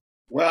either.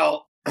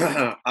 Well,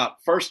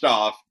 first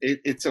off,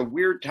 it's a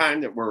weird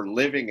time that we're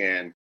living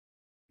in,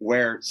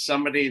 where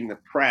somebody in the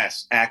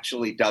press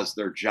actually does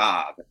their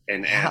job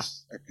and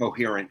asks a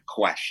coherent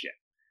question.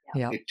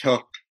 Yeah. It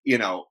took,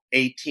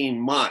 18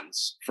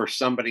 months for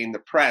somebody in the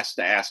press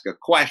to ask a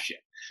question.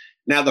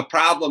 Now, the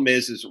problem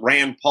is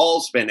Rand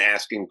Paul's been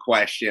asking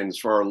questions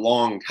for a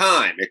long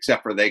time,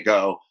 except for they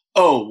go,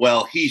 oh,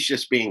 well, he's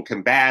just being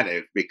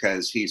combative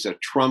because he's a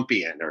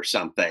Trumpian or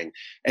something.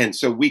 And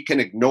so we can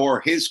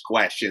ignore his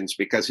questions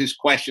because his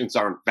questions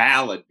aren't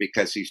valid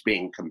because he's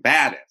being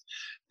combative.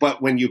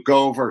 But when you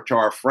go over to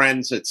our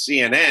friends at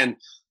CNN,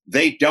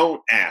 they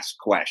don't ask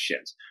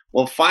questions.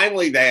 Well,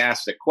 finally, they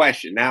asked a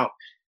question. Now,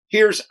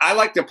 I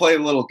like to play a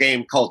little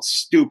game called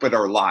Stupid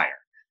or Liar.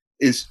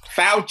 Is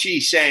Fauci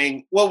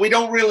saying, well, we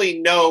don't really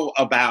know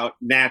about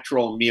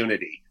natural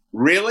immunity?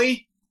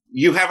 Really?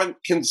 You haven't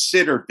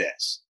considered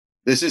this.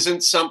 This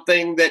isn't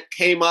something that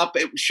came up.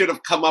 It should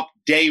have come up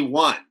day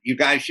one. You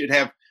guys should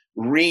have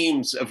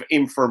reams of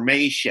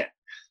information.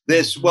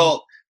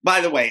 Well, by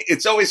the way,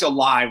 it's always a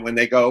lie when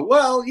they go,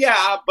 well,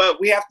 yeah,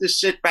 but we have to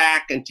sit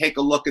back and take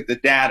a look at the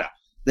data.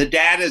 The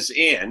data's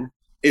in.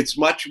 It's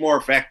much more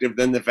effective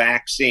than the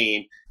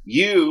vaccine.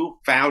 You,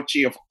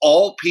 Fauci, of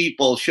all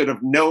people, should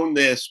have known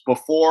this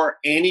before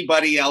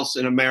anybody else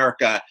in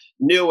America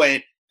knew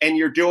it. And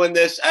you're doing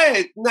this,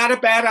 hey, not a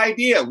bad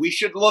idea. We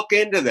should look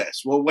into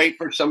this. We'll wait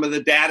for some of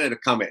the data to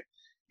come in.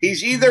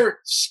 He's either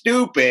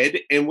stupid,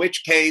 in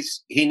which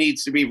case he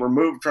needs to be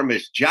removed from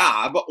his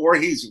job, or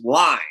he's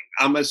lying.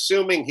 I'm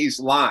assuming he's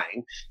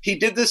lying. He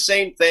did the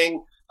same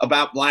thing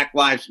about Black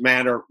Lives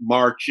Matter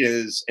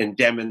marches and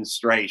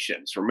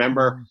demonstrations.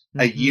 Remember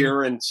a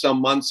year and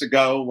some months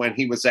ago when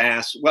he was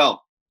asked,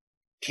 well,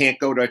 can't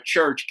go to a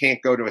church,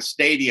 can't go to a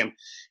stadium,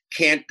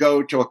 can't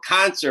go to a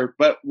concert,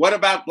 but what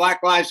about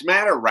Black Lives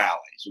Matter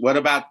rallies? What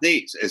about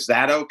these? Is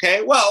that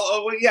okay?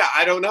 Well, yeah,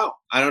 I don't know.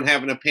 I don't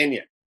have an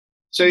opinion.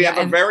 So you have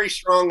a very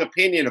strong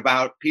opinion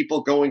about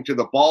people going to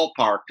the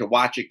ballpark to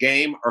watch a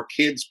game or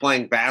kids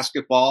playing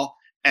basketball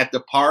at the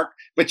park,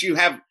 but you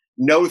have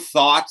no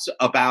thoughts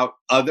about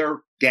other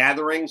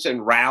gatherings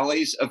and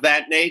rallies of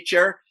that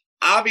nature.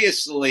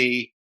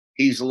 Obviously,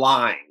 he's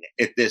lying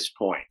at this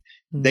point.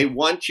 They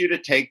want you to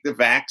take the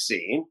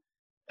vaccine.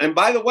 And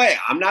by the way,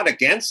 I'm not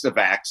against the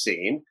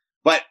vaccine,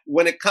 but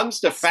when it comes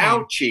to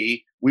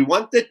Fauci, we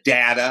want the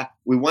data,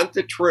 we want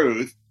the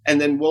truth, and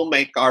then we'll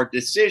make our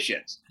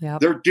decisions. Yep.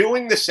 They're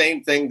doing the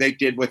same thing they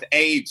did with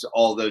AIDS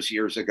all those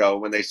years ago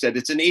when they said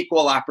it's an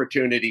equal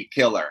opportunity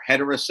killer,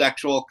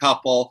 heterosexual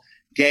couple,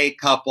 gay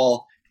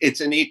couple,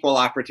 it's an equal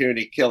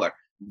opportunity killer.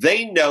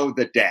 They know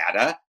the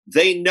data.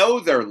 They know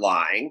they're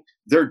lying.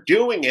 They're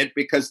doing it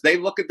because they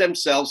look at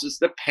themselves as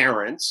the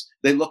parents.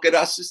 They look at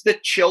us as the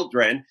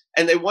children,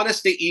 and they want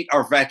us to eat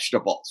our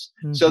vegetables.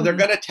 So they're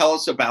going to tell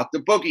us about the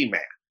boogeyman.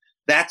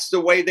 That's the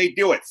way they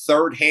do it.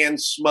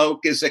 Third-hand smoke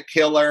is a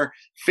killer.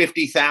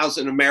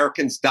 50,000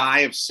 Americans die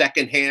of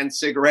secondhand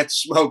cigarette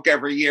smoke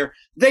every year.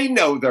 They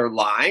know they're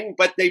lying,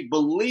 but they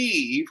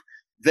believe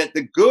that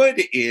the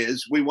good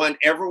is we want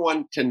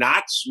everyone to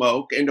not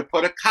smoke and to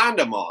put a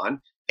condom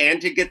on and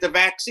to get the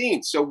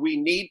vaccine. So we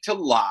need to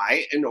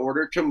lie in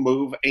order to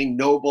move a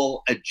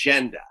noble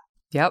agenda.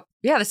 Yep.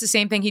 Yeah, that's the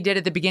same thing he did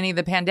at the beginning of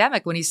the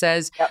pandemic when he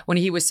says, when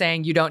he was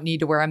saying you don't need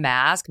to wear a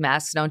mask,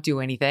 masks don't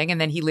do anything.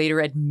 And then he later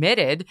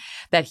admitted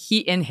that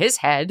in his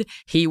head,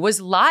 he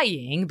was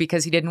lying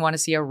because he didn't want to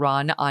see a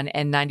run on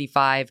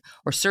N95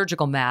 or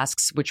surgical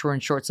masks, which were in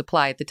short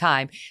supply at the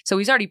time. So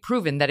he's already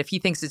proven that if he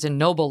thinks it's a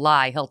noble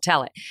lie, he'll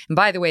tell it. And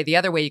by the way, the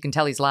other way you can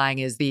tell he's lying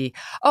is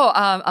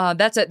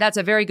that's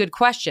a very good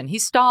question.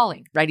 He's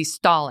stalling, right? He's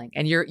stalling.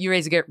 And you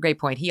raise a great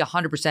point. He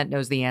 100%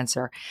 knows the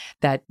answer,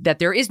 that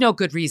there is no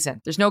good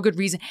reason. There's no good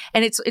reason.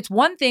 And it's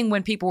one thing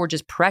when people were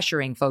just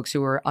pressuring folks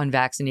who were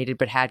unvaccinated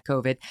but had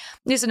COVID.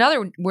 There's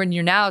another when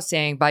you're now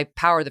saying by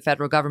power of the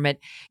federal government,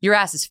 your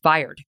ass is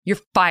fired. You're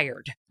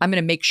fired. I'm going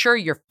to make sure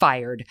you're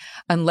fired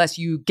unless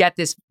you get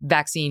this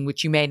vaccine,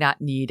 which you may not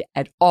need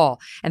at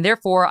all. And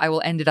therefore, I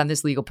will end it on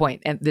this legal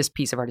point and this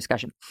piece of our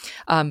discussion.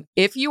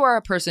 If you are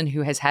a person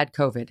who has had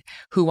COVID,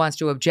 who wants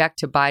to object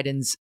to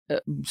Biden's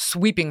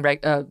sweeping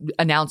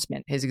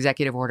announcement, his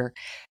executive order,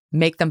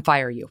 make them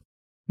fire you.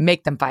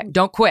 Make them fire.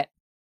 Don't quit.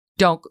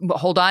 Don't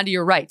hold on to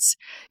your rights.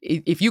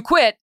 If you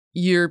quit,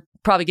 you're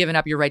probably giving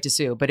up your right to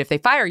sue. But if they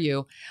fire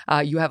you,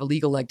 you have a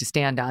legal leg to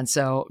stand on.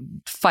 So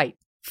fight,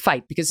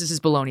 because this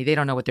is baloney. They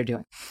don't know what they're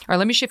doing. All right,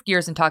 let me shift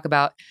gears and talk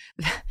about,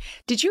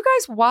 did you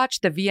guys watch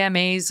the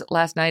VMAs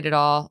last night at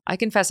all? I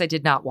confess I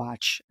did not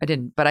watch. I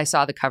didn't, but I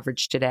saw the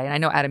coverage today. And I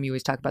know, Adam, you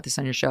always talk about this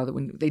on your show, that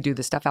when they do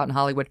this stuff out in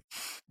Hollywood,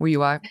 where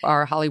you are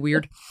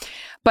Hollyweird.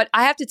 But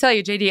I have to tell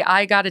you, JD,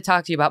 I got to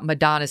talk to you about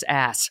Madonna's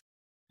ass.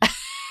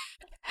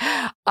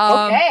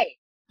 Okay.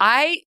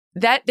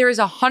 There is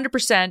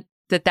 100%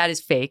 that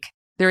is fake.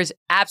 There is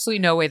absolutely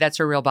no way that's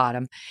her real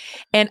bottom.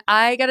 And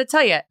I got to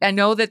tell you, I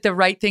know that the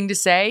right thing to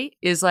say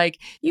is like,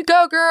 you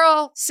go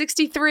girl,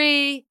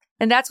 63.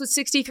 And that's what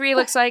 63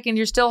 looks like. And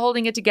you're still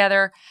holding it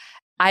together.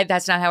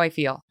 That's not how I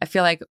feel. I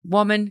feel like,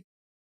 woman,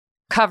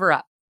 cover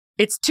up.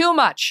 It's too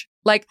much.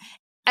 Like,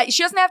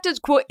 she doesn't have to,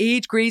 quote,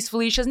 age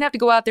gracefully. She doesn't have to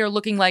go out there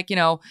looking like,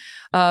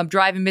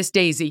 driving Miss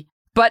Daisy.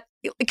 But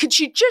could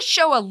she just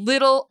show a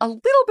little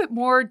bit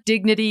more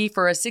dignity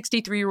for a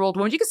 63-year-old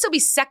woman? You can still be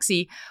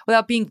sexy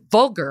without being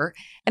vulgar.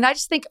 And I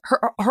just think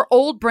her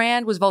old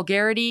brand was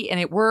vulgarity and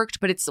it worked,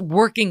 but it's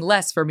working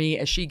less for me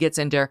as she gets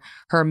into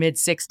her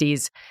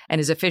mid-60s and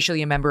is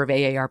officially a member of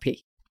AARP.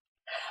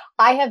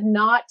 I have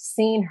not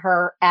seen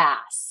her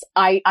ass.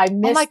 I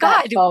missed Oh my that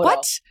God. photo.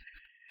 What?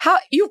 How?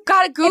 You've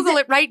got to Google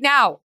it right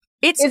now.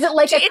 Is it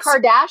like a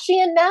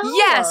Kardashian now?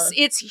 Yes, or?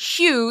 it's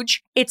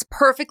huge. It's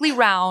perfectly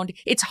round.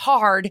 It's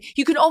hard.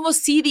 You can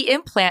almost see the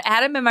implant.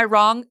 Adam, am I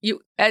wrong?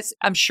 As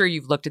I'm sure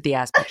you've looked at the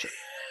ass picture.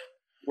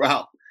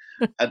 Well,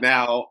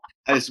 now,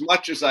 as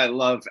much as I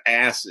love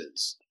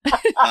asses,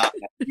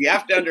 you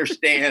have to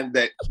understand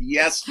that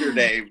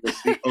yesterday was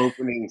the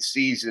opening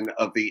season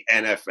of the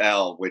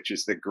NFL, which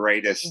is the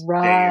greatest day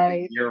of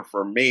the year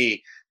for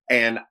me.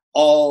 And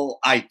all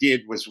I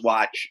did was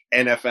watch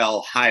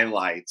NFL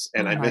highlights,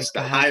 and I missed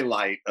the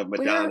highlight of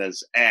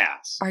Madonna's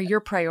ass. Are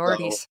your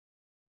priorities?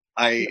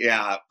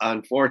 So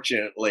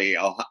unfortunately,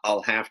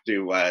 I'll have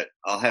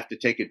to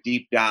take a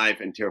deep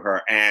dive into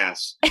her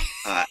ass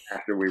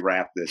after we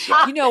wrap this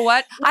up. You know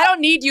what? I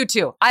don't need you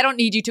to.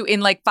 In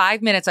like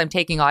 5 minutes, I'm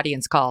taking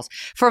audience calls.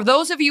 For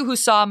those of you who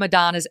saw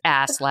Madonna's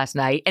ass last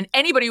night, and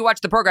anybody who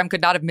watched the program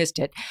could not have missed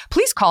it,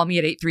 please call me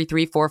at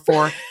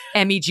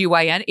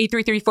 833-44-MEGYN,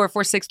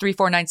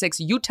 833-446-3496.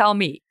 You tell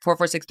me,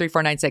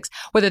 446-3496,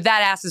 whether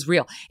that ass is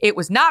real. It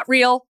was not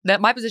real. That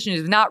my position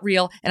is not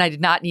real, and I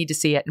did not need to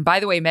see it. And by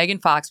the way, Megan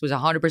Fox was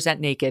 100%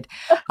 naked,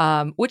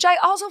 which I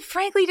also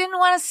frankly didn't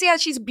want to see.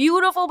 She's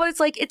beautiful, but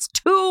it's like, it's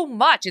too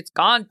much. It's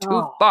gone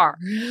too far.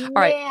 All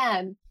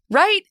right.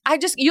 Right?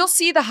 You'll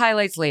see the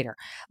highlights later.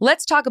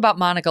 Let's talk about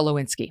Monica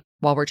Lewinsky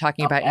while we're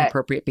talking about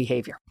inappropriate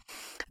behavior.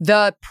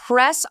 The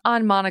press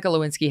on Monica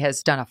Lewinsky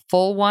has done a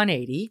full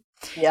 180.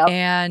 Yep.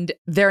 And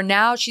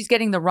she's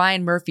getting the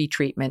Ryan Murphy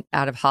treatment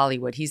out of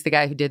Hollywood. He's the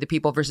guy who did The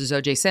People versus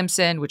O.J.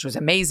 Simpson, which was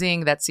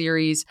amazing, that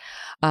series.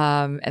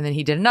 And then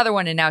he did another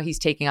one, and now he's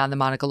taking on the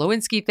Monica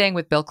Lewinsky thing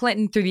with Bill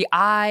Clinton through the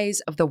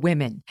eyes of the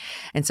women.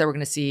 And so we're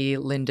going to see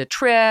Linda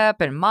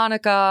Tripp and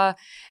Monica,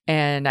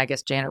 and I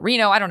guess Janet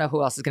Reno. I don't know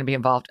who else is going to be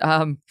involved.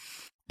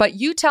 But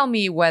you tell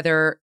me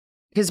whether,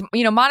 because,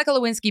 Monica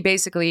Lewinsky,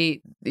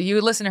 basically, you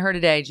listen to her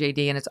today,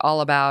 JD, and it's all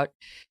about,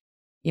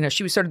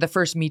 she was sort of the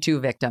first Me Too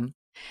victim.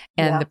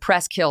 And the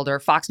press killed her.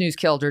 Fox News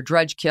killed her.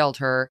 Drudge killed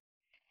her.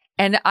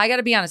 And I got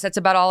to be honest, that's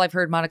about all I've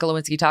heard Monica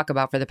Lewinsky talk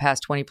about for the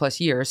past 20 plus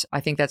years.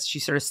 I think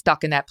she's sort of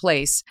stuck in that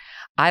place.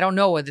 I don't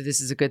know whether this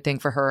is a good thing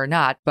for her or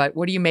not, but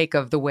what do you make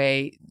of the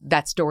way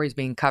that story is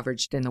being covered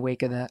now in the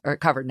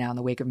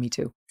wake of Me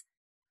Too?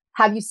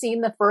 Have you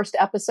seen the first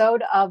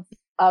episode of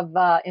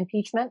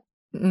impeachment?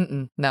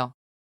 No.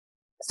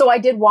 So I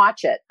did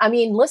watch it. I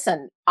mean,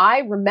 listen, I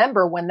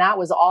remember when that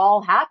was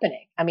all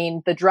happening. I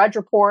mean, the Drudge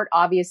Report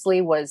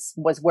obviously was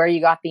where you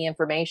got the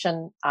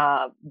information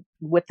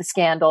with the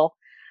scandal.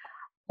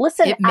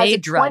 Listen, it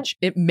made Drudge.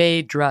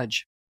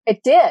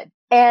 It did.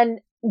 And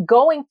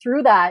going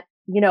through that,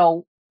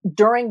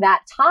 during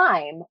that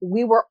time,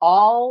 we were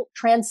all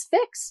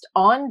transfixed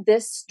on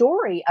this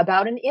story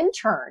about an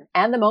intern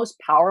and the most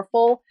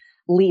powerful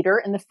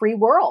leader in the free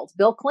world,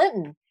 Bill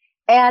Clinton.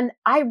 And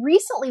I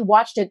recently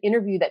watched an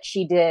interview that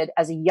she did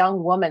as a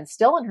young woman,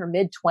 still in her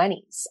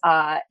mid-20s.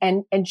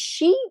 And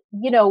she,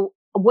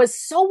 was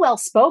so well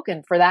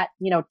spoken for that,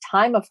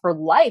 time of her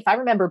life. I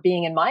remember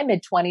being in my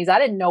mid-20s. I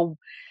didn't know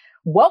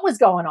what was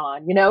going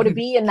on, to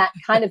be in that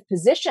kind of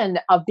position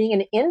of being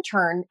an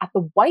intern at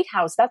the White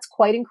House. That's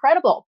quite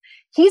incredible.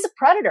 He's a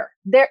predator.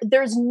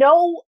 There's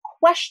no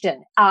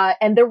question.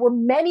 And there were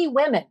many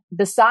women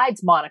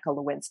besides Monica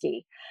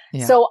Lewinsky.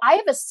 Yeah. So I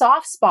have a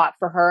soft spot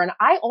for her, and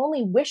I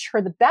only wish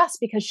her the best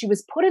because she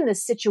was put in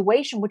this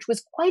situation, which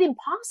was quite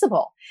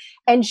impossible.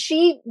 And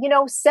she,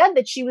 said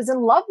that she was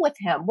in love with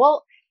him.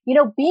 Well,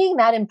 being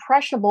that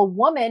impressionable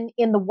woman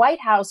in the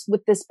White House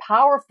with this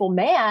powerful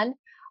man,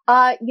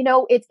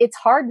 it's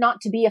hard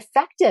not to be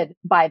affected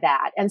by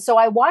that. And so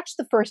I watched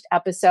the first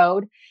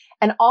episode,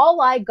 and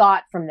all I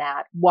got from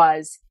that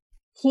was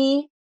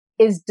he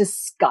is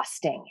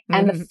disgusting.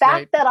 And the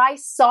fact that I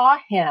saw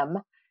him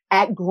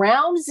at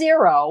ground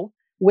zero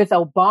with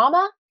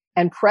Obama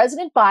and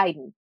President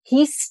Biden,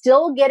 he's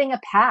still getting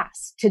a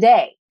pass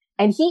today.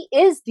 And he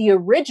is the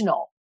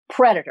original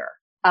predator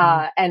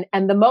and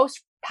the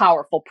most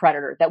powerful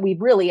predator that we've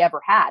really ever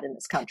had in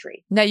this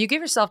country. Now, you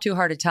give yourself too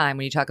hard a time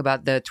when you talk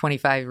about the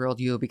 25-year-old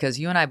you, because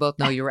you and I both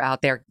know you were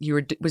out there.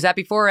 Was that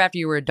before or after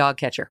you were a dog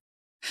catcher?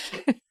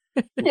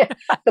 Yeah,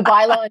 the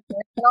bylaw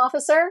enforcement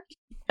officer.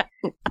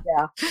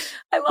 Yeah,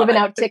 I love giving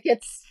out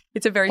tickets.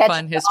 It's a very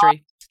fun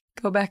history.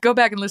 Go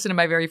back and listen to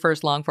my very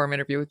first long form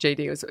interview with JD.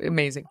 It was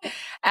amazing.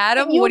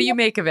 Adam, what do you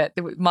make of it?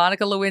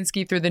 Monica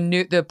Lewinsky through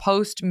the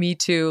post Me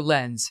Too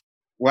lens.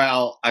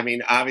 Well, I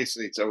mean,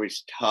 obviously, it's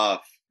always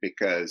tough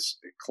because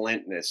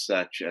Clinton is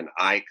such an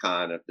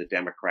icon of the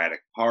Democratic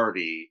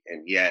Party,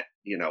 and yet,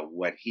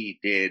 what he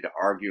did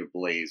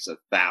arguably is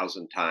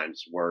 1,000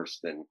 times worse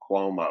than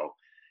Cuomo.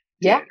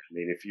 Yeah. I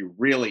mean, if you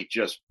really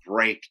just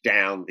break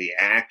down the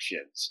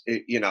actions,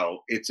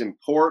 it's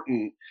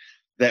important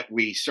that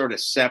we sort of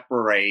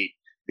separate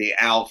the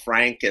Al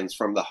Frankens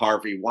from the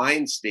Harvey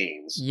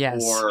Weinsteins,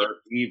 yes, or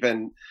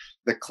even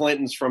the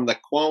Clintons from the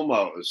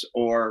Cuomos,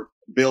 or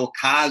Bill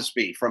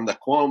Cosby from the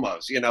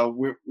Cuomos.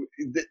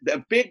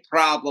 The big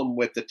problem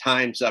with the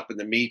Time's Up and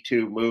the Me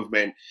Too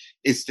movement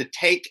is to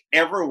take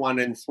everyone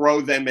and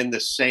throw them in the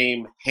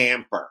same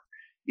hamper.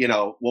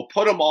 We'll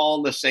put them all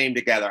in the same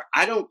together.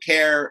 I don't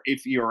care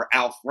if you're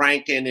Al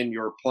Franken and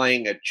you're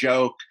playing a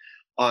joke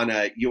on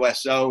a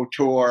USO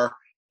tour,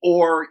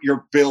 or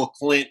you're Bill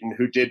Clinton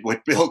who did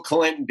what Bill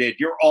Clinton did.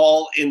 You're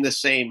all in the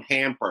same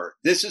hamper.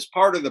 This is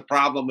part of the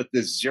problem with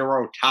the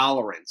Zero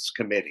Tolerance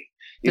Committee.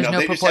 There's no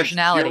they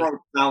proportionality. Just have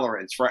zero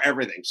tolerance for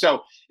everything.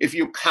 So if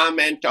you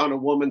comment on a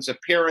woman's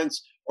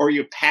appearance or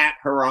you pat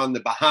her on the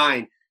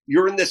behind,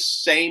 you're in the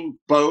same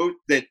boat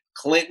that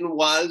Clinton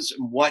was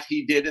and what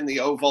he did in the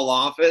Oval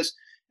Office.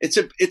 It's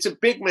a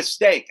big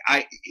mistake.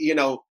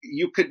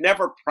 You could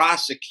never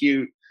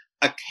prosecute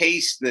a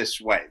case this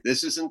way.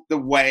 This isn't the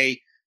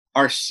way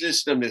our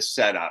system is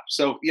set up.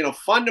 So,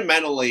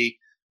 fundamentally,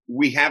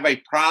 we have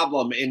a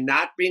problem in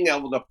not being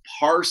able to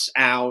parse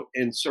out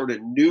and sort of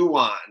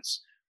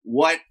nuance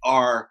what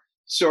are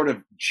sort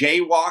of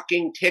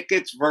jaywalking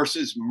tickets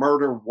versus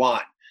murder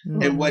one.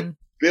 Mm-hmm. And what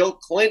Bill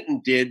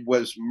Clinton did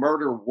was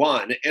murder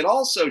one. It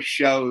also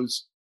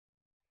shows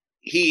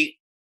he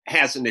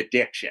has an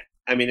addiction.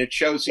 I mean, it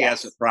shows he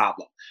has a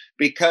problem,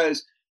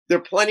 because there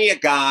are plenty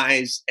of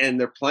guys, and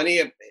there are plenty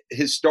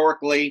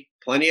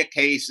of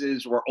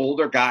cases where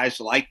older guys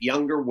like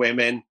younger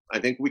women. I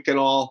think we can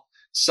all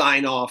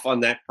sign off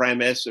on that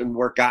premise, and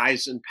where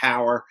guys in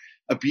power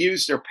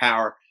abuse their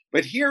power.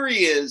 But here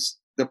he is,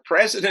 the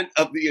president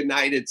of the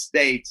United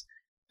States,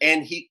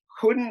 and he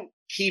couldn't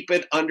keep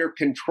it under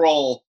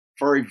control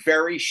for a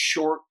very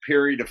short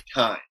period of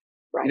time.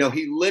 Right.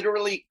 He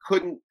literally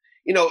couldn't,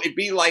 it'd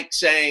be like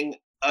saying,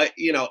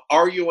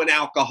 are you an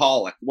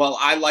alcoholic? Well,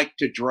 I like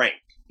to drink.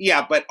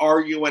 Yeah, but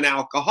are you an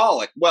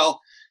alcoholic?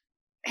 Well,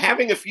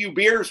 having a few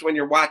beers when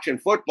you're watching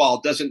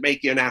football doesn't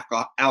make you an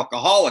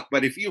alcoholic.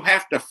 But if you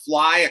have to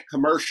fly a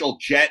commercial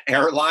jet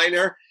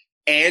airliner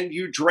and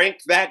you drink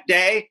that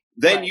day,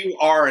 then you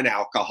are an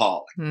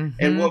alcoholic.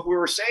 Mm-hmm. And what we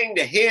were saying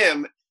to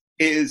him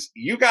is,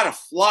 you got to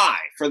fly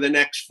for the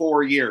next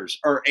 4 years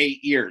or 8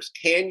 years.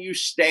 Can you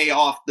stay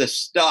off the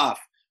stuff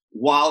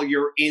while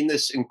you're in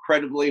this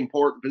incredibly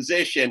important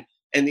position?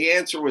 And the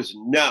answer was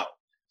no.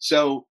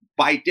 So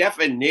by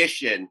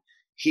definition,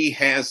 he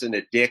has an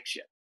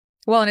addiction.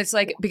 Well, and it's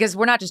like, because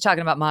we're not just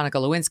talking about Monica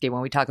Lewinsky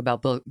when we talk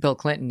about Bill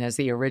Clinton as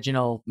the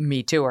original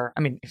Me Too'er.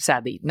 I mean,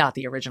 sadly, not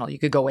the original. You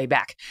could go way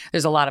back.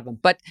 There's a lot of them.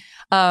 But,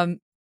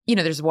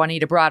 there's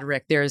Juanita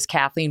Broderick. There's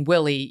Kathleen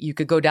Willey. You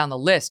could go down the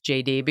list,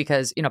 JD,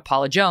 because,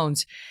 Paula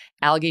Jones,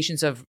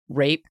 allegations of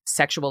rape,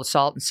 sexual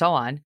assault, and so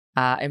on.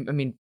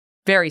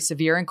 Very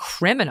severe and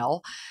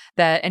criminal.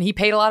 And he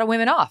paid a lot of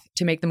women off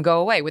to make them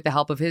go away with the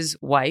help of his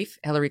wife,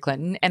 Hillary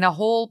Clinton, and a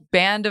whole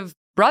band of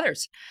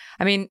brothers.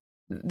 I mean,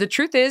 the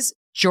truth is,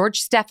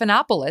 George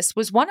Stephanopoulos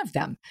was one of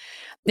them.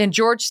 And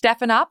George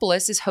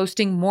Stephanopoulos is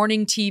hosting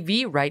morning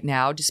TV right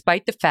now,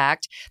 despite the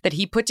fact that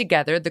he put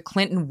together the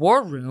Clinton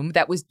War Room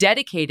that was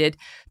dedicated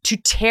to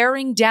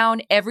tearing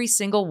down every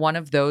single one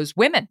of those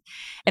women.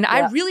 And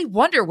I really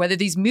wonder whether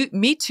these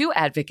Me Too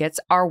advocates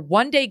are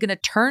one day going to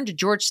turn to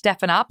George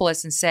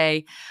Stephanopoulos and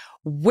say,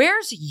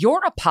 where's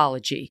your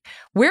apology?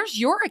 Where's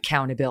your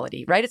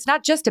accountability, right? It's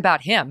not just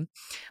about him,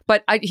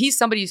 but he's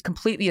somebody who's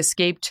completely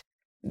escaped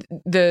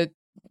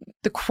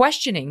the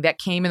questioning that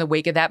came in the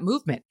wake of that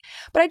movement.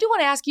 But I do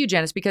want to ask you,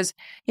 Janice, because,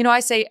 I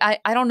say,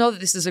 I don't know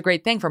that this is a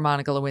great thing for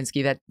Monica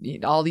Lewinsky, that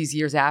all these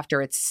years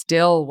after, it's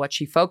still what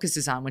she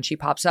focuses on. When she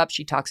pops up,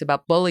 she talks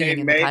about bullying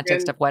in the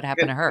context of what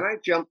happened to her. Can I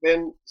jump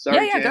in?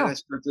 Sorry,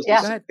 Janice, for just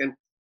a second.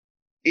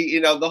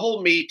 The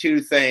whole Me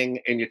Too thing,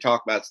 and you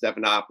talk about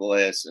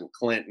Stephanopoulos and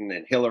Clinton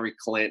and Hillary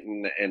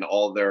Clinton and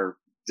all their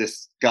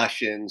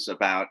discussions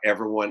about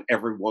every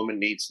woman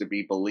needs to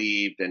be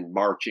believed, and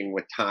marching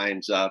with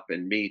Time's Up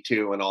and Me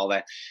Too and all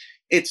that.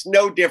 It's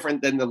no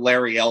different than the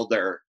Larry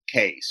Elder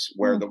case,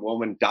 where the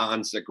woman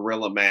dons the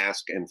gorilla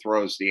mask and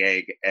throws the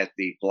egg at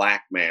the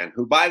black man,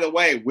 who, by the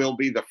way, will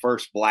be the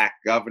first black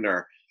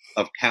governor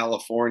of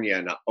California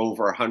in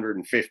over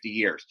 150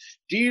 years.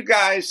 Do you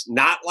guys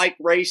not like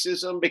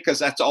racism because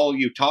that's all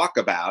you talk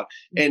about?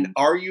 And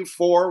are you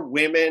for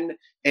women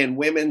and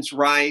women's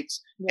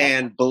rights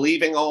and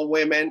believing all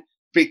women?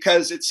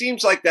 Because it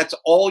seems like that's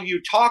all you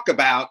talk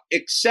about,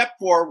 except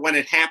for when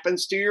it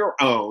happens to your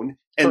own,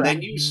 and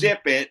then you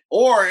zip it.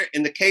 Or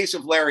in the case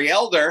of Larry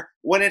Elder,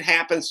 when it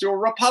happens to a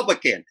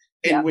Republican,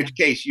 in which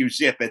case you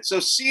zip it. So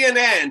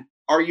CNN,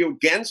 are you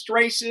against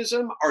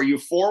racism? Are you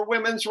for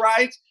women's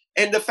rights?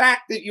 And the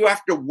fact that you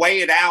have to weigh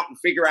it out and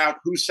figure out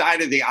whose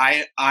side of the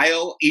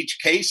aisle each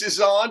case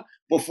is on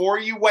before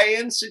you weigh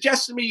in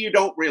suggests to me you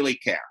don't really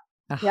care.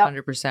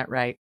 100%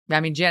 right. I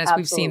mean, Janice,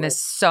 we've seen this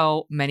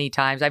so many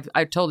times.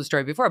 I've told the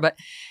story before, but,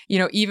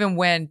 even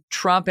when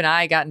Trump and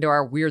I got into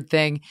our weird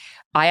thing,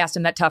 I asked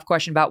him that tough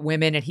question about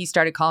women, and he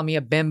started calling me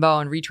a bimbo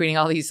and retweeting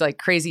all these like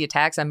crazy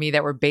attacks on me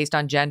that were based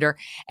on gender.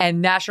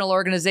 And National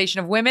Organization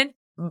of Women,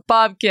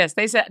 Bob Kiss.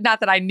 They said, not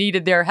that I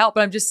needed their help,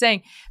 but I'm just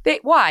saying,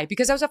 why?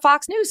 Because I was a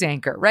Fox News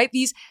anchor, right?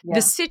 The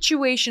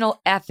situational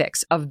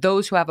ethics of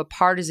those who have a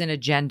partisan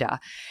agenda.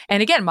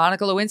 And again,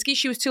 Monica Lewinsky,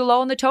 she was too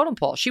low on the totem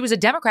pole. She was a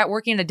Democrat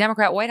working in a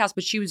Democrat White House,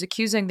 but she was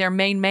accusing their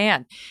main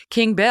man,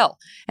 King Bill,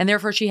 and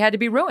therefore she had to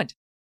be ruined.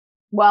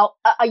 Well,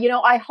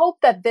 I hope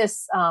that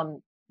this,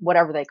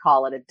 whatever they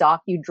call it, a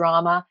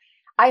docudrama,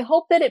 I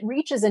hope that it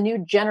reaches a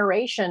new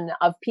generation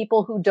of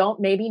people who don't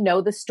maybe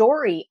know the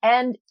story.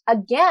 And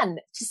again,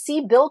 to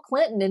see Bill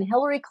Clinton and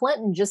Hillary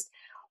Clinton just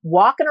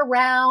walking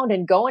around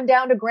and going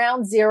down to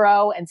ground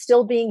zero and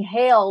still being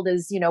hailed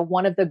as,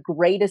 one of the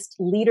greatest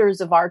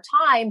leaders of our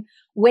time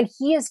when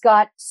he has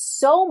got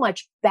so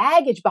much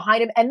baggage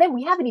behind him. And then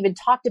we haven't even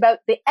talked about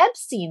the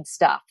Epstein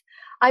stuff.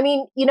 I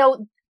mean,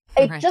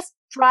 it just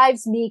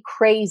drives me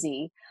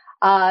crazy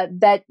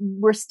that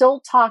we're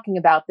still talking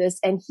about this,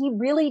 and he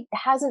really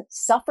hasn't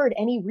suffered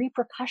any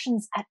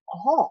repercussions at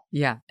all.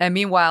 Yeah. And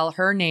meanwhile,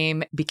 her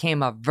name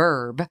became a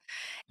verb,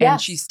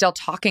 and she's still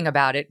talking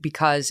about it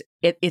because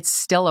it's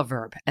still a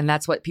verb. And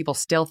that's what people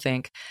still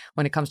think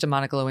when it comes to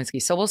Monica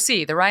Lewinsky. So we'll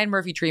see. The Ryan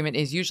Murphy treatment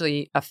is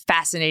usually a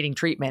fascinating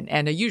treatment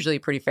and a usually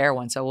pretty fair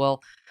one. So we'll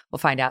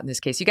find out in this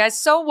case. You guys,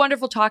 so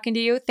wonderful talking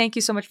to you. Thank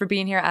you so much for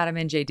being here, Adam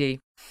and JD.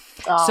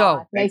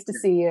 So nice to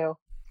see you.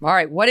 All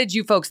right. What did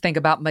you folks think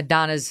about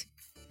Madonna's,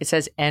 it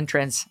says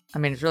entrance? I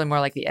mean, it's really more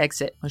like the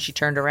exit. When she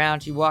turned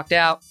around, she walked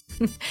out.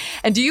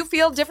 And do you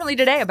feel differently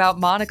today about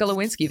Monica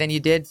Lewinsky than you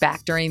did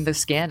back during the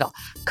scandal?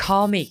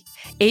 Call me.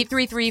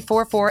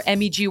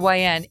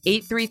 833-44-MEGYN,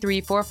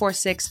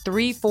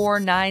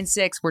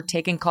 833-446-3496. We're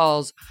taking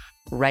calls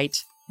right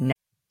now.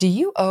 Do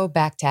you owe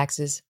back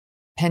taxes?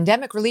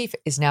 Pandemic relief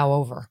is now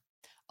over.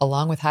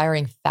 Along with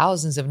hiring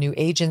thousands of new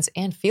agents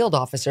and field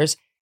officers,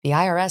 the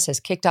IRS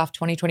has kicked off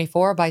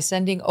 2024 by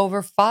sending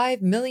over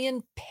 5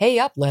 million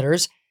pay-up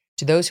letters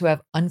to those who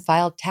have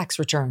unfiled tax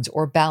returns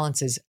or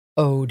balances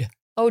owed.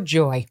 Oh,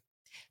 joy.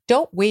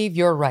 Don't waive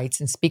your rights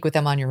and speak with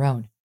them on your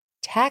own.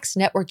 Tax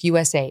Network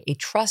USA, a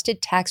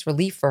trusted tax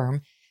relief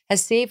firm,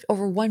 has saved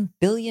over $1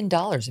 billion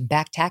in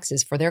back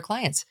taxes for their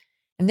clients,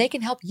 and they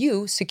can help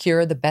you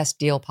secure the best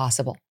deal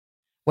possible.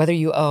 Whether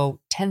you owe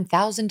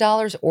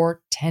 $10,000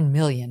 or $10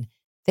 million,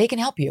 they can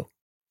help you.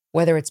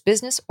 Whether it's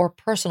business or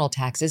personal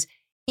taxes,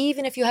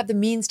 even if you have the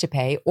means to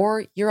pay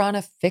or you're on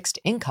a fixed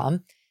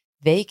income,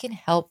 they can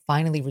help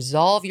finally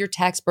resolve your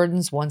tax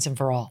burdens once and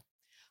for all.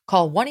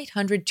 Call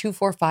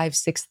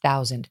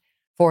 1-800-245-6000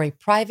 for a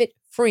private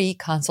free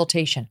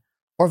consultation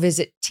or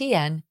visit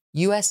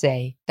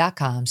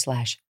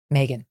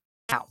tnusa.com/Megan.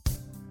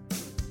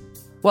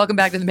 Welcome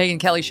back to the Megyn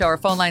Kelly Show. Our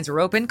phone lines are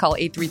open. Call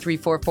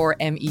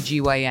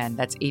 833-44-MEGYN.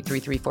 That's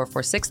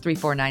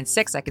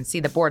 833-446-3496. I can see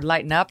the board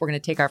lighting up. We're going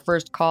to take our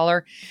first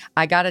caller.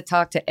 I got to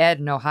talk to Ed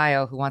in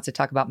Ohio who wants to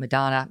talk about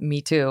Madonna.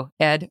 Me too.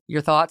 Ed, your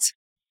thoughts?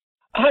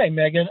 Hi,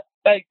 Megan.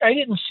 I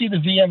didn't see the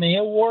VMA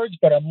Awards,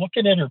 but I'm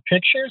looking at her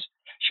pictures.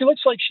 She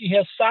looks like she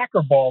has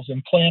soccer balls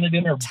implanted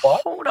in her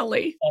butt.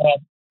 Totally.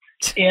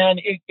 And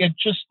it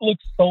just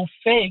looks so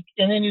fake.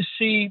 And then you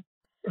see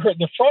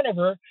the front of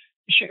her.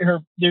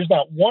 There's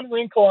not one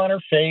wrinkle on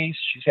her face.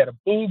 She's had a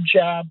boob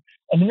job.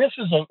 I mean, this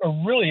is a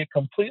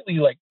completely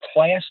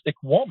plastic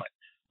woman.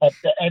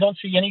 I don't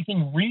see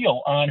anything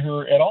real on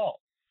her at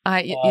all.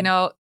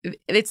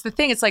 It's the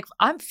thing. It's like,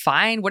 I'm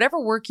fine. Whatever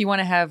work you want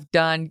to have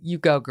done, you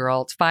go,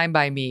 girl. It's fine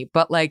by me.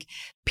 But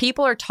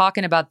people are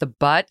talking about the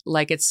butt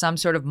like it's some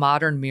sort of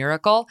modern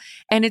miracle.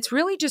 And it's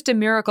really just a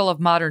miracle of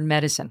modern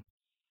medicine.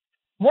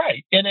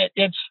 Right. And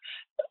it's,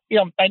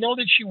 I know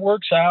that she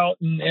works out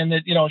and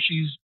that,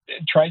 she's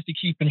tries to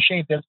keep in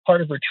shape. That's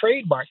part of her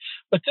trademark.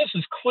 But this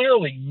is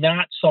clearly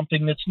not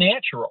something that's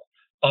natural.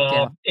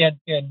 And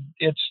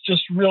it's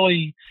just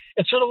really,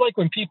 it's sort of like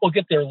when people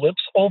get their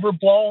lips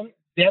overblown.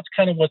 That's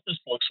kind of what this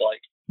looks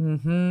like.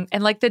 Mm-hmm.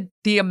 And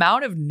the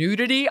amount of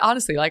nudity,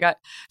 honestly, I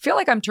feel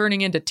like I'm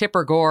turning into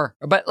Tipper Gore,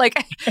 but it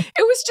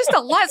was just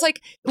a lot. It's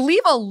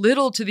leave a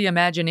little to the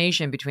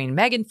imagination between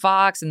Megan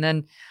Fox and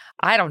then,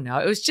 I don't know.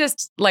 It was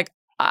just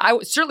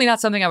certainly not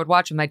something I would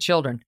watch with my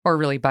children or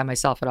really by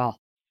myself at all.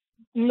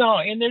 No,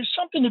 and there's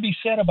something to be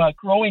said about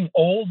growing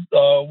old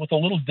with a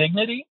little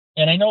dignity.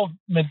 And I know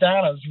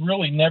Madonna's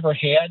really never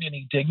had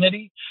any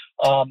dignity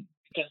because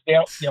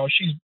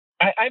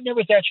I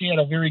never thought she had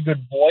a very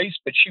good voice,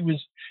 but she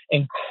was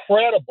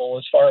incredible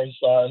as far as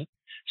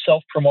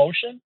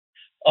self-promotion.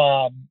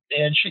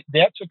 And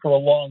that took her a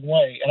long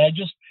way. And I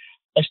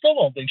still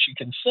don't think she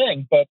can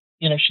sing, but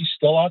she's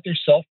still out there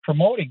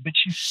self-promoting. But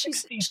she's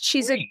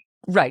 63.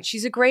 Right.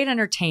 She's a great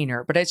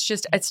entertainer, but it's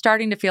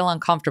starting to feel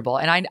uncomfortable.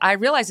 And I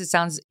realize it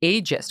sounds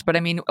ageist, but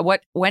I mean,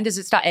 when does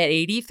it stop? At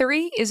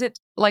 83?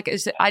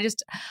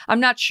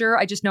 I'm not sure.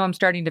 I just know I'm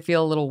starting to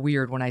feel a little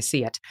weird when I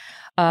see it.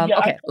 Okay.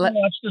 I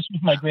watch this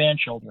with my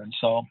grandchildren,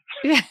 so.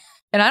 Yeah.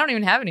 And I don't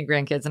even have any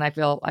grandkids and I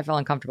feel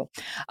uncomfortable.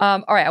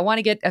 All right. I want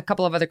to get a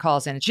couple of other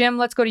calls in. Jim,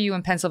 let's go to you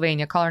in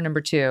Pennsylvania. Caller number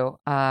 2.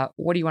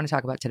 What do you want to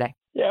talk about today?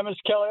 Yeah, Ms.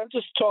 Kelly, I'm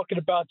just talking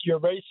about your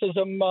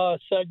racism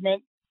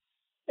segment.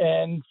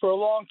 And for a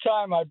long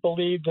time, I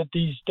believed that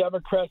these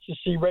Democrats that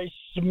see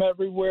racism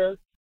everywhere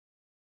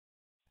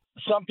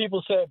some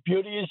people say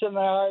beauty is in the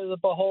eye of the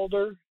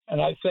beholder,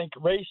 and I think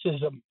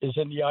racism is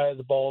in the eye of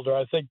the beholder.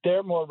 I think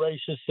they're more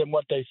racist than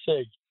what they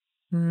see.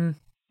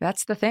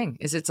 That's the thing,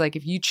 is it's like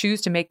if you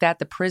choose to make that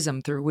the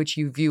prism through which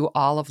you view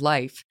all of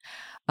life,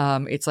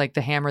 it's like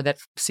the hammer that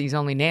sees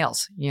only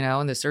nails,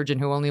 and the surgeon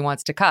who only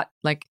wants to cut.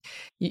 Like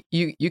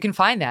you can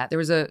find that. There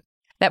was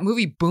that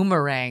movie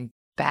Boomerang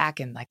back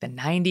in like the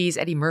 90s.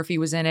 Eddie Murphy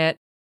was in it.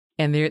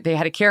 And they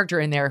had a character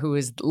in there who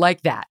was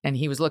like that. And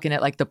he was looking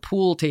at like the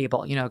pool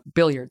table,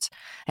 billiards.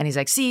 And he's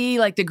like, see,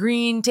 like the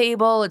green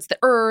table, it's the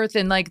earth.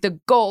 And like the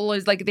goal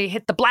is like they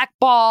hit the black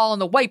ball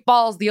and the white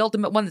ball is the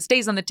ultimate one that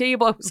stays on the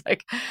table. It was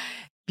like,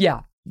 yeah,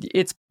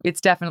 it's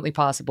definitely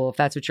possible if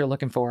that's what you're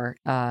looking for,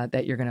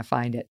 that you're going to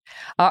find it.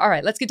 All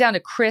right, let's get down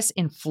to Chris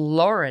in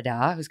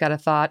Florida, who's got a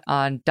thought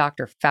on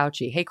Dr.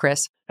 Fauci. Hey,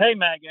 Chris. Hey,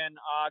 Megan.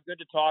 Good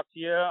to talk to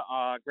you.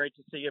 Great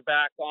to see you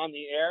back on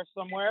the air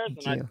somewhere. And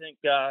I think,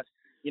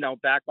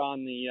 back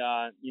on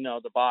the,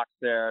 the box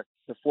there,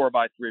 the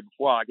 4x3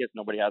 before. I guess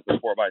nobody has the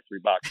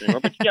 4x3 box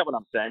anymore, but you get what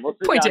I'm saying. We'll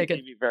see on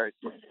TV very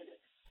soon.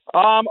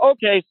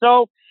 Okay,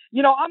 so,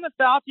 on the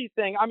Fauci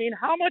thing, I mean,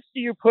 how much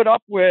do you put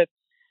up with,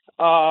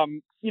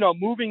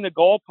 moving the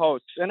goalposts?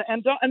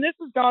 And this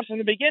has gone from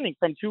the beginning,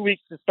 from 2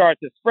 weeks to start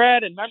the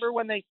spread. And remember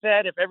when they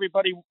said if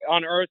everybody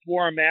on Earth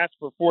wore a mask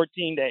for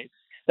 14 days,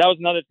 that was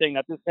another thing,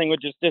 that this thing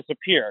would just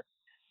disappear.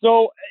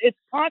 So it's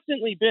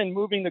constantly been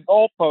moving the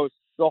goalposts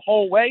the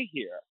whole way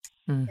here.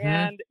 Mm-hmm.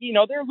 And,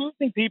 they're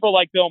losing people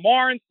like Bill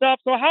Maher and stuff.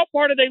 So how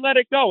far do they let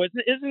it go?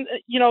 Isn't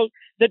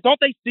don't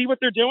they see what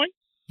they're doing?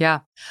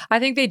 Yeah, I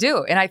think they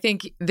do. And I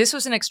think this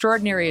was an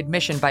extraordinary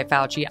admission by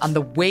Fauci in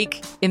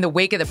the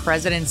wake of the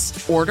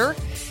president's order.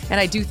 And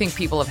I do think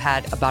people have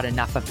had about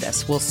enough of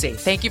this. We'll see.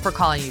 Thank you for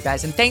calling, you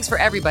guys. And thanks for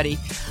everybody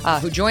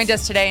who joined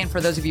us today. And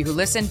for those of you who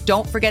listened,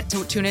 don't forget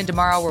to tune in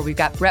tomorrow where we've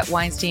got Brett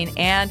Weinstein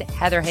and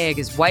Heather Haig,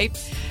 his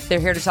wife.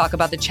 They're here to talk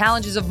about the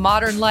challenges of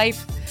modern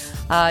life.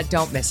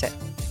 Don't miss it.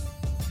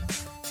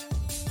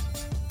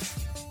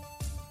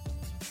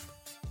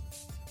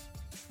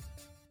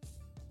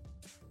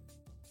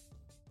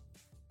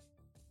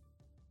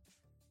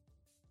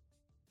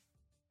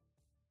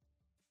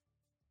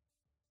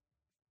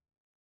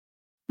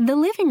 The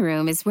living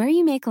room is where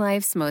you make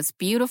life's most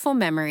beautiful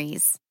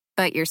memories.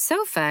 But your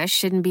sofa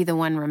shouldn't be the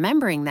one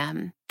remembering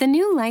them. The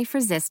new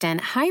life-resistant,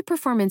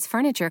 high-performance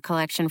furniture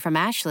collection from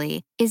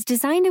Ashley is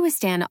designed to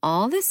withstand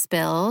all the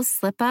spills,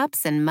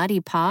 slip-ups, and muddy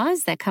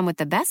paws that come with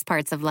the best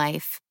parts of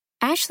life.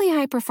 Ashley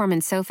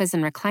high-performance sofas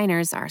and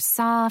recliners are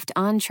soft,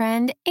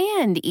 on-trend,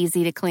 and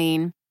easy to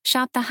clean.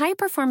 Shop the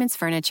high-performance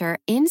furniture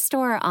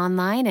in-store or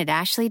online at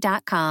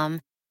ashley.com.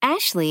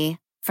 Ashley,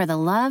 for the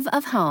love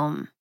of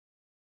home.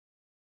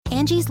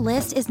 Angie's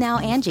List is now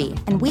Angie,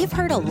 and we've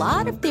heard a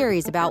lot of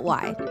theories about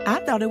why. I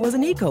thought it was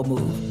an eco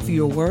move.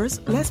 Fewer words,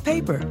 less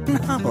paper.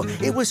 No,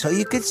 it was so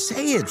you could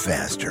say it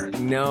faster.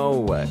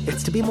 No,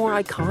 it's to be more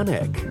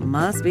iconic.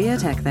 Must be a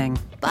tech thing.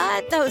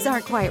 But those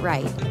aren't quite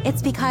right.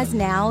 It's because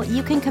now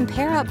you can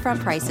compare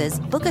upfront prices,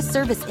 book a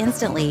service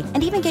instantly,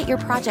 and even get your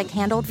project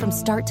handled from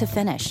start to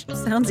finish.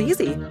 Sounds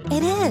easy.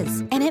 It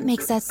is, and it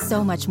makes us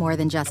so much more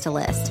than just a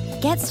list.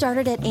 Get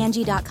started at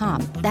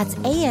Angie.com. That's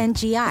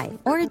ANGI,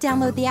 or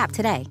download the app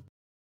today.